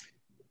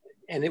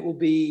it will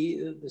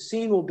be, the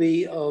scene will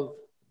be of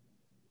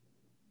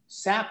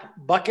sap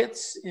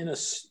buckets in a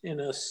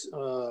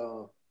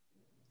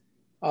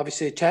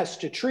obviously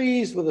attached to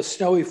trees with a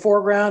snowy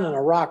foreground and a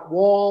rock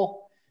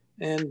wall.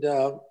 And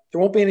there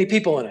won't be any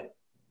people in it.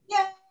 Yay!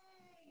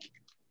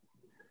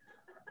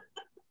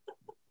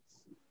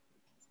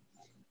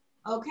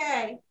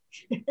 Okay.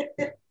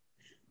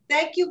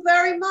 Thank you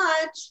very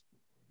much.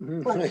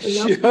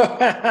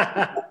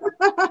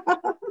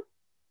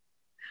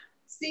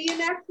 See you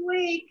next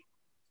week.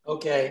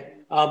 Okay.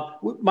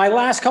 My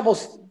last couple,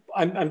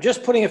 I'm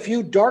just putting a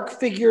few dark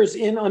figures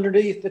in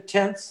underneath the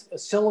tents,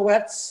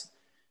 silhouettes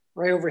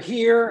right over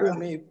here. Let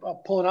me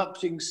pull it up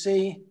so you can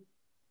see.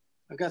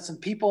 I've got some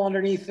people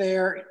underneath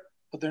there,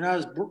 but they're not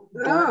as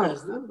dark,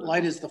 as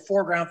light as the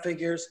foreground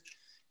figures.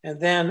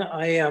 And then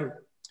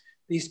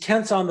these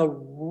tents on the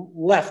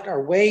left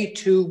are way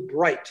too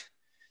bright.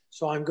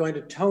 So I'm going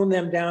to tone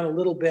them down a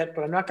little bit,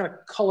 but I'm not going to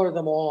color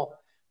them all.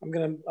 I'm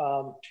going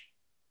to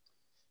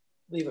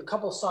leave a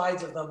couple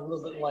sides of them a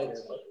little bit lighter.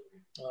 But,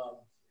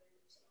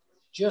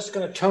 just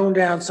going to tone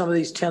down some of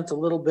these tents a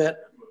little bit.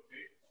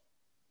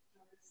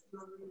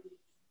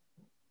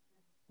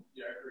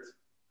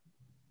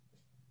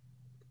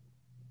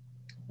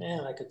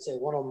 And I could say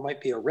one of them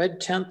might be a red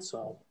tent,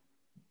 so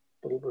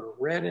a little bit of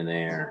red in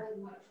there.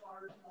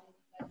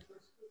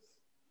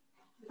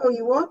 Oh,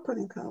 you are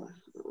putting color.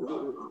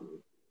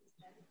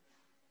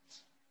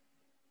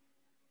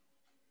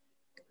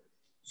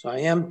 So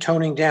I am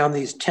toning down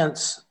these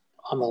tents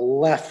on the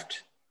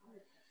left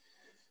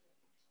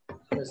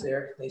because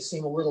they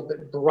seem a little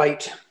bit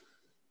bright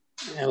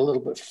and a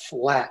little bit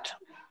flat.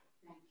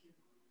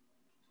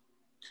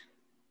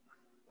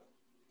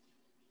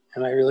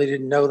 And I really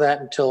didn't know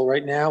that until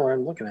right now when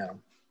I'm looking at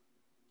them.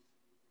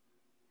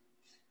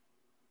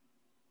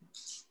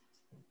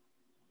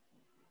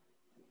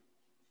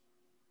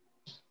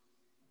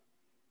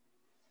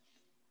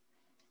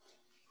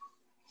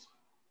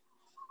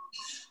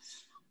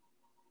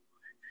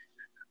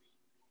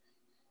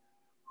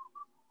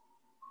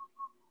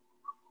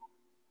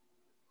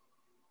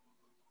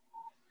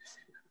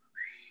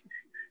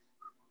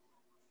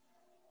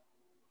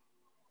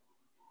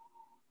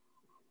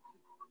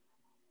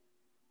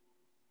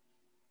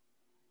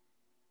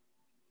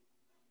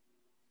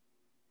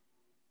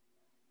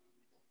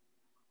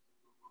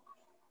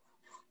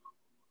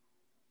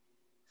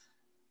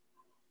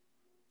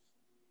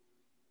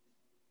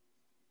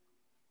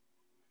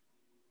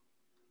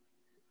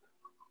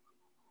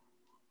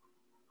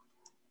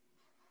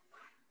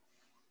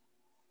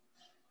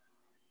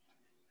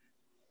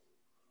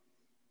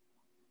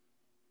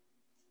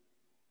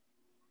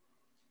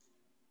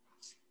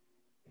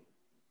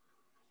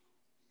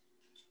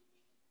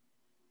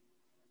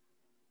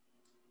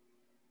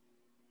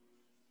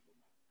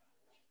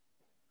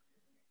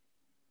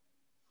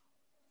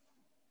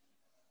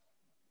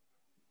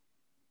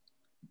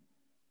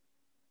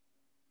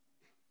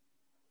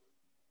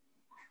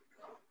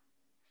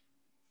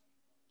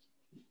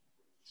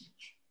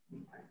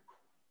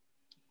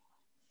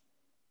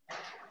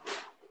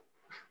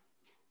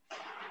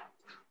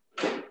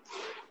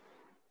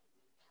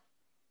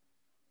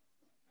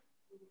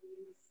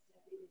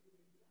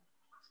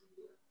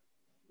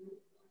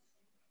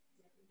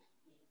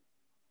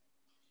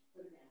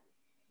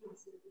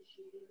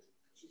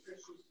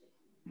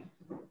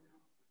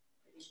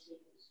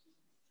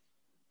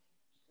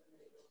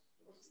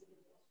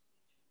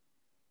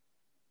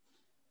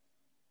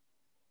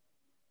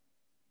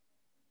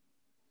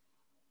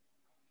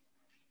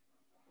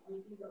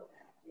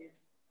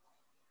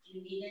 Do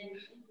you need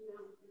anything?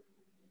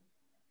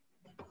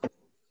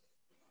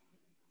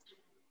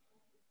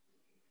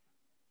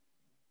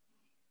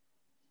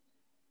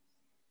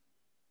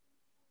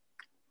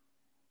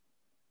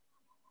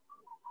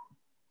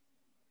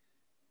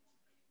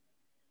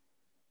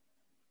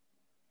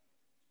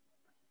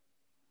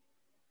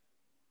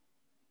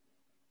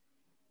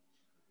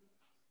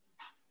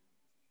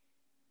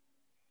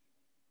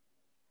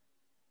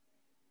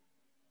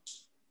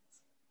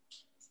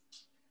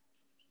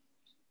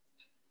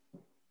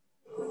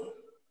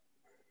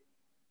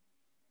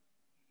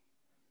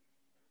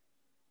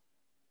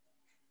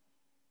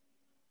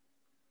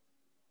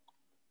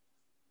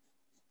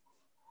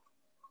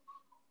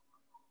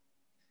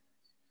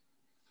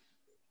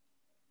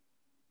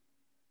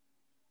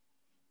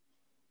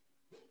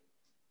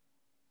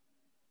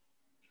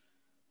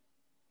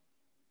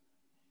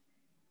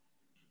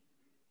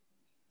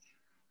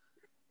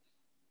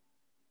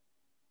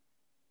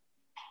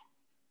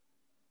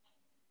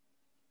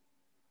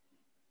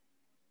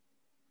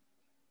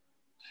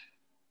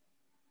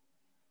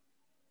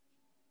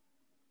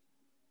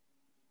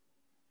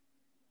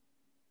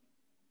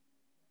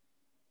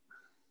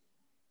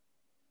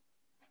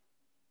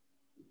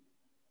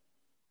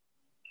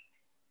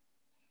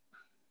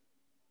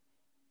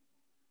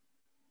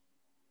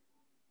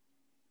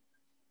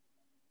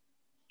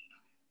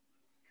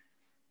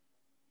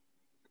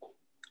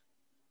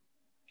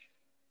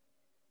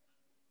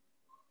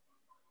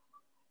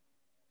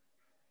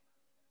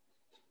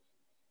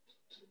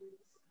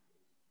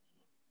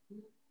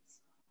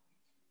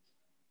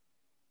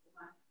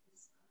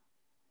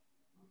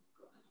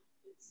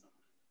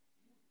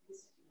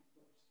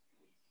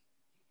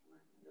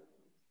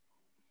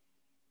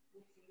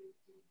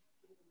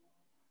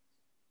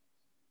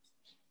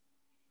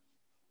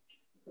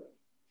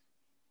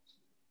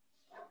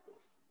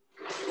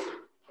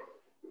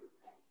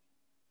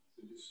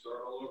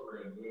 Start all over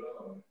and do it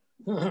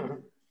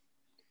on.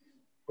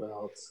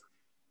 Well, it's...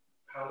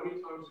 How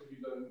many times have you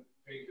done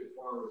painted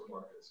farmers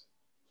markets?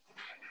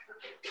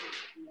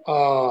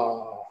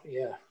 Oh,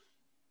 yeah.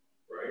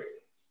 Right?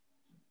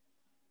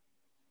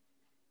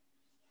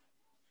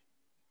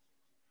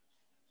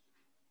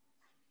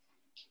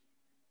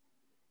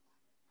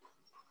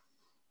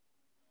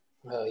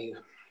 Well, you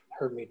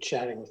heard me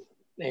chatting with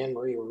Anne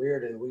Marie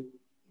Reardon.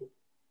 In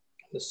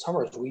the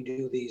summers, we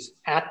do these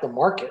at the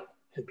market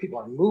and people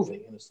are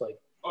moving and it's like,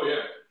 oh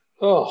yeah.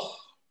 Oh.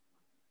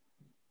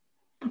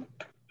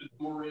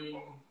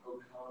 Maureen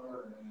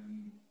O'Connor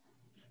and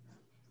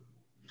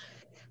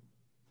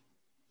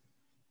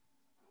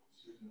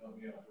Susan, help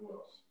me out, who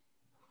else?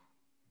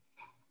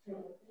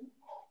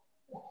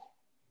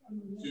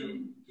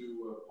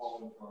 Do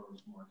Paul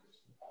Farmers Markets.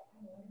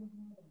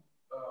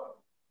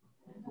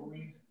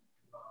 Maureen,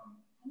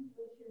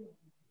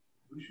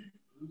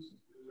 who's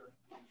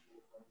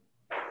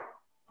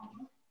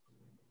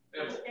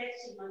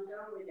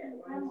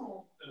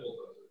Emil. Emil does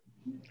it.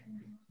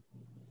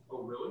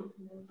 Oh, really?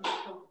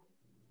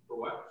 For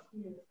what?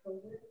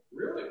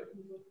 Really?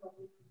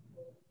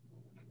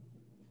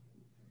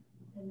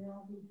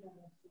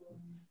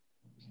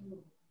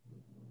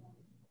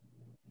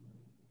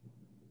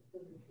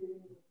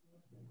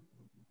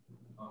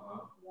 Uh-huh.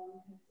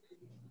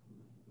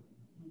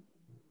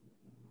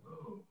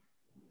 Oh.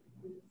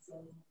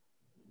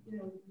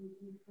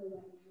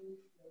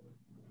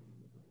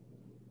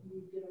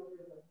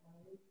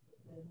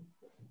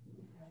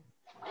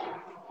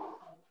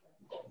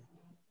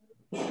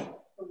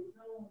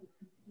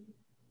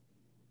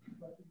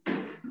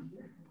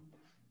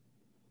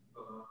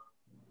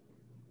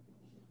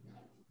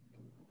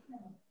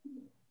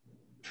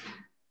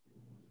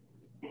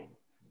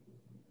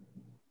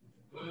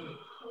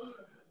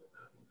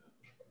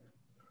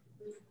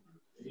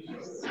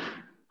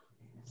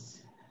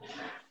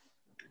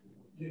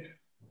 Yeah.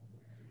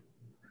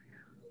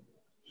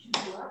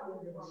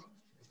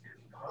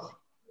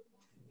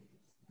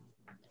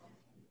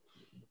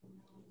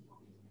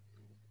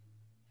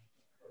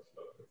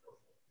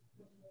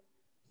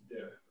 Yeah,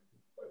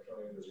 by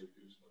trying to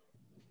reduce them.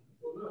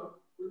 Well, no,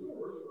 we're doing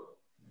really well.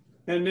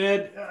 And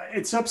Ned,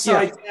 it's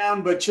upside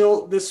down, but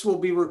this will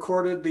be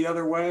recorded the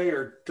other way,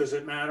 or does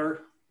it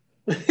matter?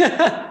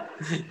 Yeah.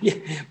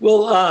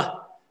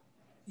 Well,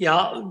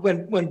 yeah.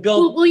 When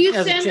Bill, will you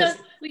send us?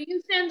 Will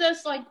you send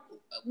us, like,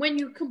 when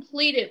you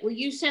complete it? Will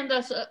you send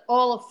us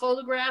all a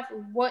photograph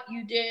of what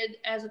you did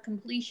as a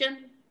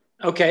completion?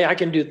 Okay, I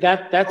can do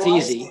that. That's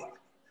easy.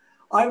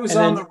 I was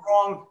on the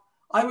wrong.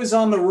 I was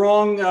on the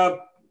wrong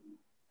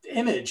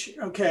image.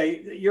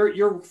 Okay,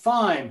 you're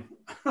fine.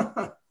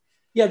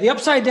 Yeah, the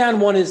upside down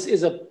one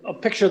is a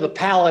picture of the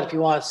palette if you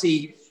want to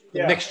see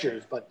the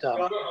mixtures. But I'm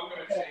going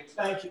to change.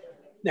 Thank you.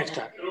 Next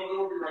time.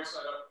 It'll be right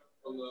side up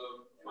on the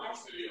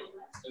first video,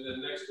 and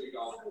then next week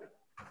I'll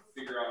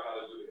figure out how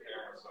to do the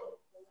camera. So,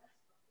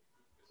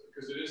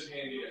 because it is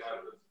handy to have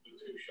the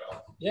two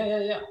shots.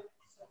 Yeah.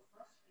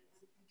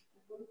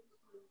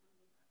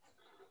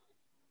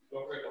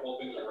 Don't forget the whole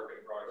thing's a work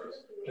in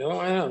progress. No,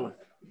 I know.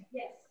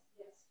 Yes.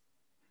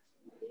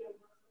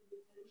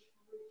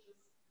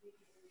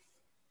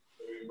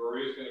 I mean,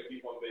 Maria's going to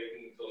keep on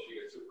baking until she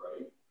gets it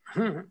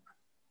right.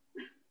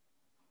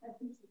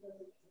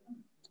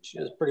 She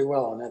does pretty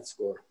well on that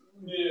score.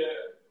 Yeah,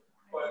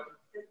 but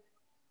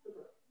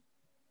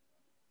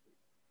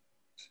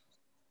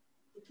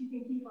you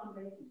can keep on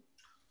baking.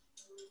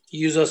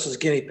 Use us as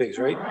guinea pigs,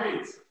 right?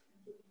 Right.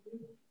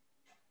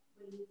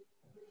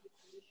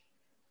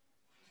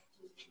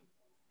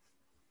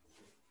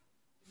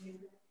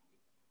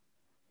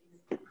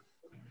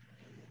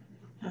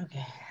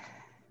 Okay.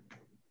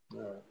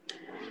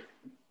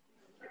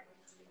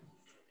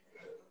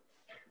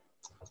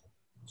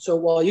 So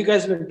while you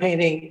guys have been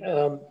painting,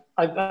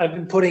 I've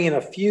been putting in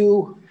a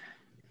few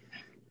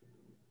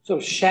sort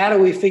of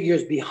shadowy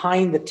figures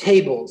behind the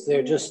tables.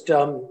 They're just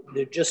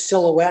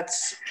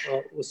silhouettes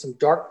with some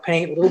dark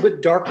paint, a little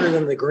bit darker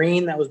than the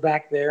green that was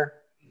back there.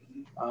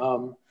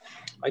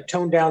 I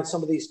toned down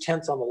some of these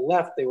tents on the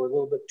left. They were a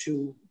little bit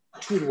too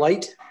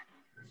light.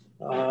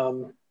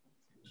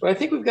 But I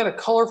think we've got a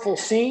colorful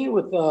scene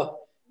with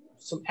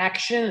some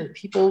action and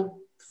people,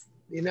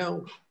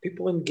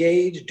 people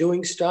engaged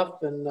doing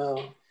stuff, and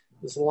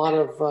there's a lot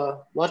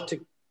to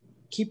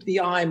keep the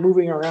eye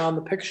moving around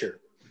the picture.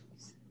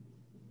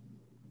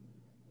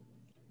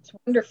 It's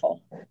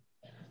wonderful.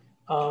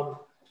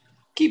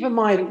 Keep in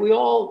mind, we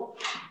all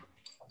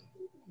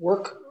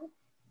work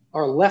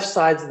our left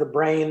sides of the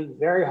brain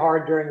very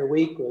hard during the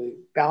week. We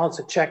balance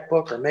a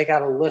checkbook or make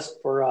out a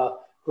list for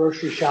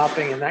grocery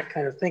shopping and that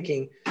kind of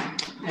thinking.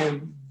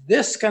 And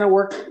this kind of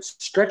work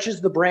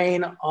stretches the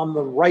brain on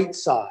the right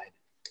side,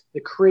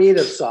 the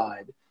creative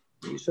side.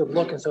 You sort of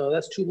look and say, oh,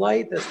 that's too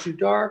light, that's too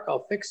dark,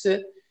 I'll fix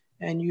it.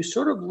 And you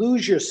sort of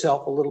lose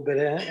yourself a little bit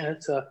in it, and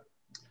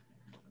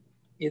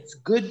it's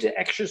good to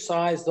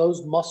exercise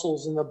those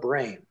muscles in the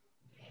brain.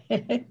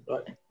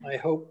 But I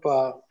hope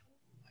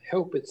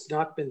it's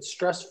not been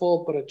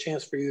stressful, but a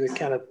chance for you to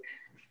kind of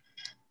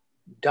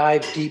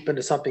dive deep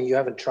into something you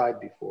haven't tried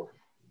before.